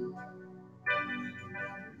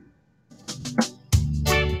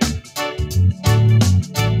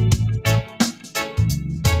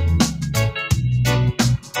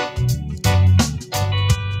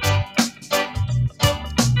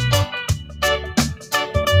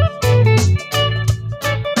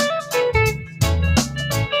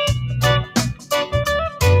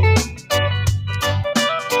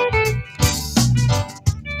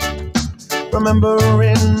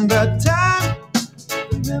 Remembering the time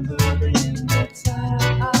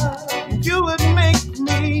you would make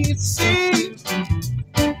me see,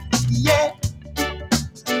 yeah.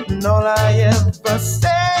 And all I ever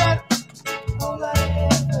said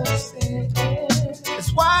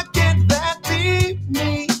is why can't that be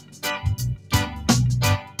me?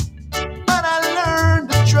 But I learned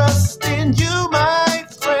to trust in you, my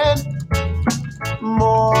friend,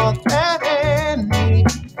 more than anything.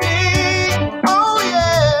 Oh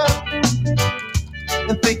yeah.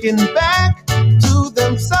 And thinking back to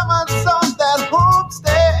them summers on that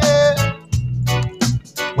homestead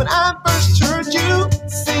when I first heard you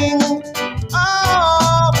sing.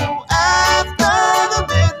 Oh, after the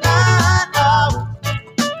midnight hour,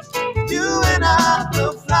 you and I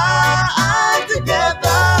will fly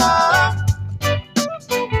together.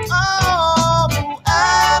 Oh,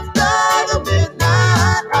 after the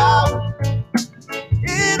midnight hour,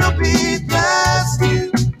 it'll be just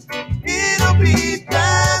you. It'll be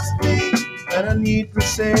just me. And I need to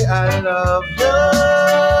say I love you.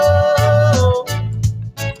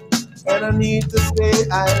 And I need to say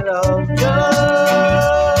I love you.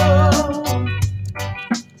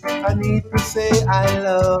 I need to say I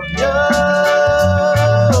love you.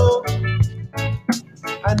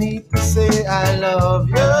 I need to say I love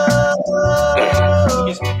you.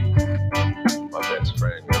 My best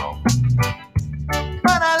friend, y'all.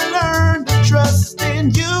 But I learned to trust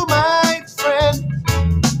in you, my friend,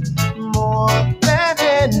 more than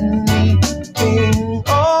anything.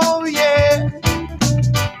 Oh yeah.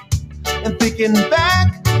 And thinking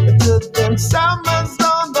back to them summers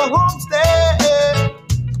on the homestead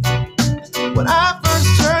when I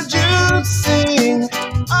first heard you sing.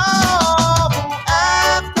 Oh,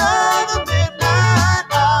 after the midnight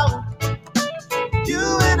hour,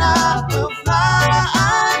 you and I will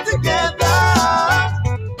fly together.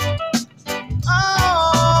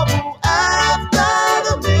 Oh, after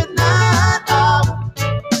the midnight hour,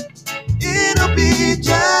 it'll be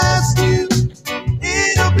just you.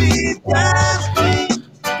 It'll be just me.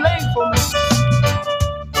 Play for me.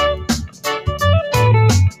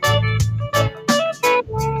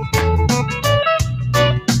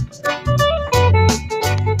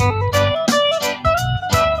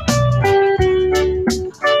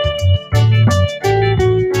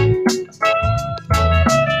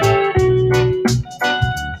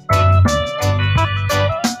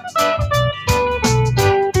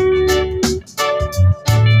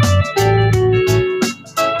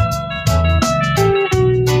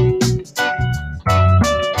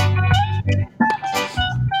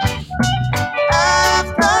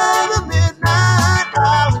 After the midnight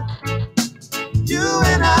hour, you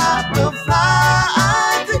and I will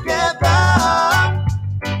fly together.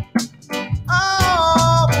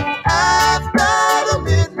 Oh, after the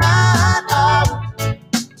midnight hour,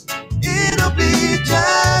 it'll be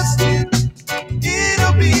just you.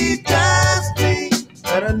 It'll be just me.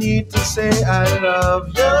 And I need to say I love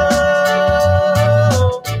you.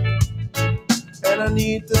 And I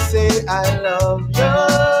need to say I love you.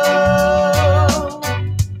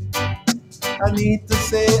 I need to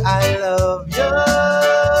say I love you.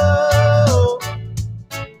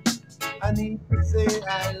 I need to say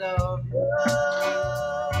I love you.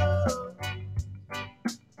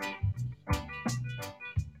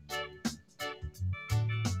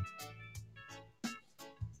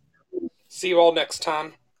 See you all next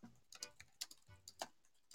time.